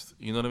gassed.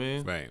 You know what I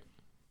mean? Right.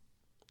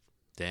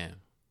 Damn.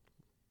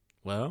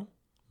 Well,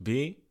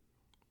 B.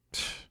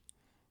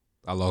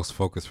 I lost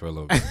focus for a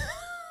little bit.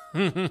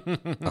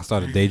 I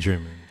started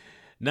daydreaming.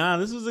 Nah,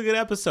 this was a good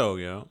episode,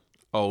 yo.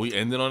 Oh, we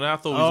ended on that. I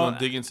thought we was gonna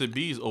dig into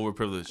B's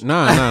overprivileged.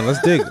 Nah,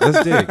 let's dig.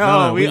 Let's dig.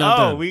 No, we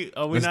not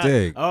done. Let's not,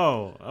 dig.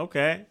 Oh,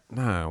 okay.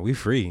 Nah, we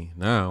free.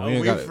 Nah, we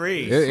ain't We got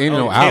free. It ain't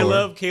no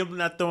hour. Caleb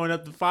not throwing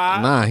up the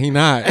 5. Nah, he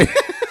not. I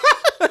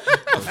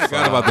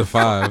forgot about the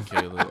 5.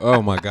 Caleb.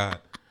 Oh my god.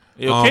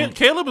 Yo,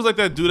 Caleb is like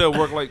that dude at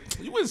work. Like,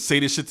 you wouldn't say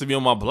this shit to me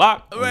on my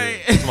block,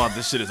 right? Come on,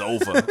 this shit is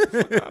over.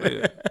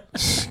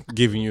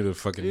 Giving you the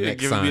fucking Yeah, neck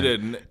giving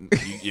sign.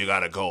 me you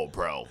gotta go,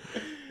 bro.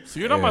 So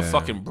you're not my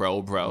fucking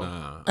bro.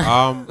 Nah.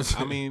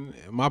 I mean,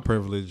 my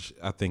privilege.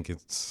 I think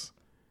it's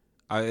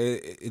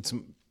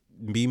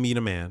me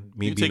the man.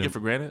 Me You take being it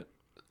for granted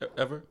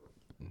ever?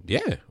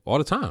 yeah, all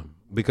the time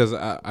because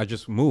I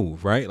just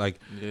move right. Like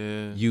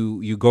Yeah.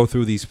 you go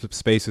through these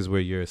spaces where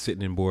you're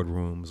sitting in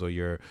boardrooms or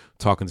you're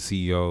talking to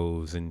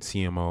CEOs and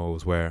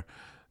CMOs where,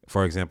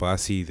 for example, I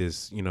see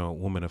this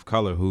woman of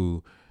color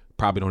who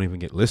probably don't even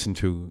get listened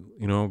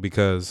to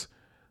because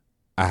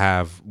I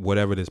have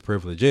whatever this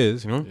privilege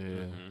is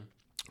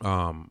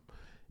Yeah.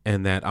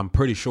 and that I'm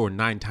pretty sure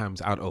 9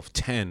 times out of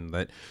 10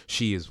 that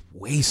she is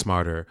way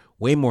smarter,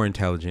 way more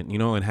intelligent,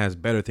 and has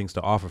better things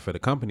to offer for the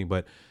company.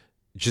 But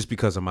just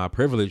because of my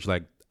privilege,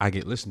 like I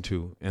get listened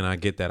to and I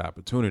get that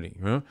opportunity.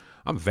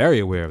 I'm very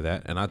aware of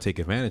that and I take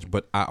advantage,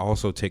 but I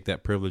also take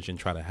that privilege and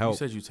try to help. You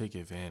said you take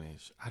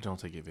advantage. I don't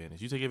take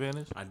advantage. You take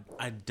advantage?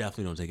 I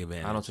definitely don't take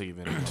advantage. I don't take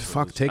advantage. of my Fuck,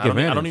 privilege. take I don't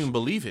advantage. even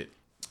believe it.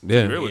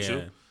 Yeah. To be real with Yeah.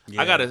 you.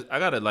 Yeah. I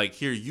gotta like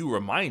hear you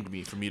remind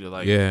me for me to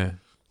like. Yeah.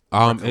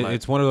 recollect.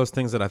 It's one of those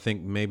things that I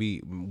think maybe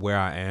where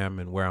I am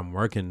and where I'm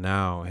working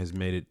now has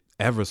made it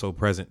ever so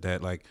present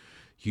that like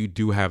you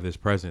do have this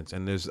presence.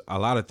 And there's a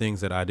lot of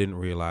things that I didn't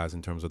realize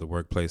in terms of the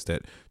workplace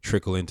that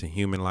trickle into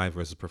human life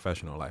versus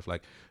professional life.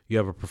 Like you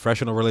have a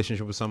professional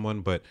relationship with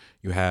someone, but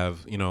you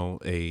have,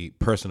 a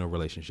personal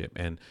relationship,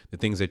 and the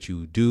things that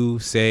you do,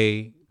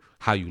 say,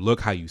 how you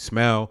look, how you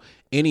smell,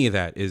 any of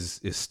that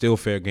is still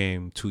fair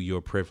game to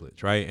your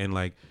privilege. Right. And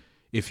like,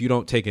 if you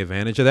don't take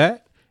advantage of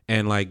that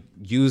and like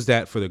use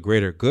that for the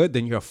greater good,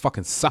 then you're a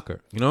fucking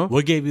sucker,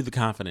 What gave you the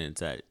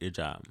confidence at your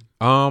job?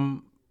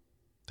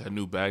 That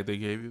new bag they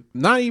gave you?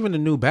 Not even a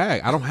new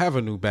bag. I don't have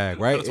a new bag,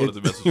 right? That's what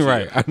the message is.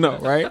 Right. I know,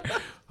 right?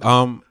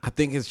 I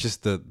think it's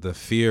just the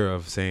fear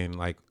of saying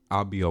like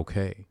I'll be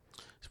okay.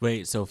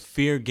 Wait, so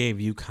fear gave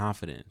you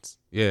confidence?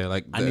 Yeah,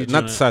 like I need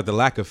not you the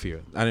lack of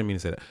fear. I didn't mean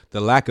to say that.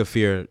 The lack of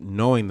fear,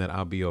 knowing that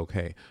I'll be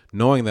okay,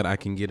 knowing that I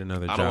can get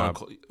another I don't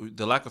job. want to.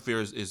 The lack of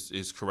fear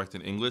is correct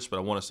in English, but I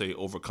want to say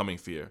overcoming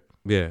fear.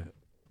 Yeah.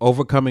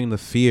 Overcoming the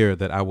fear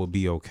that I will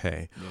be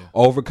okay. Yeah.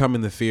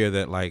 Overcoming the fear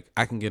that like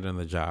I can get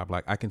another job,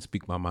 like I can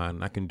speak my mind,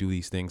 and I can do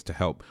these things to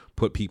help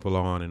put people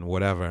on and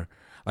whatever.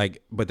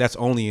 Like, but that's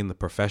only in the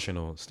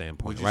professional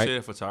standpoint, Would you right? say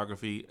that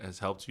photography has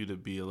helped you to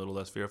be a little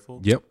less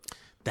fearful? Yep.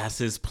 That's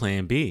his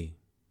plan B.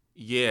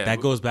 Yeah.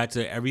 That goes back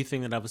to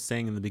everything that I was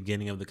saying in the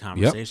beginning of the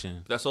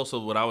conversation. That's also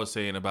what I was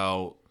saying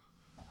about,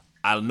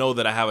 I know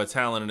that I have a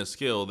talent and a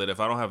skill that if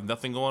I don't have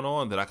nothing going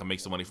on, that I can make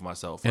some money for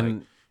myself.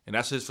 And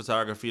that's his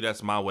photography.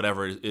 That's my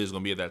whatever it is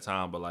going to be at that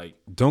time. But like,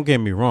 don't get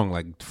me wrong.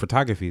 Like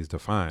photography is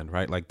defined,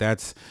 right? Like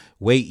that's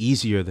way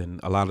easier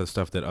than a lot of the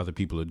stuff that other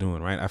people are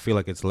doing, right? I feel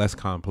like it's less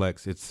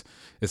complex. It's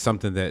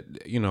something that,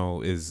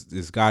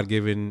 is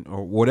God-given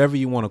or whatever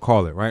you want to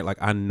call it, right? Like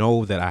I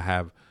know that I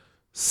have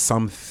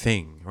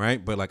something,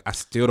 right? But like I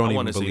still don't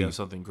even believe. You have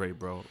something great,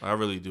 bro. I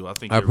really do. I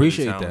think I you're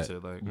appreciate really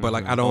talented. that. Like, but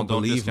like I don't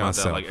believe discount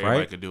myself, that. Like, everybody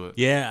right? could do it.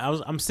 Yeah,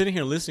 I'm sitting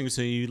here listening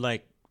to you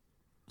like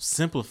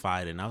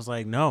simplified it, and I was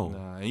like, no.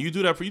 Nah, and you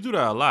do that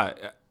a lot.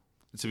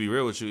 To be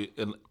real with you,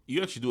 and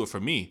you actually do it for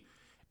me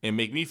and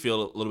make me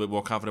feel a little bit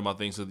more confident about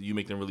things so that you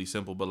make them really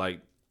simple. But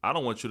like, I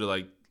don't want you to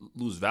like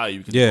lose value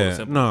because it's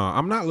simple. No,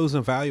 I'm not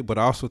losing value, but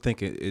I also think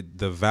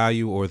the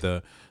value or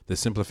the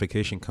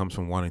simplification comes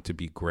from wanting to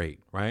be great,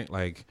 right?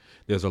 Like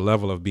there's a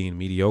level of being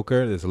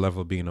mediocre, there's a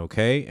level of being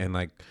okay, and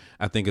like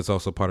I think it's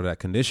also part of that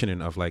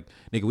conditioning of like,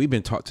 nigga, we've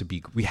been taught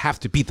we have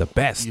to be the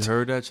best. You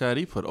heard that, Chad?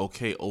 He put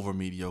okay over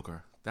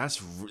mediocre.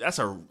 That's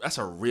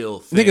a real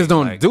thing. Niggas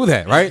don't do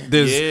that, right? Yeah.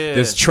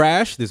 There's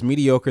trash, there's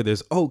mediocre,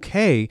 there's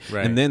okay,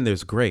 right. And then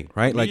there's great,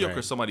 right? Mediocre like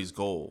is somebody's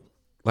goal.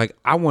 Like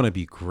I want to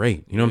be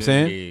great, you know what I'm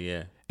saying?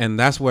 Yeah. And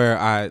that's where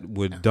I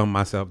would dumb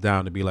myself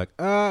down to be like,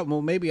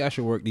 well, maybe I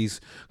should work these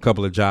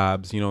couple of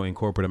jobs, in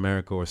corporate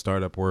America or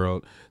startup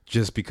world,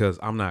 just because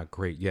I'm not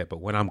great yet.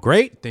 But when I'm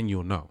great, then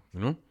you'll know,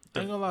 I ain't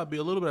gonna lie, be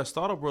a little bit of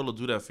startup world will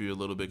do that for you a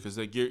little bit because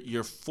like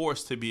you're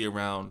forced to be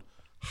around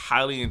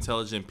highly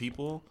intelligent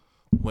people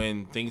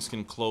when things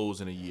can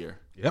close in a year.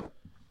 Yep.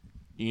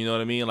 You know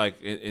what I mean? Like,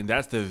 and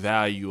that's the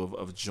value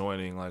of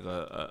joining like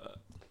a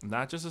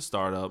not just a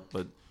startup,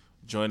 but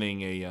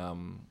joining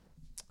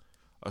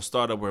a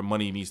startup where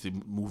money needs to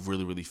move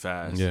really, really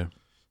fast. Yeah.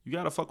 You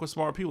gotta fuck with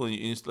smart people, and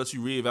it lets you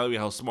reevaluate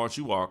how smart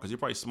you are, because you're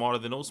probably smarter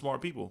than those smart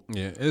people.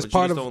 Yeah, it's but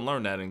part you just of. don't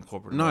learn that in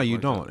corporate. No, you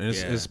like don't. that. And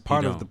it's, Yeah, it's you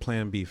part of don't. the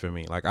plan B for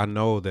me. Like I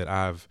know that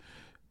I've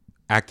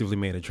actively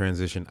made a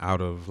transition out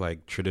of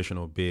like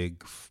traditional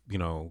big,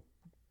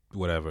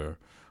 whatever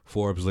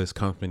Forbes list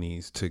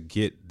companies to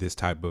get this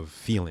type of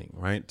feeling,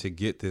 right? To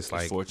get this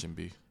like Fortune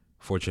B.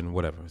 Fortune,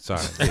 whatever.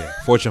 Sorry, yeah,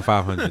 Fortune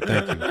 500.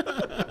 Thank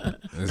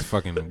you. It's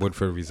fucking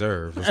Woodford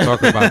Reserve. Let's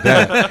talk about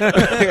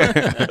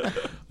that.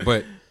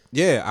 But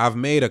yeah, I've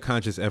made a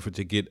conscious effort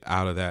to get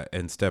out of that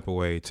and step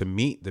away to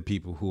meet the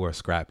people who are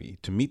scrappy,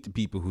 to meet the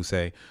people who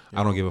say,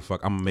 I don't give a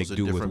fuck. I'm gonna make Those are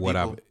do with different what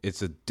people.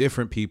 it's a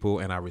different people,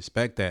 and I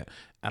respect that.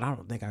 And I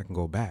don't think I can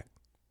go back.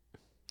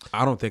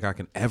 I don't think I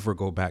can ever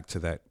go back to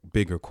that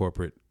bigger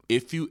corporate.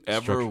 If you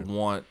ever Structure.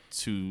 want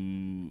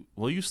to,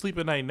 well, you sleep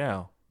at night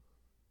now.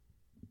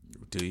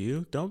 Do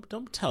you? Don't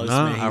tell us,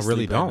 Nah, man. I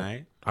really don't.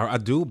 Night. I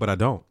do, but I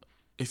don't.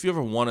 If you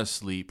ever want to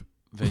sleep,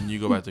 then you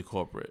go back to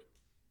corporate.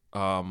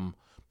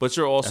 But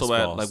you're also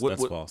That's at false. like what?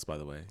 That's what false, by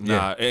the way.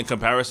 Nah, in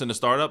comparison to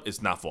startup,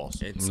 it's not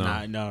false. It's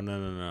No. not.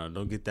 No.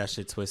 Don't get that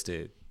shit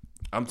twisted.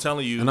 I'm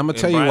telling you, And I'ma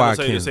tell you Brian why will I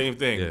tell you the can. same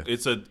thing. Yeah.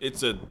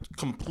 It's a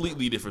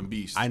completely different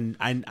beast. I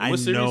what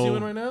series know. you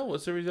in right now?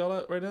 What series y'all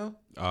at right now?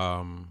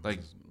 Like,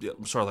 yeah,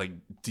 I'm sorry, like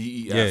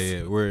DEF.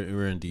 Yeah.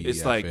 We're in DEF.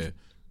 It's like yeah.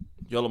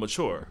 y'all are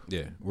mature.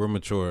 Yeah, we're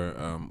mature.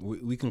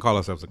 We can call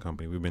ourselves a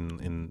company. We've been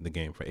in the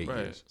game for 8 Right.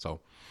 years.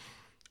 So,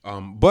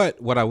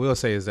 but what I will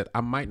say is that I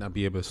might not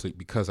be able to sleep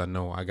because I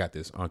know I got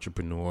this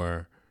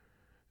entrepreneur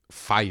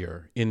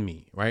fire in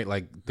me, right?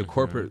 Like the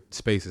corporate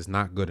space is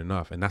not good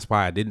enough. And that's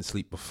why I didn't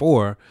sleep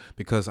before,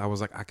 because I was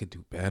like, I could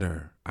do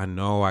better. I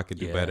know I could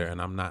do Yeah. better, and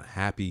I'm not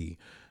happy.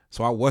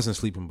 So I wasn't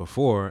sleeping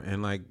before,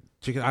 and like,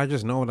 I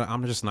just know that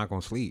I'm just not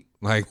gonna sleep.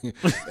 Like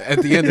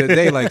at the end of the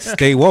day, like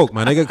stay woke,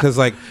 my nigga, because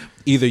like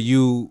either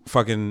you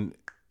fucking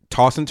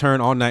toss and turn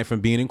all night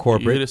from being in You hear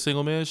corporate, the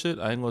single man shit?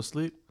 I ain't gonna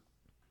sleep.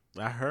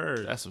 I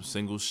heard. That's some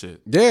single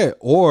shit. yeah,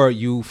 or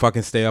you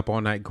fucking stay up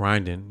all night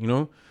grinding,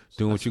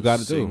 doing what you got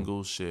to do.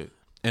 Single shit.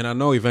 And I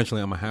know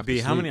eventually I'm gonna have B,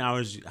 to. how sleep. many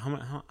hours?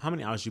 How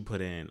many hours you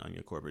put in on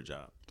your corporate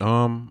job?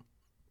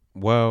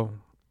 Well,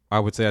 I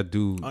would say I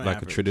do On like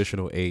average. a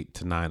traditional 8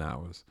 to 9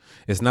 hours.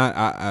 It's not.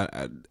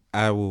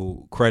 I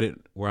will credit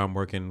where I'm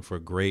working for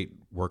great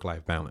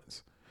work-life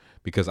balance,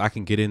 because I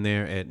can get in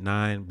there at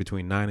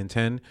between 9 and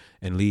 10,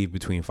 and leave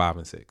between 5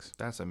 and 6.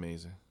 That's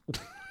amazing.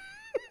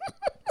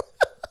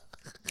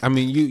 I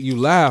mean, you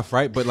laugh,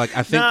 right? But like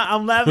I think, Nah,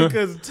 I'm laughing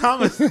because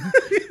Thomas.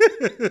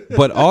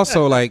 but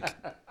also like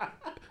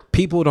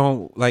people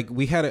don't like.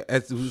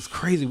 It was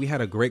crazy. We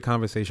had a great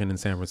conversation in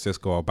San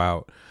Francisco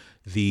about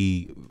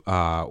the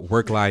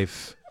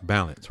work-life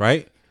balance,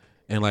 right?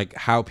 And like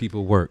how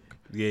people work.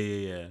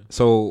 Yeah.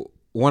 So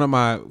one of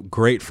my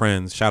great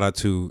friends, shout out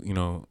to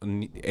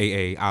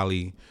AA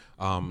Ali.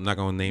 I'm not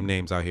gonna name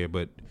names out here,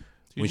 but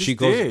You when just she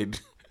goes, did.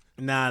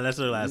 Nah, that's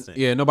her last name.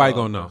 yeah, nobody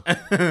gonna know.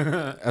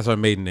 That's her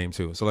maiden name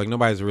too. So like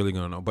nobody's really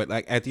gonna know. But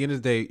like at the end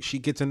of the day, she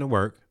gets into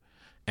work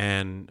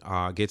and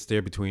gets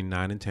there between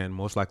 9 and 10,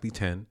 most likely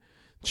 10.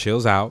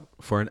 Chills out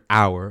for an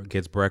hour,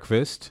 gets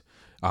breakfast,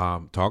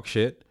 talk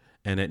shit,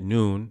 and at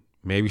noon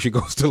maybe she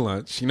goes to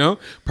lunch.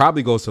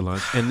 Probably goes to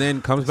lunch, and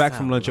then comes back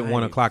from lunch at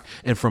 1 o'clock.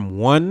 And from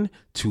 1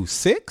 to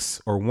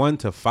 6 or 1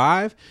 to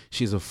 5,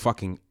 she's a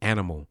fucking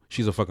animal.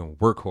 She's a fucking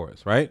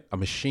workhorse, right? A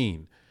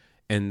machine.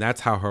 And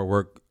that's how her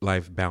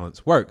work-life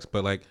balance works.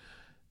 But like,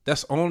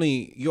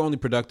 you're only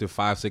productive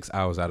 5-6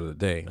 hours out of the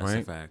day, That's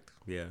right? a fact.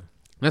 Yeah.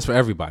 That's for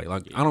everybody.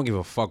 Like, I don't give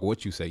a fuck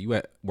what you say. You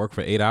at work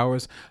for 8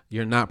 hours,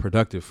 you're not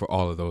productive for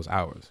all of those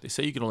hours. They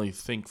say you can only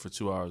think for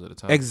 2 hours at a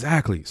time.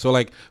 Exactly. So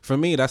like for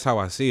me, that's how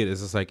I see it.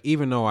 It's just like,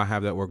 even though I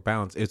have that work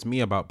balance, it's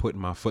me about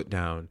putting my foot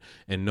down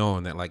and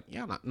knowing that like,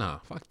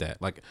 fuck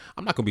that. Like,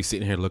 I'm not gonna be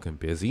sitting here looking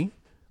busy.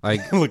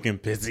 Like Looking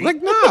busy.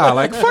 like nah,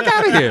 like fuck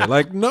out of here.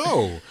 Like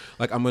no.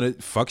 Like I'm gonna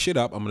fuck shit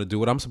up. I'm gonna do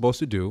what I'm supposed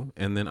to do,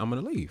 and then I'm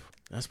gonna leave.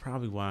 That's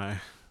probably why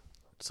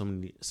so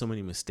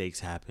many mistakes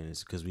happen,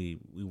 is because we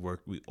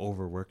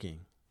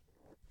overworking.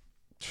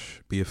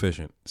 Be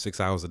efficient. 6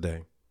 hours a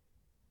day.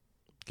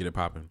 Get it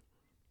popping.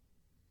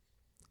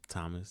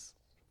 Thomas,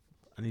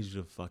 I need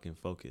you to fucking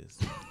focus.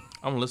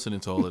 I'm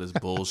listening to all of this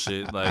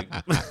bullshit. Like,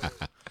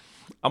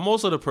 I'm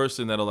also the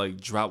person that'll like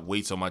drop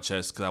weights on my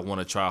chest because I want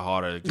to try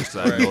harder, just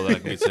so I know that I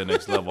can get to the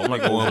next level. I'm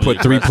like,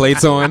 Put 3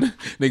 plates on.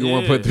 Nigga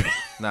want to put 3.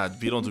 Nah,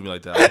 B, don't do me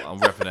like that. I'm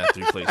repping that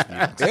 3 plates. B.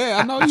 Yeah,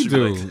 I know you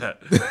Treat me do. like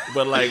that.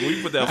 But like, when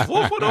you put that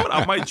 4 foot on,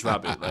 I might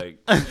drop it. Like,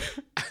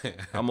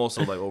 I'm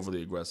also like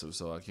overly aggressive,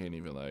 so I can't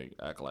even like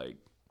act like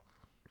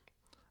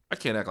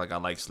I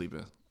like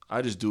sleeping.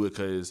 I just do it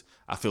because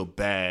I feel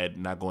bad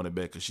not going to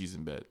bed because she's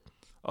in bed.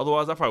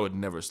 Otherwise, I probably would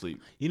never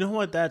sleep. You know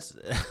what?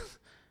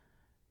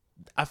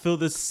 I feel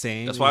the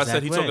same. That's why I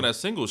said exact he's way. talking that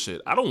single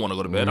shit. I don't want to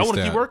go to bed. I want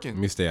to keep working.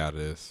 Let me stay out of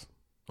this.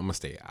 I'm gonna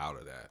stay out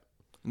of that.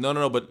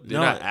 No, but they're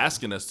not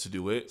asking us to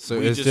do it.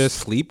 So it's just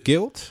sleep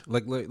guilt?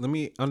 Like, let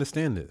me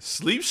understand this.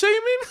 sleep shaming?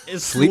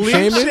 Is Sleep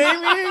shaming?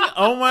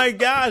 Oh my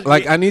gosh!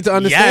 Like, I need to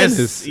understand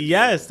this.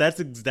 Yes,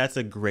 that's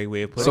a great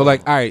way of putting it. So,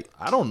 like, all right,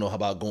 I don't know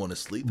about going to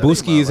sleep. That ain't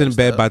Booski my is in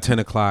bed lifestyle. by 10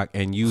 o'clock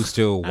and you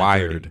still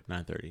wired.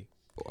 9:30.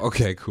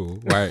 Okay, cool.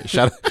 All right.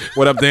 Shout out.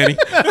 What up, Danny?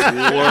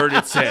 Word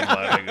at 10,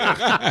 my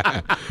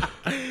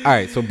nigga. All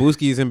right. So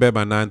Booski is in bed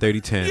by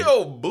 9:30, 10.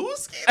 Yo,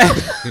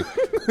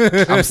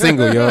 Booski. I'm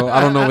single, yo.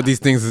 I don't know what these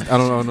things is. I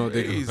don't know what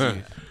they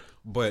do.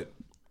 But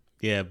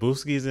Yeah,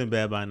 Booski's in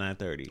bed by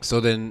 9:30. so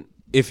then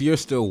if you're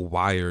still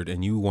wired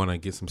and you want to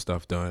get some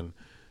stuff done,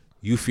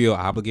 you feel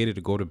obligated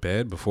to go to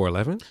bed before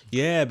 11?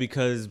 Yeah,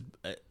 because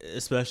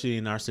especially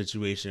in our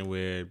situation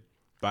where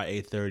by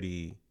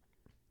 8:30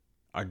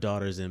 our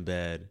daughter's in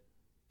bed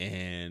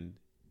and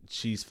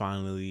she's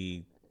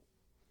finally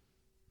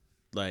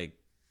like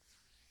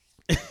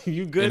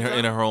you good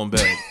In her own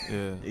bed.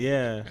 Yeah.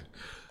 yeah.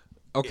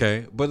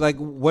 Okay. But like,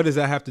 what does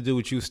that have to do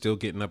with you still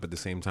getting up at the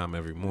same time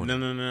every morning?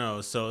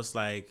 No. So it's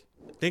like,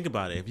 think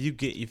about it. If you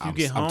get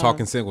home, I'm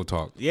talking single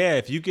talk. Yeah,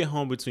 if you get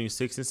home between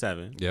 6 and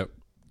 7, Yep.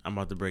 I'm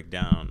about to break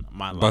down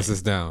my Bust life.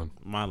 us down.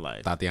 My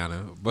life.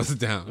 Tatiana, bust it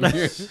down.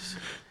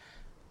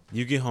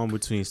 You get home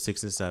between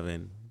 6 and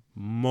 7,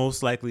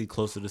 most likely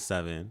closer to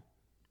 7.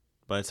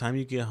 By the time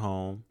you get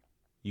home,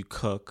 you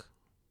cook,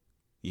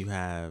 you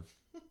have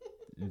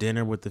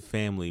dinner with the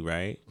family,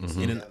 right?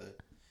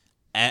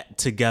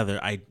 Together,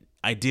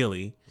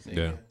 ideally,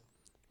 Yeah.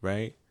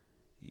 right?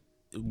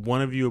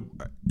 One of you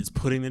is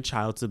putting the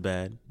child to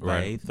bed by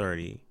Right.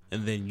 8:30,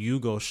 and then you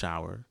go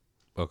shower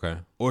Okay.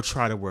 or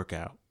try to work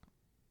out.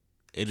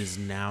 It is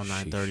now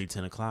 9:30,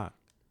 10 o'clock.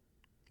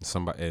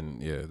 Somebody,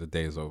 and yeah, the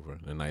day is over.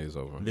 The night is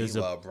over.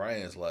 Meanwhile,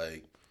 Brian's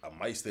like, I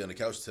might stay on the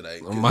couch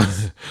tonight. And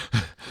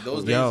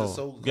Those days are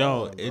so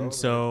gone, bro. and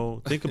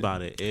so think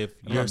about it. If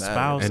your not mad at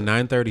spouse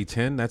 9:30,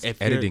 10, that's If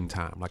you're- editing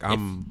time. Like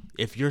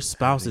if your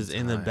spouse is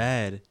in the time.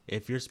 bed,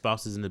 if your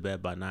spouse is in the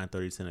bed by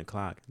 9:30, 10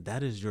 o'clock,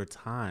 that is your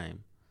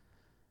time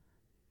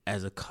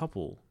as a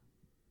couple.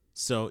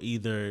 So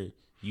either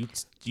you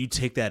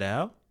take that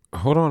out.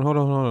 hold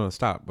on,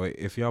 stop. But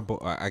if y'all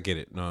both, I get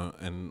it. No,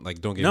 and like,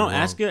 don't get me wrong.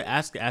 Ask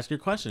your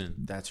question.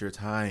 That's your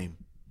time.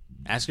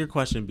 Ask your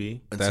question,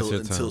 B. That's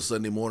your Until time.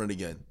 Sunday morning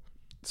again.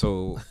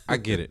 So I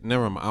get it.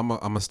 Never mind. I'm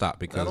gonna stop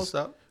No, don't because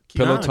stop.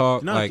 pillow No,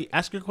 talk. no, Like,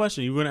 ask your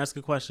question. You were gonna ask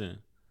a question.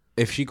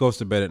 if she goes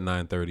to bed at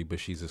 9:30, but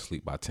she's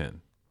asleep by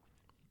 10.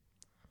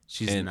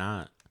 She's And-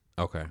 not.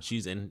 Okay.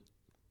 She's in.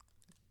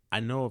 I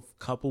know a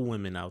couple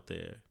women out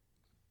there.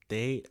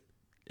 They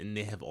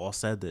have all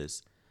said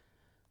this.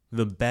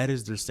 The bed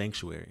is their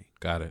sanctuary.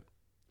 Got it.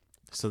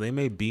 So they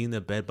may be in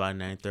the bed by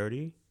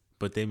 9:30,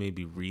 but they may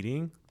be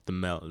reading the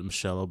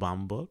Michelle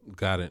Obama book.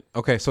 Got it.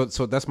 Okay. So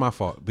that's my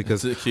fault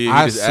because Takia,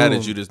 I he just added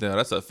assume- you just now.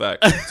 That's a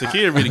fact.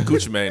 Takia reading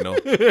Gucci Mane, though.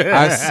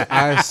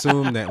 I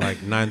assume that like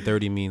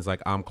 9:30 means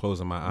like I'm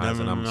closing my eyes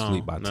and I'm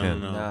asleep by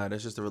 10. No. Nah,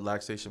 that's just a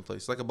relaxation place.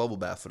 It's like a bubble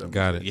bath for them.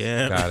 Got it.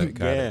 Yeah. Got it.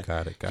 Yeah.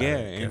 Got it. Yeah,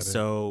 and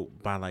so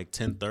by like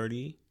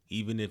 10:30,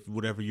 even if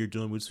whatever you're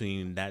doing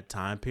between that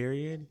time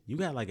period, you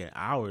got like an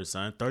hour,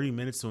 son. 30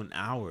 minutes to an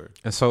hour.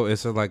 And so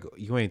it's like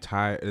you ain't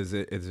tired. Is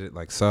it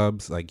like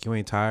subs? Like you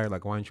ain't tired?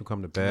 Like why don't you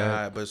come to bed?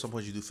 Nah, but at some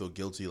point you do feel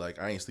guilty.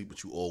 Like I ain't sleep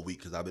with you all week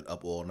because I've been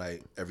up all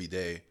night every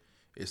day.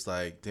 It's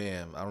like,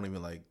 damn, I don't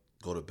even like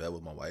go to bed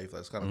with my wife.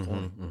 That's kind of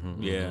corny.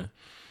 Yeah.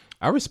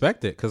 I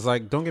respect it because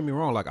like don't get me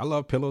wrong. Like I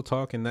love pillow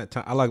talk and that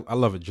time. I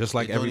love it just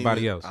like It don't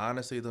everybody even- else.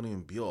 Honestly, it don't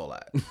even be all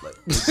that. Like,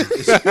 He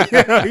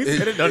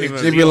said it don't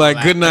even They be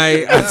like good night.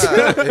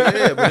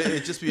 yeah, but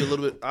it just be a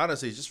little bit.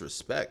 Honestly, it's just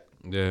respect.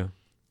 Yeah.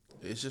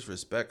 It's just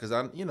respect because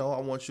I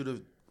want you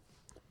to.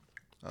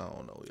 I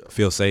don't know, yo.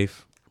 Feel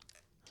safe.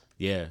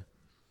 Yeah.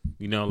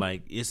 You know,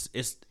 like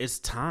it's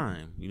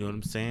time. You know what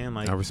I'm saying?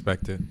 Like I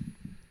respect it.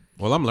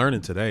 Well, I'm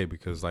learning today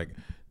because like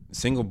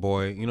single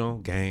boy, you know,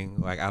 gang.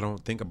 Like I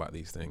don't think about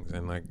these things,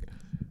 and like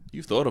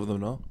You've thought of them,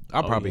 no?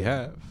 I probably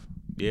have.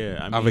 yeah,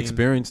 I mean, I've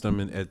experienced them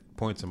at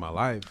points in my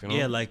life. You know?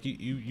 Yeah, like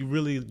you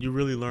really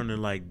learn to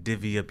like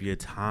divvy up your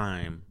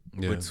time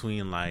Yeah.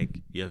 between like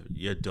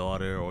your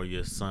daughter or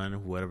your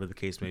son, whatever the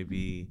case may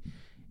be,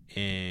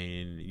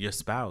 and your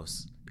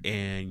spouse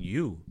and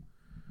you.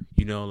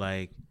 You know,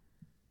 like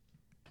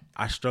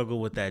I struggle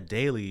with that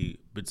daily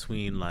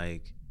between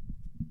like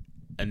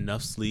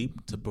enough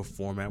sleep to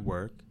perform at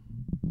work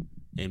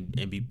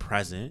and be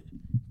present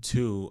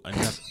to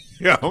enough.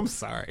 Yeah, I'm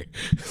sorry.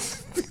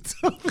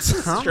 Thomas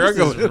is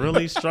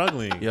really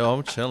struggling. Yo,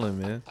 I'm chilling,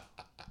 man.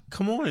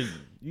 Come on,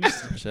 you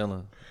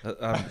Chilling.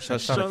 I'm just trying to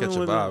struggling catch a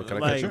with vibe.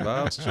 Can I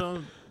catch a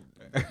vibe?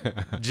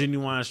 vibe?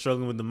 Genuine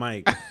struggling with the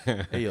mic.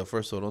 Hey, yo,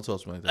 first of all, don't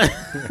talk to me like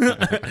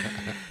that.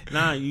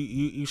 Nah,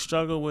 you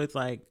struggle with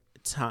like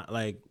time,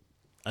 like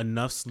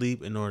enough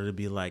sleep in order to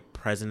be like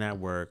present at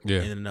work, Yeah.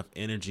 and enough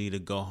energy to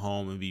go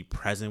home and be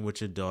present with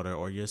your daughter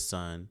or your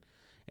son,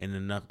 and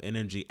enough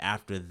energy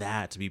after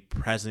that to be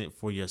present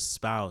for your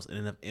spouse, and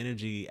enough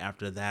energy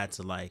after that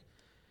to like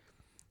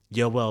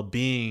your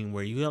well-being,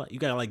 where you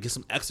gotta like get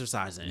some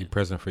exercise in. You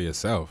present for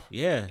yourself.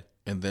 Yeah.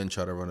 And then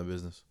try to run a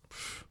business.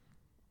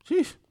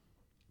 Sheesh.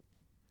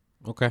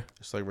 Okay.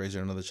 It's like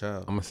raising another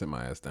child. I'm gonna sit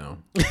my ass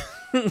down.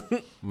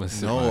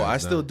 No, I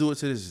still do it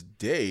to this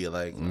day.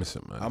 Like, I'm gonna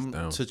sit my ass I'm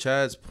down. to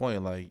Chad's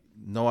point. Like,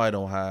 no, I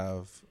don't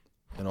have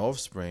an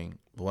offspring,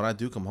 but when I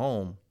do come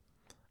home,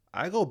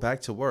 I go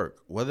back to work.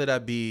 Whether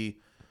that be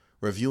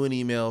reviewing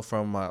email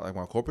from my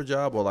corporate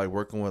job or like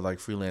working with like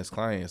freelance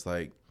clients,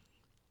 like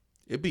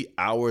it'd be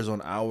hours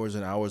on hours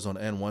and hours on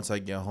end. Once I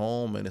get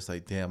home, and it's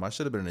like, damn, I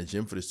should have been in the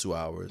gym for this 2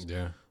 hours.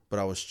 Yeah. But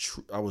I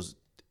was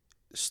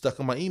stuck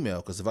in my email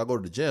because if I go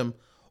to the gym,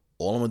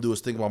 all I'm gonna do is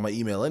think about my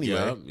email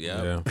anyway.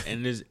 Yeah.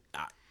 And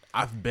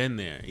I've been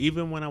there.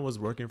 Even when I was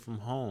working from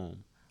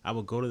home, I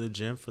would go to the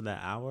gym for that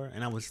hour,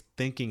 and I was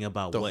thinking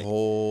about The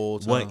whole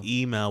time. what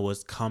email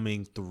was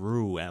coming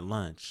through at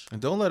lunch.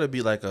 And don't let it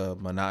be like a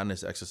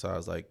monotonous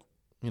exercise, like,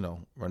 you know,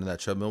 running that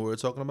treadmill we were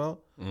talking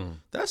about.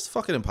 That's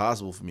fucking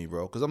impossible for me,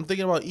 bro. Because I'm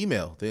thinking about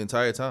email the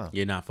entire time.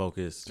 You're not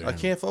focused. I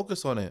can't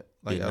focus on it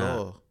like You're at not.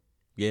 all.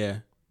 Yeah,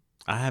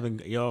 I haven't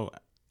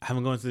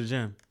gone to the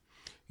gym.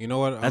 You know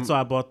what? That's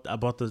why I bought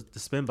the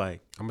spin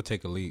bike. I'm gonna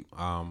take a leap.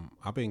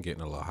 I've been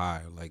getting a little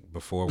high, like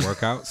before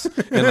workouts,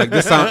 and like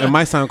it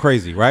might sound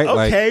crazy, right?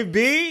 Okay, like,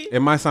 B. It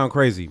might sound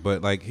crazy,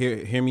 but like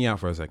hear me out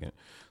for a second.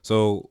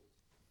 So,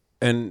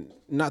 and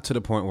not to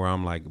the point where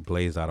I'm like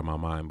blazed out of my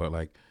mind, but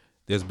like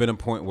there's been a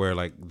point where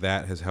like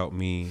that has helped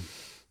me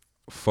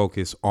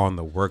focus on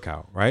the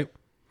workout, right?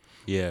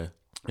 Yeah.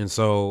 And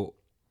so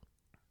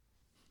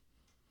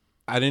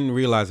I didn't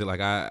realize it.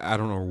 Like I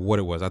don't know what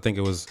it was. I think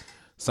it was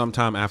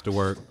sometime after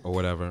work or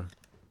whatever.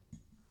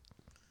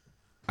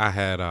 I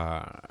had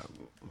I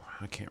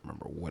can't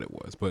remember what it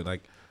was, but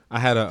like I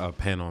had a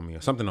pen on me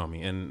or something on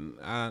me, and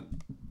I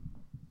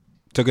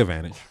took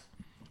advantage.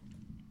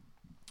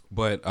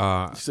 But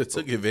You said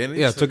took advantage?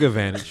 yeah, took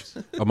advantage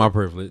of my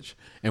privilege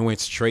and went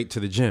straight to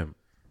the gym.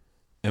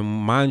 And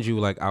mind you,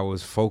 like I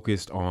was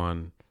focused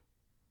on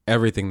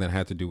everything that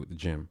had to do with the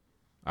gym.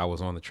 I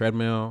was on the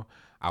treadmill.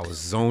 I was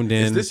zoned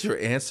in. Is this your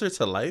answer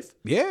to life?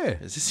 Yeah.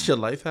 Is this your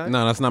life hack?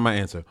 No, that's not my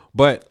answer.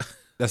 But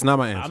that's not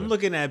my answer. I'm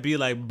looking at B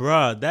like,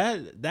 bruh,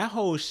 that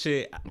whole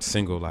shit.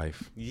 Single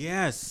life.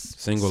 Yes.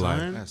 Single life.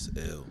 son. That's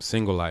ill.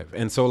 Single life.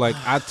 And so like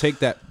I take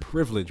that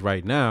privilege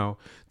right now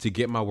to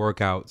get my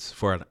workouts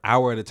for an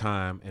hour at a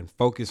time and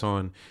focus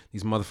on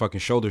these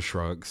motherfucking shoulder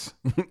shrugs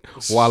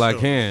while I Shoulder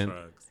can.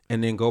 shrugs.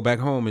 And then go back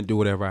home and do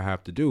whatever I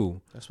have to do.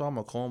 That's why I'm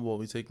a cornball.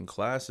 We taking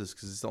classes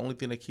because it's the only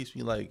thing that keeps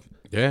me like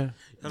Yeah.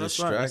 That's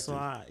distracted.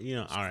 why,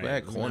 all right.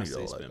 mad let me corny, not say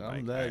though. spin Like, I'm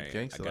bike. that All right,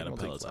 gangster. I got I a don't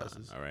take Peloton.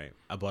 classes. All right.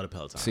 I bought a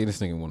Peloton. See, this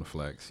nigga want to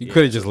flex. He Yeah.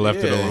 could have just left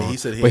it Yeah, alone. he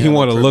said he but he had no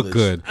want to look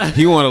good. privilege.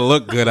 He want to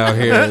look good out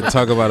here and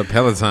talk about a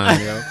Peloton,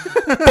 yo.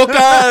 Fuck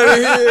out of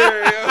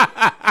here,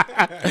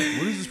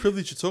 What is this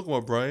privilege you're talking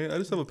about, Brian? I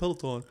just have a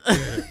Peloton.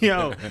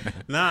 Yo,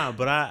 nah,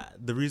 but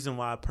the reason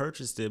why I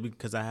purchased it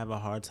because I have a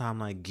hard time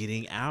like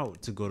getting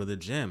out to go to the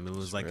gym. It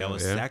was like I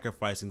was Yeah.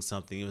 sacrificing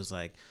something. It was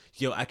like,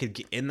 yo, I could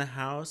get in the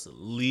house,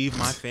 leave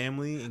my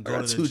family, and I go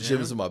got to two the gym.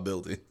 gyms in my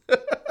building.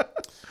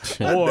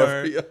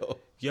 Or Yo,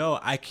 yo,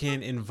 I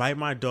can invite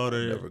my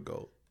daughter never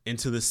go.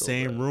 into the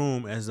same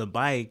room as the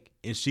bike,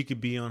 and she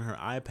could be on her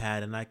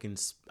iPad, and I can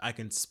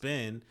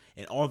spin.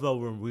 And although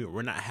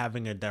we're not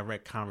having a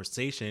direct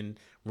conversation,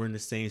 we're in the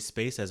same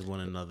space as one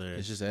another.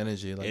 It's just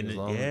energy. Like, and as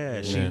long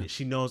Yeah.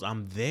 she knows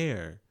I'm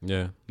there.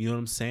 Yeah. You know what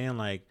I'm saying?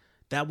 Like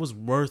that was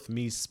worth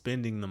me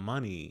spending the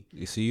money.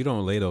 You see, you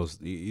didn't lay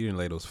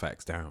those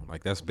facts down.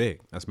 Like that's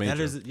big. That's major.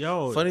 That is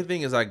yo. Funny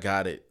thing is, I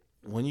got it.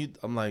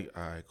 I'm like,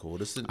 all right, cool.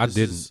 This I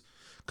didn't.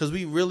 Because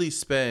we really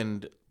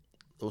spend,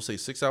 we'll say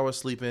 6 hours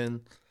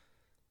sleeping,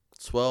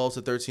 12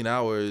 to 13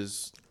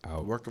 hours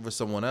Out. working for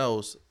someone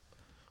else.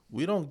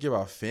 We don't give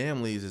our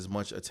families as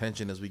much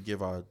attention as we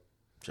give our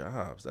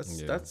jobs.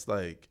 That's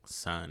like,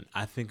 Son,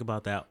 I think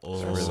about that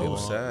all really so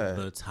sad.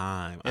 the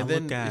time. and I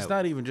then look at it's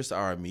not even just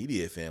our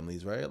immediate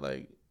families, right?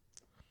 Like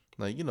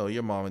you know,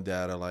 your mom and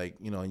dad are like,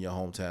 you know, in your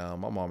hometown.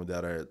 My mom and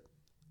dad are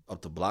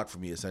up the block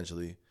from me,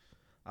 essentially.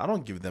 I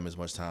don't give them as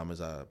much time as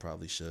I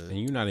probably should. And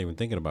you're not even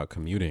thinking about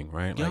commuting,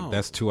 right? Yo. Like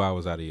that's 2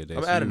 hours out of your day.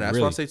 I'm So adding you that. That's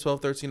really, why I say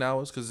 12, 13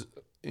 hours, because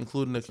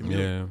including the commute.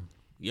 Yeah.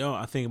 yo,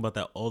 I think about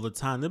that all the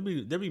time.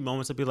 There'll be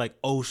moments I'll be like,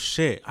 oh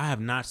shit, I have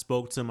not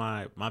spoke to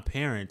my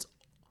parents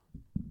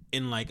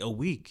in like a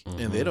week.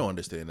 And they don't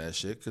understand that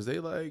shit because they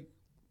like,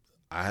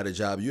 I had a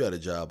job, you had a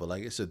job, but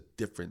like it's a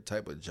different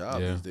type of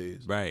job Yeah. these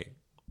days. Right.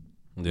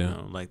 Yeah. You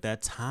know, like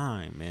that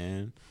time,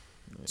 man.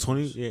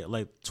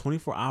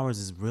 24 hours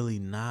is really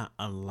not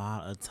a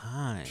lot of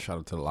time. Shout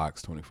out to the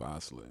Locks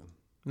 25 Slim.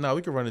 No,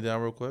 we can run it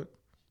down real quick.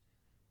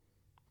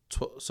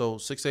 So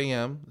 6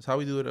 a.m. That's how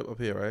we do it up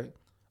here, right?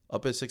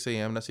 Up at 6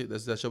 a.m. That's it.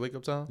 That's your wake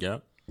up time?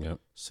 Yep. Yep.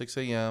 6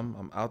 a.m.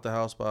 I'm out the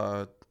house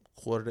by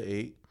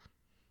 7:45.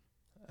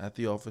 At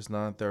the office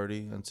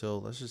 9:30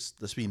 until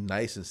let's be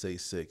nice and say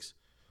 6.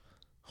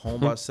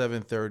 Home by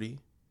 7:30.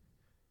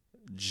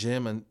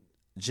 Gym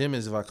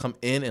is if I come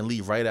in and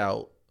leave right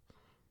out.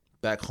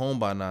 Back home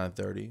by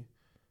 9:30.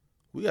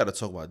 We got to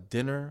talk about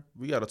dinner.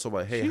 We got to talk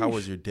about, hey, how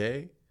was your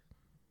day?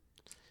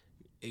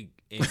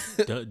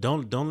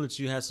 Don't let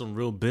you have some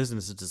real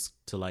business to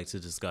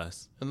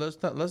discuss. And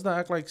let's not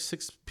act like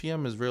 6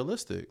 p.m. is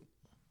realistic.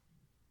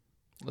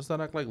 Let's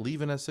not act like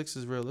leaving at 6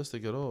 is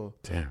realistic at all.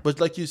 Damn. But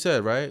like you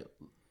said, right?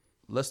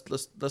 Let's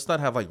not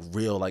have like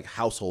real like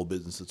household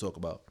business to talk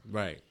about.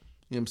 Right.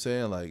 You know what I'm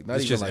saying? Like not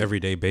It's even just like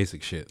everyday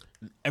basic shit.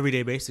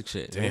 Everyday basic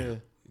shit. Damn. Yeah.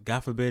 God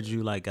forbid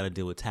you like got to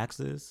deal with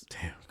taxes.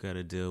 Damn. You got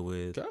to deal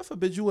with. God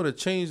forbid you want to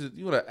change it.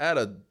 You want to add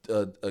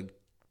a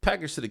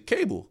package to the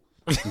cable.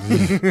 You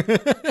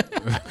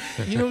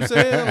know what I'm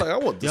saying? Like I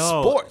want the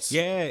sports.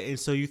 Yeah, and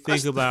so you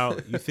think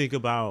about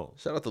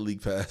Shout out to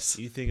League Pass.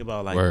 you think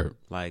about like Word.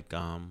 like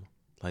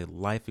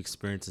life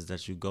experiences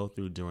that you go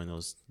through during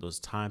those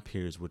time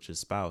periods with your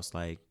spouse,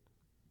 like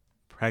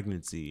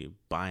pregnancy,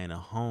 buying a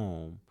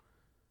home.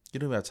 You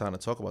don't even have time to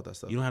talk about that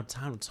stuff. You don't have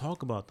time to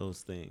talk about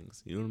those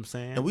things. You know what I'm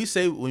saying? And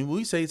when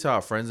we say to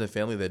our friends and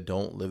family that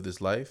don't live this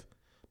life,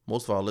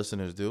 most of our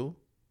listeners do.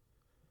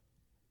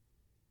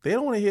 They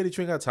don't want to hear that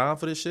you ain't got time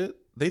for this shit.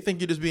 They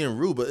think you're just being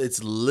rude, but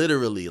it's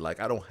literally like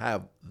I don't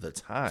have the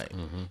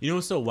time. You know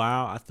what's so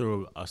wild? I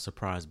threw a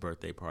surprise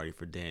birthday party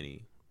for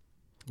Danny.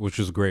 Which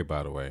was great,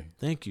 by the way.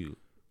 Thank you.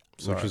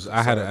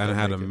 I had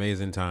an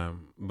amazing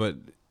time. But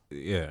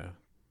yeah,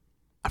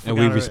 I and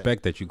we forgot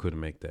respect that you couldn't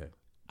make that.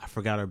 I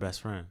forgot her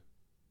best friend.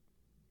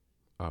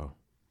 Oh,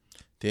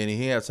 Danny,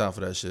 he ain't have time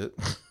for that shit.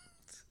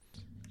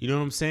 You know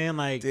what I'm saying?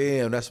 Like,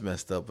 Damn, that's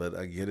messed up, but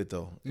I get it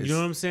though. you know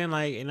what I'm saying?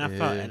 Like, and I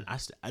felt, Yeah.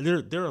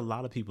 and there are a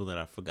lot of people that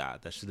I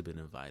forgot that should have been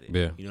invited.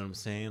 Yeah. You know what I'm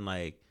saying?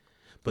 Like,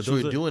 But you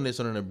those were are- doing this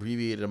on an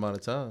abbreviated amount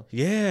of time.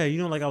 Yeah, you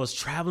know, like I was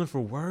traveling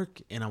for work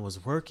and I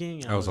was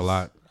working. That was a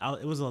lot.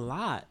 It was a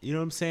lot. You know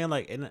what I'm saying?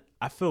 Like, and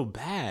I feel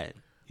bad.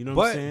 You know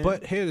what I'm saying?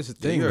 but here's the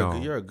thing,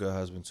 You're a good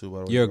husband too, by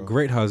the way. You're a bro.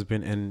 great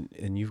husband,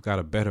 and you've got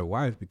a better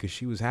wife because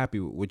she was happy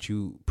with what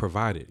you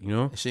provided. You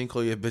know, She didn't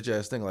call you a bitch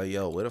ass thing like,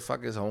 yo, where the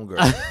fuck is homegirl?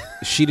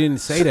 she didn't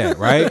say that,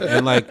 right?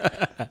 And like,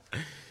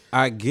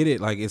 I get it.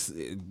 Like,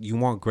 you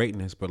want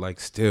greatness, but like,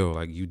 still,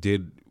 like,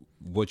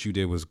 what you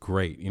did was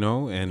great. You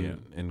know,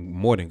 and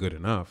more than good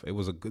enough. It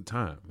was a good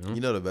time. You know?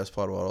 You know the best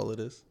part about all of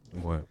this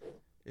What?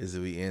 is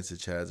that we answered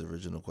Chad's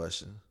original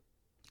question.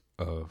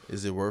 Of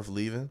Is it worth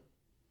leaving?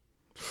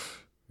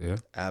 yeah,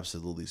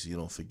 Absolutely. So you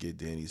don't forget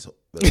Danny's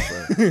best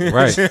friend.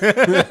 right.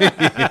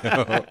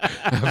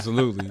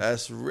 Absolutely.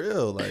 That's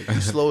real. Like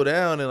you slow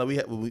down, and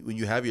like when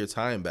you have your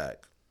time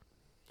back.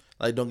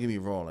 Like don't get me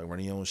wrong. Like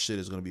running your own shit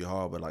is gonna be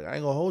hard, but like I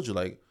ain't gonna hold you.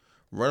 Like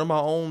running my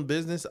own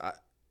business,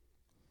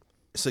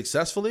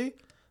 successfully,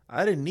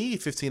 I didn't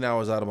need 15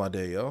 hours out of my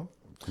day, yo.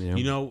 Yeah.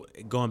 You know,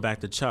 going back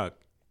to Chuck,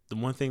 the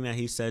one thing that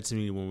he said to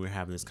me when we were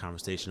having this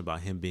conversation about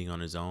him being on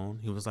his own,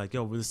 he was like,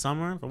 yo, with the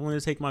summer, if I wanted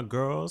to take my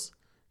girls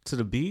to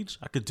the beach,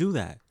 I could do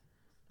that.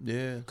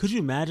 Yeah. Could you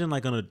imagine,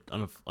 like, on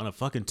a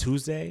fucking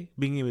Tuesday,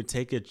 being able to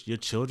take your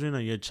children or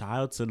your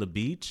child to the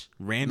beach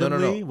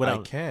randomly No. I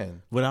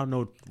can. without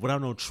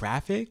no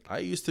traffic? I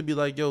used to be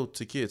like, yo,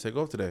 Takia, take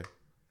off today.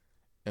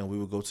 And we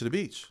would go to the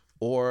beach.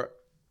 Or,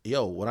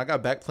 yo, when I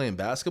got back playing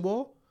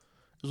basketball,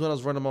 it was when I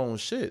was running my own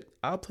shit.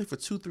 I'll play for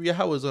 2-3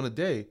 hours on a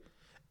day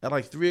at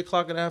like 3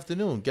 o'clock in the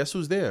afternoon. Guess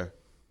who's there?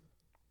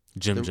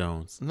 Jim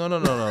Jones. No.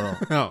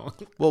 No.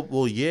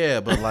 Well,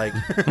 yeah, but like,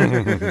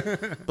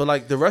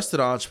 the rest of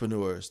the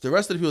entrepreneurs, the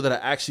rest of the people that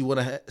I actually want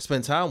to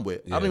spend time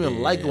with, I don't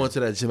even like going to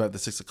that gym after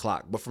 6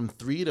 o'clock. But from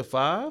 3 to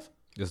 5,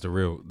 That's the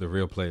real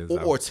players.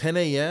 or 10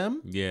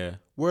 a.m., Yeah.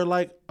 where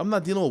like I'm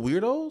not dealing with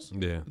weirdos.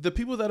 Yeah. The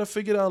people that have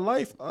figured out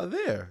life are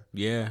there.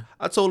 Yeah.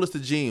 I told this to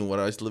Gene when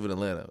I used to live in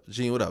Atlanta.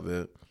 Gene, what up,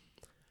 man?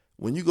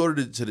 When you go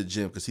to the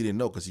gym, because he didn't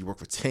know, because he worked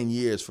for 10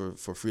 years for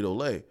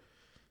Frito-Lay.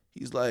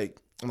 He's like,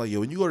 I'm like,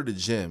 yo, when you go to the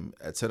gym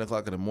at 10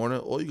 o'clock in the morning,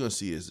 all you're going to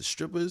see is the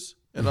strippers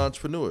and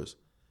entrepreneurs.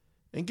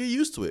 And get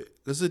used to it.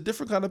 Because it's a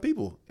different kind of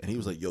people. And he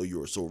was like, yo,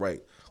 you are so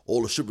right.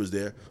 All the strippers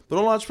there. But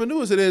all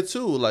entrepreneurs are there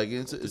too. Like,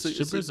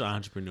 Strippers are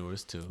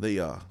entrepreneurs too. They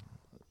are.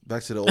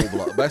 Back to the old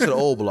blog. Back to the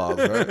old blogs,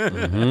 right?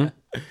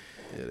 Mm-hmm.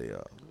 Yeah, they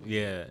are.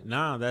 Yeah.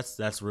 Nah,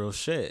 that's real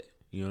shit.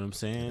 You know what I'm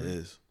saying? It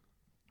is.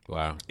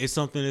 Wow. It's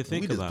something to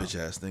think we about. just bitch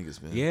ass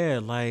niggas, man. Yeah,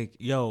 like,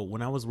 yo,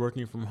 when I was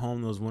working from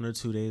home those 1 or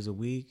 2 days a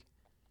week,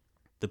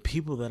 the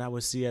people that I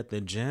would see at the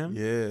gym,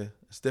 Yeah,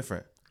 it's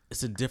different.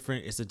 it's a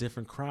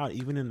different crowd,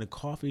 even in the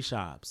coffee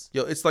shops.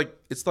 Yo, it's like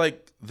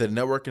the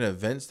networking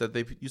events that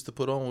they used to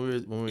put on when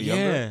we were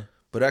younger, Yeah.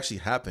 but it actually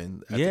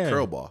happened at Yeah. the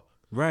Curl Bar.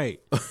 Right.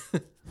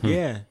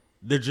 Yeah.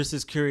 They're just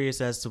as curious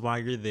as to why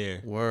you're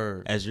there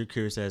Word. as you're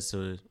curious as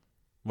to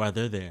why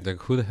they're there. Like,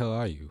 who the hell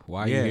are you?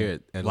 Why are Yeah. you here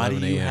at Why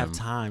 11 do you a.m. have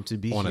time to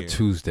be on here? a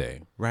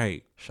Tuesday?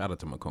 Right. Shout out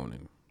to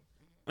McConan.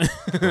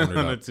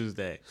 On a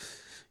Tuesday.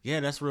 Yeah,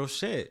 that's real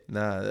shit.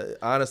 Nah,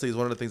 honestly, it's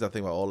one of the things I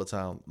think about all the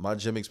time. My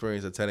gym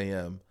experience at 10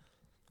 a.m.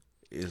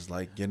 is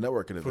like your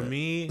networking event. For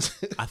me,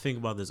 I think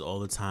about this all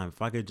the time.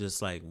 If I could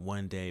just like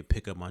one day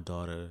pick up my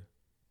daughter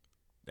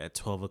at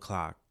 12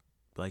 o'clock,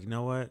 like, you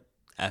know what?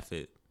 F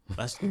it.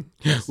 Let's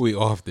We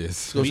off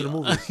this. go to the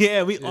movie.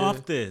 Yeah, we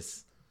off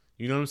this.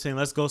 You know what I'm saying?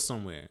 Let's go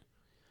somewhere.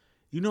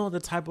 You know the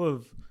type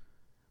of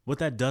what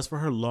that does for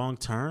her long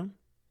term?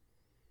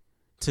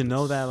 To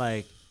know that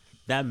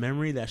that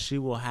memory that she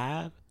will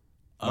have.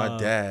 My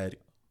dad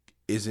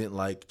isn't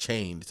like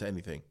chained to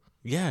anything.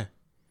 Yeah.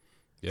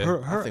 Yeah.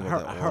 Her think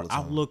about that all the time.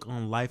 outlook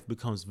on life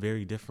becomes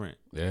very different.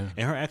 Yeah.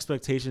 And her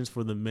expectations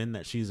for the men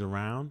that she's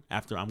around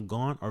after I'm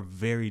gone are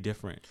very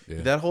different.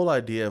 Yeah. That whole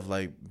idea of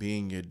like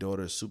being your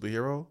daughter's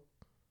superhero,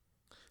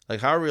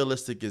 like how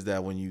realistic is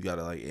that when you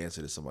gotta like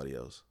answer to somebody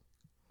else?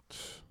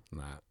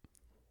 Not.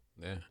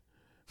 Yeah.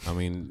 I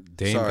mean,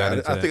 Dame Sorry, got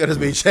into I that. think I just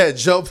made Chad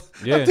jump.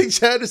 Yeah. I think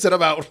Chad just said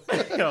I'm out.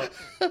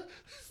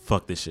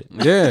 Fuck this shit.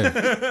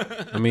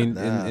 Yeah. I mean,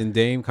 Nah. and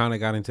Dame kind of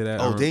got into that.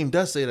 Oh, Dame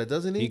does say that,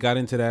 doesn't he? He got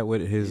into that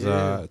with his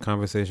Yeah.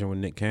 conversation with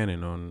Nick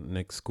Cannon on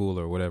Nick's school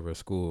or whatever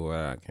school.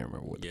 I can't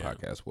remember what the Yeah.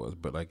 podcast was,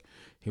 but like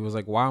he was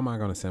like, "Why am I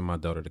going to send my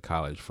daughter to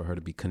college for her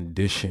to be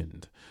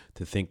conditioned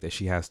to think that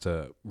she has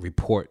to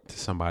report to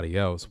somebody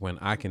else when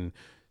I can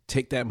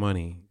take that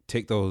money,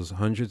 take those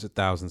hundreds of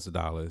thousands of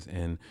dollars,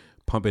 and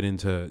pump it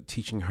into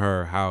teaching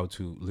her how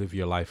to live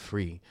your life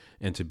free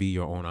and to be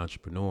your own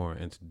entrepreneur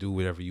and to do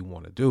whatever you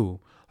want to do."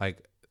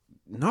 Like,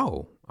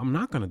 no, I'm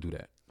not going to do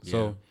that.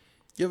 So.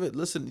 You ever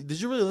listen? Did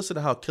you really listen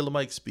to how Killer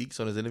Mike speaks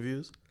on his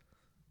interviews?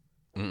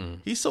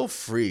 He's so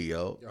free,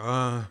 yo.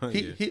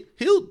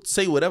 He'll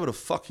say whatever the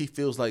fuck he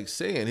feels like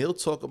saying. He'll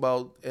talk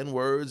about N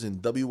words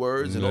and W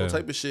words and all Yeah.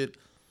 type of shit.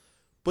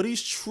 But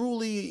he's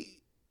truly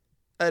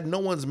at no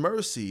one's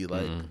mercy.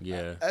 Like,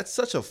 Yeah. that's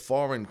such a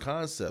foreign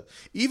concept.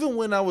 Even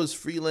when I was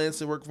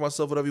freelancing, working for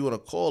myself, whatever you want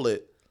to call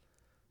it,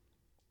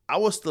 I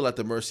was still at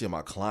the mercy of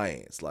my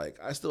clients. Like,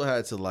 I still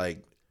had to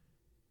like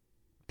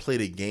play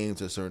the game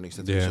to a certain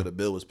extent to make Yeah. sure the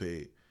bill was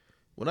paid.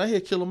 When I hear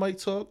Killer Mike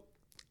talk,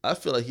 I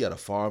feel like he had a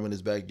farm in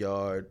his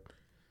backyard.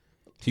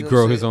 He You know grow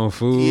what I'm his saying? own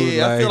food.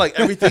 Yeah, I feel like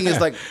everything is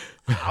like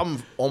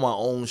I'm on my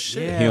own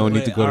shit. Yeah. he don't need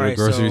but- to go to the alright,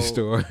 grocery so-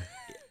 store.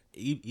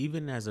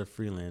 Even as a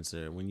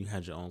freelancer, when you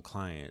had your own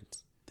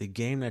clients, the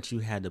game that you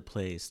had to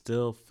play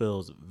still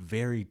feels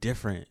very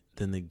different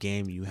than the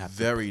game you have to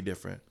play. Very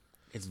different.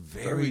 It's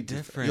very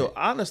different. Yo,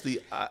 honestly,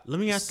 Let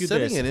me ask you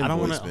send this. me an I don't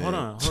want invoice, to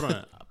hold man.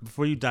 on.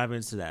 Before you dive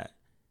into that,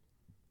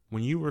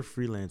 when you were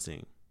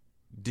freelancing,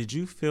 did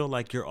you feel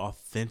like your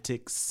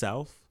authentic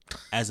self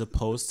as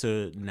opposed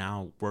to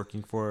now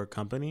working for a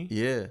company?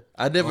 Yeah,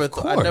 I never Of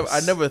thought I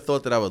course. never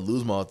thought that I would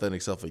lose my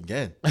authentic self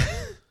again.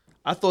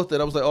 I thought that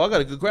I was like, oh, I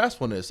got a good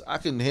grasp on this. I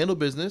can handle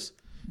business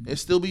and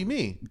still be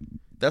me.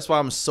 That's why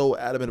I'm so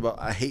adamant about.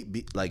 I hate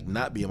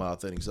not being my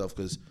authentic self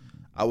because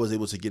I was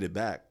able to get it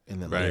back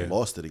and then like, Right.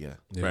 lost it again.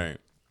 Yeah. Right.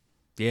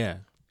 Yeah.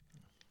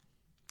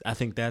 I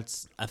think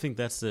that's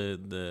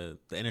the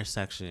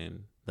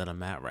intersection that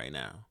I'm at right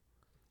now.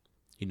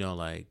 You know,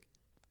 like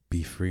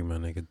Be free, my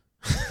nigga.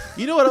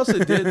 You know what else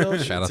it did though?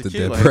 Shout out to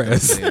Tequila Dead ain't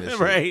Press. saying this shit.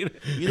 right.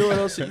 You know what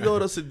else? You know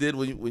what else it did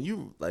when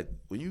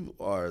you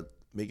are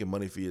making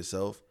money for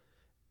yourself,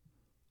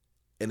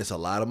 and it's a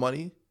lot of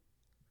money.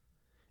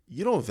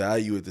 You don't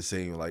value it the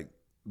same like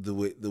the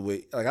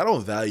way like I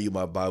don't value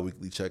my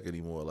biweekly check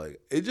anymore. Like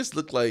it just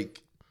looked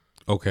like,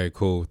 Okay,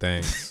 cool.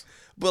 Thanks.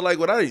 but like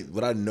when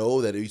I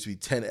know that it used to be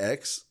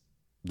 10x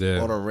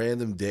Yeah. on a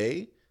random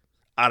day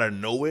out of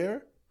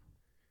nowhere.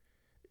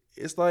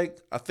 It's like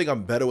I think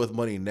I'm better with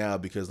money now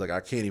because like I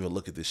can't even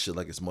look at this shit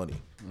like it's money.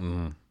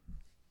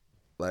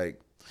 Like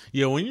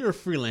Yeah, when you're a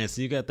freelancer,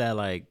 you got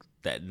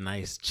that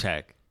nice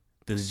check.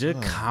 Does your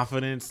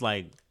confidence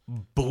like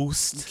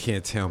boost?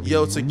 Can't tell me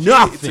yo, nothing.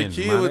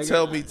 Takia my would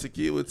nigga.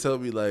 Takia would tell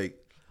me like,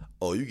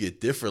 oh, you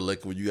get different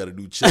like when you got a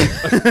new check.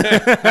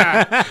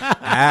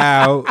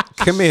 Ow.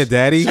 Come here,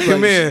 daddy.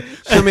 Come here,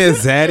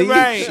 zaddy.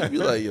 Right. She'd be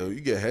like, yo,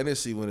 you get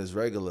Hennessy when it's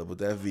regular, but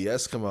that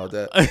VS come out,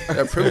 that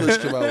privilege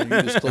come out when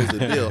you just close the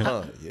deal,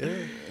 huh? Yeah.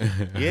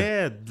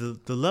 Yeah,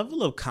 the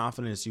level of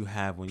confidence you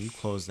have when you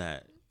close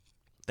that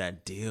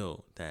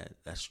deal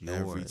that's yours.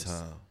 Every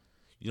time.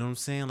 You know what I'm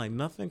saying? Like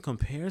nothing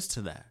compares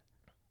to that.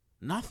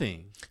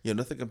 Nothing. Yeah,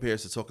 nothing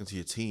compares to talking to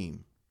your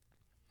team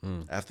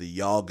after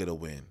y'all get a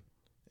win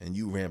and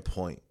you ran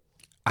point.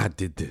 I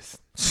did this.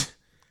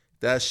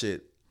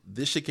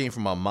 This shit came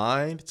from my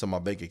mind to my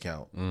bank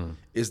account.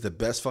 It's the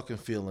best fucking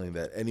feeling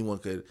that anyone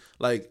could,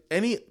 like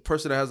any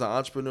person that has an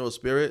entrepreneurial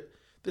spirit,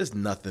 there's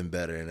nothing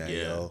better than that,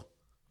 Yeah. yo.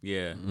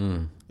 Yeah.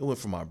 It went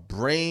from my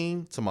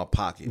brain to my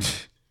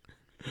pocket.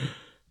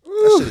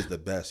 That shit is the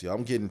best, yo.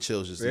 I'm getting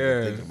chills just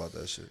even thinking about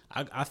that shit.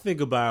 I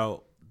think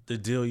about the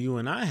deal you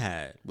and I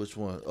had. Which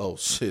one? Oh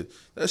shit.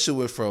 That shit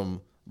went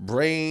from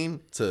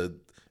brain to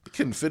it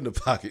couldn't fit in the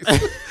pocket.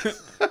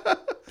 I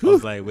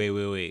was like,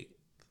 wait.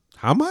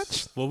 How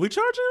much? What we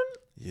charging?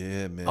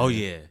 Yeah, man. Oh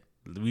yeah.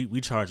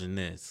 We charging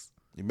this.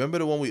 You remember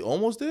the one we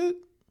almost did?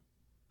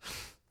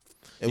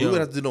 And Yo. we wouldn't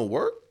have to do no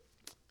work?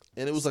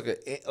 And it was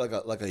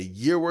like a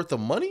year worth of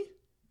money?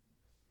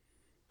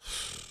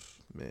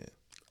 Man.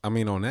 I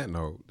mean, on that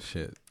note,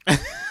 shit. On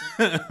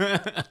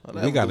that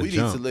We one, gotta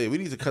jump. We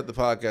need to cut the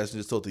podcast and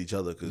just talk to each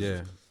other because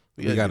Yeah.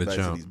 we We gotta gotta get back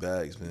jump. to these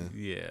bags, man.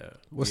 Yeah.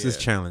 What's yeah. this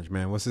challenge,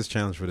 man? What's this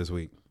challenge for this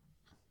week?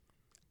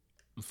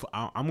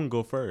 I'm gonna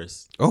go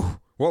first. Oh,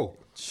 whoa,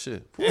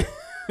 Shit.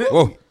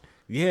 whoa.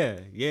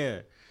 Yeah.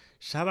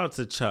 Shout out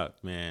to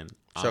Chuck, man.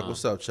 Chuck,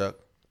 what's up, Chuck?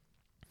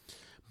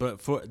 But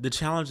for the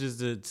challenge is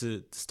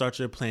to start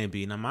your plan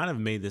B. And I might have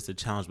made this a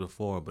challenge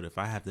before, but if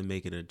I have to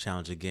make it a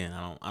challenge again,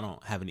 I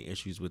don't have any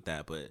issues with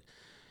that. But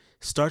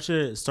start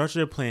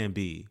your plan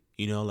B.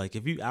 You know, like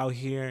if you out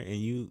here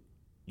and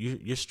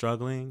you're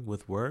struggling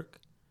with work,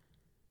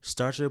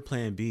 start your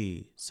plan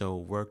B so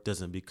work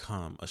doesn't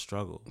become a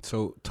struggle.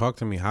 So talk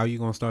to me. How you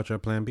gonna start your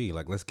plan B?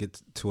 Like, let's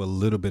get to a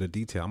little bit of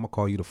detail. I'm gonna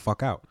call you the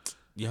fuck out.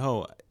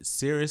 Yo,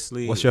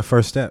 seriously. What's your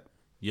first step?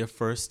 Your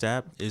first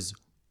step is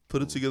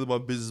Put it together my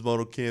business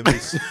model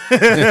canvas.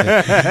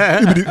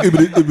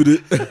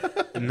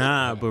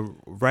 nah, but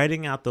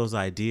writing out those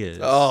ideas.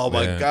 Oh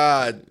my Man.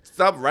 God!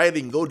 Stop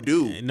writing. Go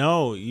do.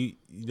 No, you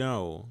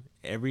know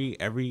every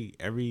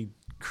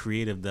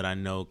creative that I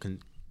know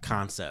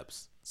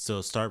concepts.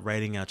 So start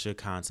writing out your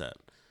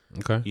concept.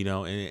 Okay. You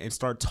know, and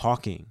start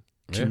talking,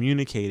 Yeah.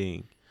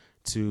 communicating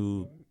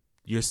to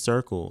your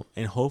circle,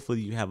 and hopefully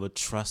you have a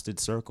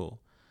trusted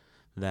circle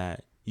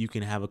that you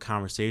can have a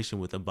conversation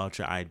with about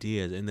your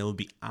ideas, and they'll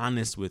be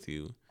honest with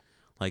you.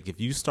 Like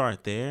if you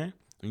start there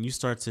and you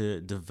start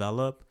to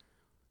develop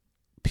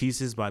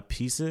pieces by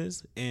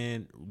pieces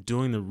and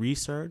doing the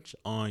research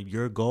on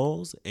your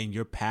goals and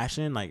your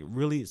passion, like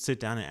really sit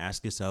down and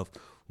ask yourself,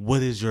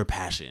 what is your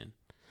passion?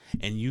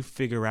 And you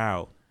figure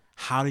out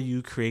how do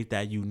you create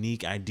that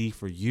unique ID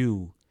for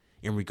you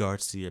in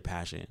regards to your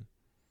passion.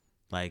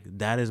 Like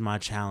that is my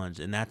challenge,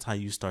 and that's how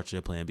you start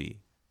your plan B.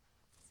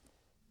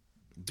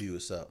 B,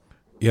 what's up?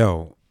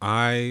 Yo,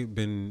 I've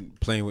been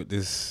playing with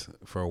this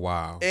for a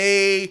while,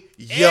 Hey,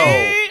 yo.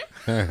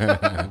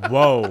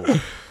 Whoa.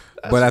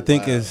 but I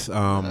think wild. it's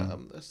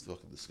That's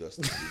fucking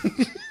disgusting.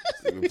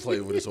 You've been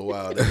playing with this a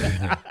while.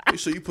 Make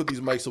sure you put these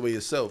mics away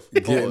yourself.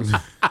 Pause.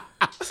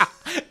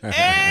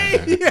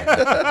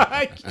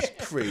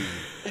 It's crazy.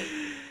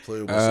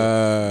 Playing with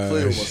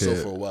myself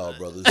for a while,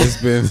 brothers.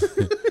 it's been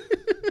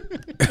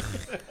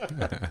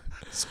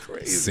It's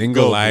crazy.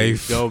 single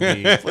life. Go be.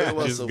 Playing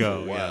with Just myself go.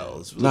 for a while. Yo.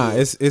 It's really Nah,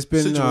 it's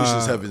been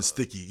situations have been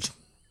sticky.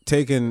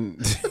 taking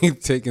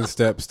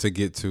steps to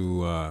get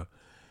to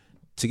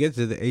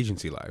the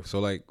agency life. So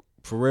like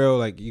for real,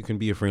 like you can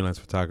be a freelance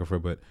photographer,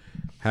 but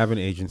having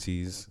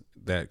agencies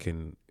that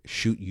can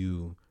shoot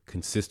you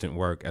consistent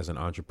work as an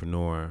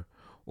entrepreneur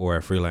or a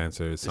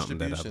freelancer is something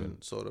that I've been.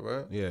 Distribution, sort of,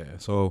 right? Yeah.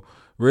 So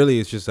really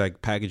it's just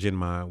like packaging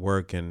my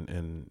work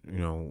and you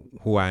know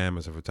who I am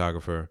as a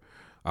photographer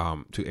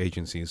to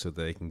agencies so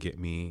that they can get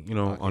me, you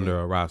know, under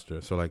a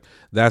roster. So like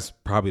that's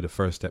probably the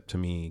first step to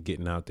me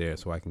getting out there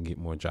so I can get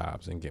more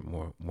jobs and get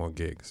more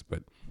gigs.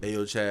 But Hey,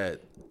 yo, Chad,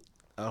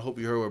 I hope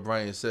you heard what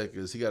Brian said,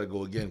 because he got to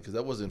go again, because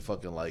that wasn't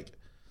fucking like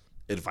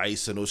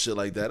advice or no shit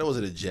like that. That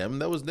wasn't a gem.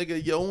 That was,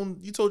 nigga, your own,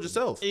 you told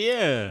yourself.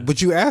 Yeah.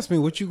 but you asked me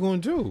what you gonna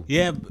do.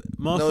 Yeah,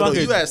 No,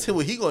 motherfucker. you asked him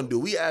what he gonna do.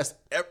 We asked.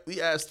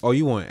 Oh,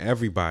 you want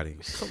everybody.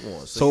 Come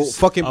on. So you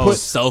fucking Oh, put you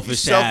selfish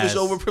selfish, ass.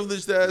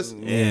 overprivileged ass.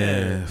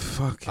 yeah,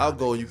 fuck. I'll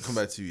go and you come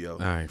back to you, yo. All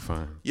right,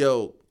 fine.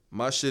 Yo,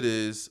 my shit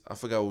is, I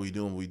forgot what we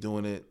doing. We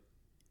doing it.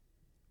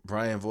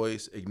 Brian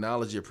Voice,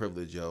 acknowledge your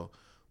privilege, yo.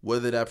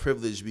 Whether that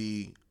privilege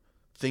be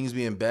things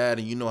being bad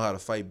and you know how to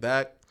fight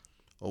back,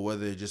 or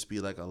whether it just be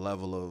like a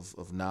level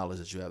of knowledge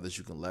that you have that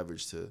you can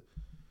leverage to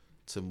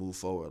move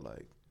forward.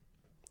 Like,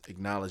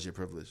 acknowledge your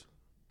privilege.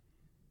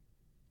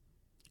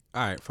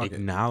 All right, fuck it.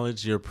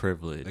 Acknowledge your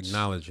privilege.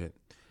 Acknowledge it.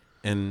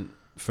 And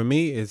for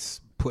me,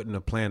 it's putting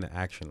a plan to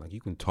action. Like you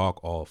can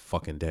talk all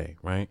fucking day,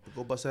 right?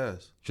 Go bust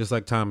ass. Just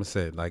like Thomas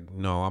said, like,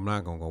 no, I'm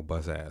not gonna go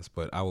bust ass,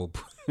 but I will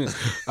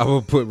I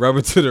will put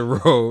rubber to the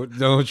road.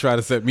 Don't try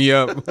to set me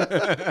up.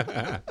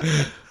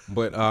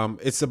 But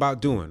it's about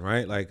doing,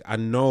 right? Like I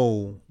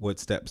know what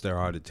steps there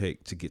are to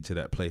take to get to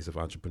that place of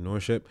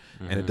entrepreneurship.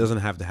 And it doesn't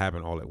have to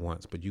happen all at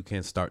once, but you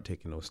can start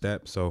taking those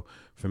steps. So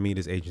for me,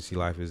 this agency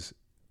life is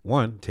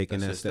one, taking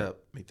That's that your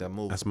step. Make that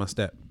move. That's my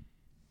step.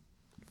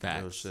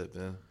 Facts. Real shit,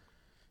 man.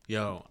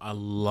 Yo, I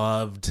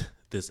loved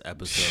this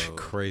episode.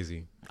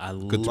 Crazy. I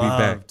Good loved. to be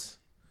back.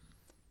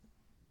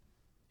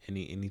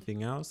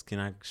 Anything else? Can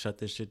I shut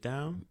this shit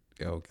down?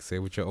 Yo, say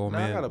what your old Nah,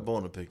 I man. got a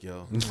bone to pick,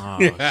 yo. Oh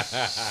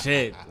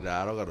shit.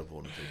 Nah, I don't got a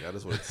bone to pick. I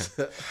just want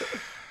to.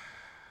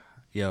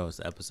 Yo, it's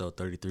episode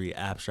 33,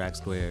 Abstract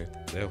Square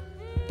Yeah.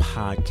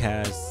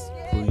 podcast.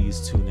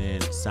 Please tune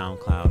in.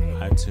 SoundCloud,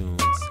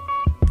 iTunes,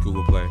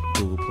 Google Play.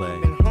 Google Play,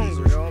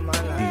 Hungry all my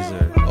life.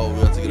 Deezer. Oh, we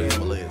have to get a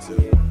Himalaya too.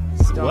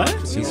 What?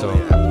 Sea salt.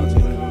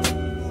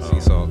 Sea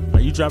salt. Are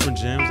you dropping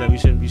gems that we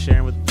shouldn't be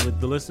sharing with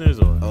the listeners,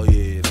 or? Oh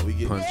yeah. No, we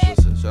get. Punch.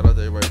 Listen, shout out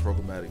to everybody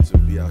programmatic too.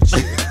 We out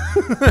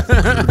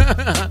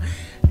here.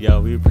 Yo,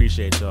 we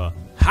appreciate y'all.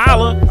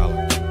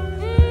 Holla.